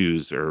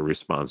are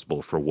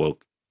responsible for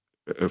woke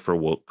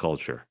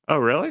culture. Oh,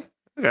 really?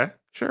 Okay,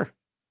 sure.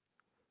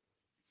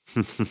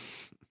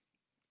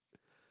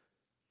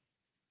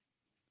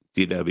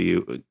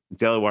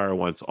 Daily Wire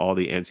wants all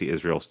the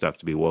anti-Israel stuff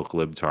to be woke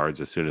libtards.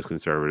 As soon as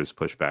conservatives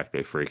push back,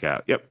 they freak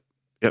out. Yep.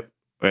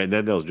 And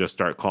then they'll just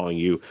start calling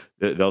you.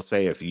 They'll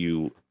say if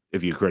you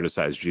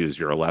criticize Jews,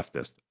 you're a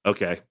leftist.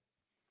 Okay,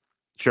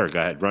 sure, go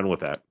ahead, run with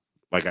that.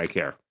 Like I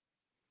care.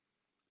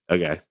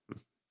 Okay,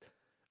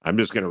 I'm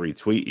just going to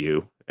retweet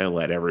you and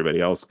let everybody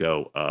else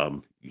go.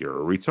 You're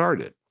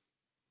retarded.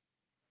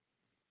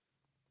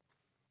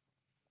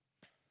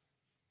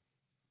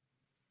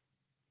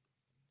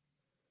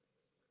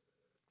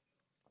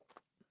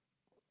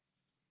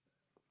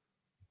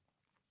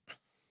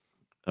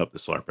 Hope the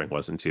slurping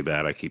wasn't too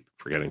bad. I keep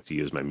forgetting to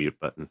use my mute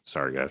button.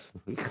 Sorry, guys.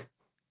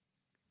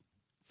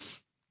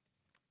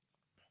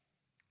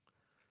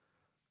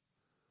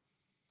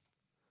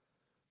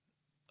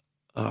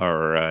 All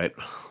right.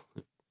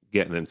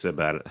 Getting into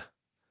about it.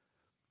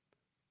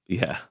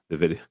 Yeah, the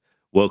video.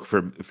 Woke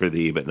for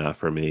thee, but not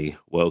for me.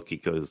 Woke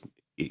equals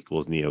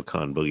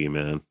neocon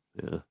boogeyman.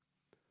 Yeah.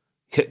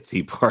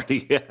 Tea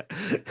Party.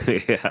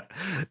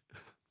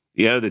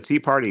 Yeah. The Tea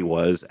Party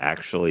was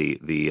actually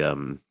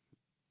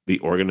the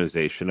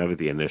organization of it,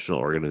 the initial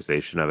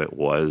organization of it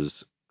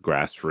was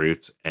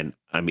grassroots, and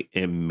I mean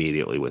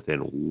immediately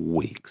within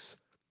weeks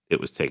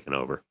it was taken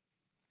over.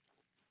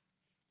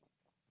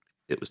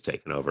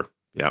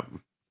 Yeah.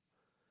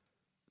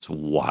 It's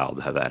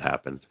wild how that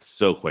happened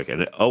so quick,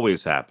 and it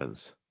always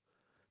happens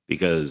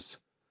because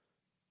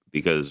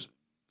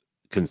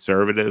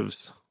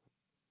conservatives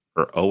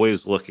are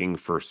always looking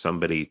for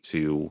somebody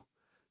to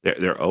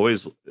they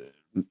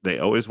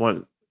always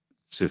want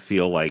to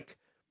feel like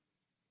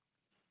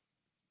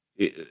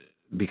it,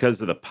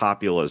 because of the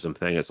populism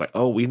thing, it's like,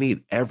 oh, we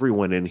need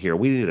everyone in here.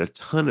 We need a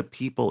ton of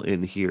people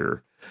in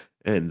here.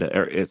 And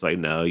it's like,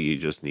 no, you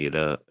just need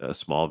a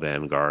small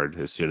vanguard.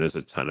 As soon as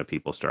a ton of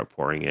people start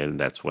pouring in,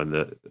 that's when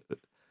the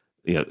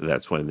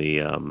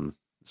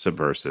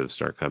subversives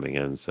start coming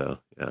in. So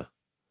yeah,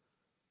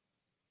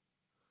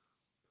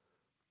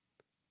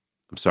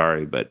 I'm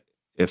sorry, but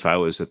if I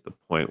was at the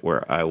point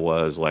where I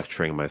was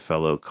lecturing my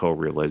fellow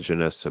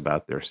co-religionists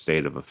about their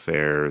state of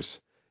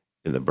affairs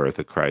in the birth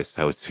of Christ,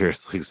 I would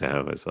seriously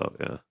examine myself.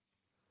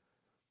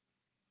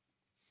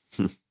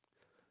 Yeah.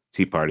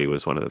 Tea Party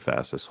was one of the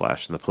fastest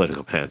flash in the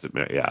political pans.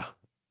 Yeah.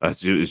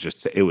 It was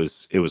just it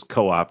was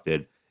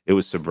co-opted. It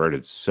was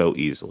subverted so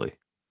easily.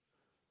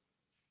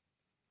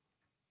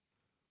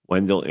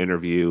 Wendell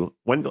interview.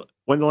 Wendell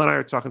and I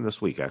are talking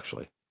this week,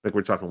 actually. I think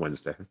we're talking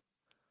Wednesday.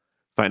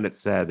 Find it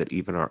sad that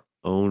even our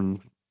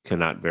own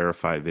cannot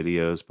verify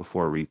videos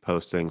before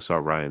reposting. Saw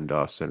Ryan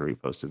Dawson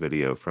repost a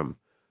video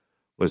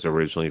was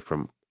originally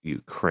from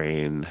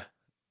Ukraine.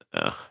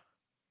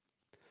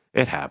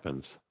 It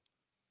happens.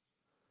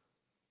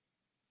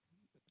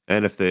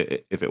 And if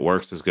it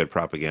works as good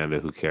propaganda,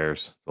 who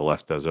cares? The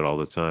left does it all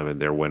the time, and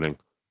they're winning.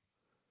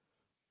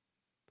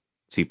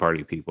 Tea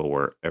Party people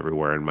were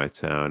everywhere in my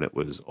town. It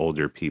was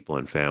older people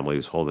and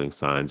families holding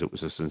signs. It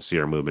was a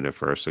sincere movement at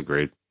first.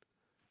 Agreed.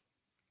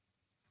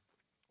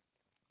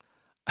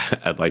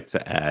 I'd like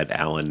to add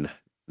Alan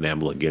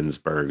Namla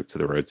Ginsburg to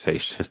the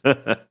rotation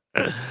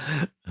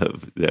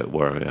of that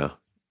were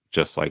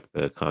just like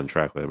the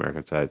contract with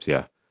American Types.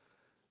 Yeah.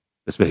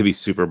 This may be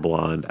super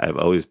blonde. I've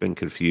always been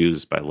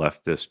confused by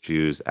leftist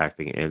Jews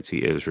acting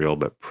anti-Israel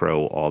but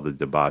pro all the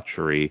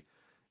debauchery.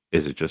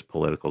 Is it just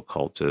political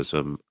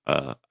cultism?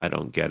 I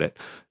don't get it.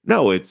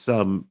 No, it's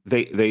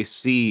they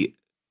see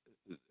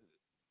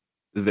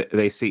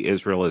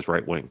Israel as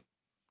right wing.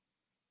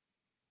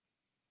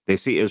 They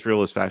see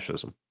Israel as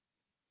fascism.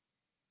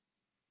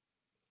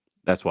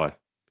 That's why.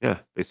 Yeah,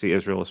 they see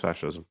Israel as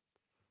fascism.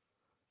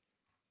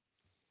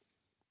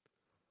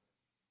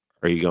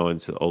 Are you going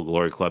to the Old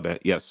Glory Club?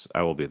 Yes,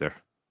 I will be there.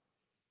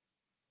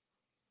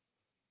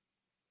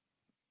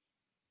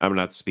 I'm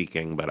not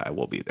speaking, but I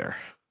will be there.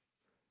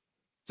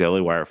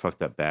 Daily Wire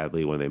fucked up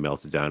badly when they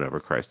melted down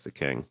over Christ the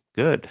King.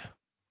 Good.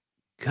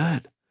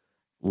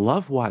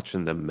 Love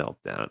watching them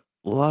melt down.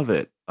 Love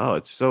it. Oh,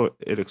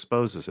 it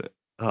exposes it.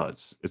 Oh,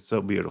 it's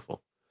so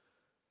beautiful.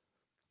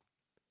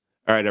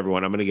 All right,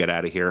 everyone, I'm going to get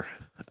out of here.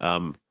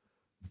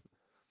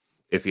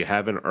 If you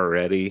haven't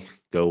already,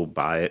 go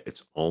buy it.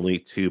 It's only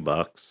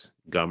 $2.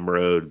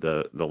 Gumroad.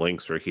 The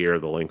links are here.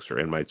 The links are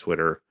in my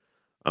Twitter,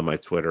 on my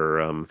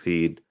Twitter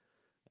feed.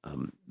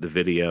 The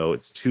video,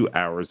 it's 2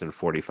 hours and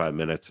 45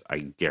 minutes. I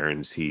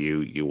guarantee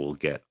you will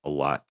get a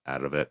lot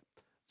out of it.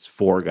 It's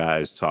 4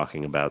 guys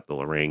talking about the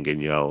Lorraine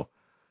Guignot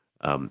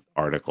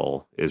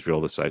article, Israel,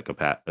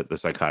 the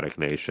psychotic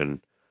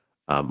nation,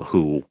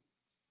 who,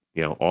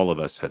 all of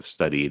us have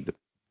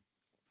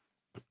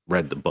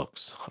read the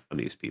books on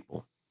these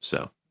people.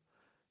 So,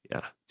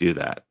 yeah, do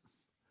that.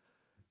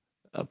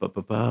 We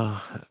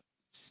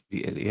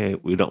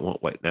don't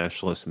want white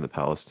nationalists in the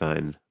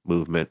Palestine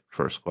movement.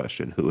 First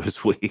question, who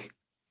is we?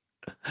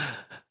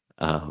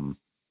 All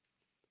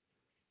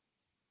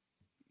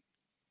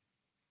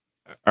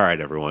right,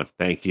 everyone.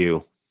 Thank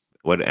you.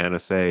 What did Anna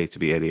say? To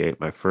be 88,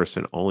 my first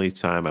and only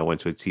time I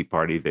went to a tea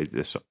party, they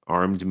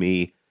disarmed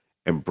me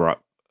and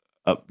brought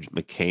up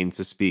McCain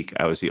to speak.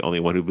 I was the only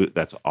one who.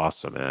 That's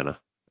awesome, Anna.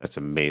 That's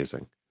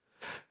amazing.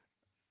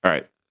 All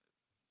right.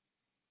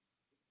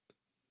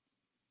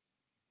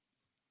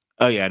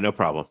 Oh yeah, no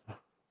problem.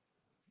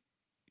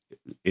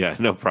 Yeah,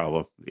 no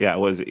problem. I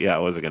wasn't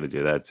going to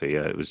do that to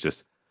you. It was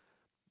just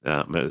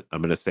I'm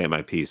going to say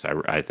my piece.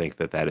 I think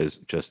that is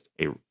just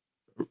a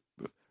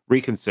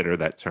reconsider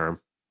that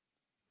term.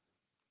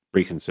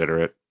 Reconsider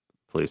it,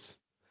 please.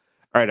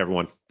 All right,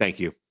 everyone. Thank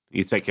you.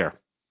 You take care.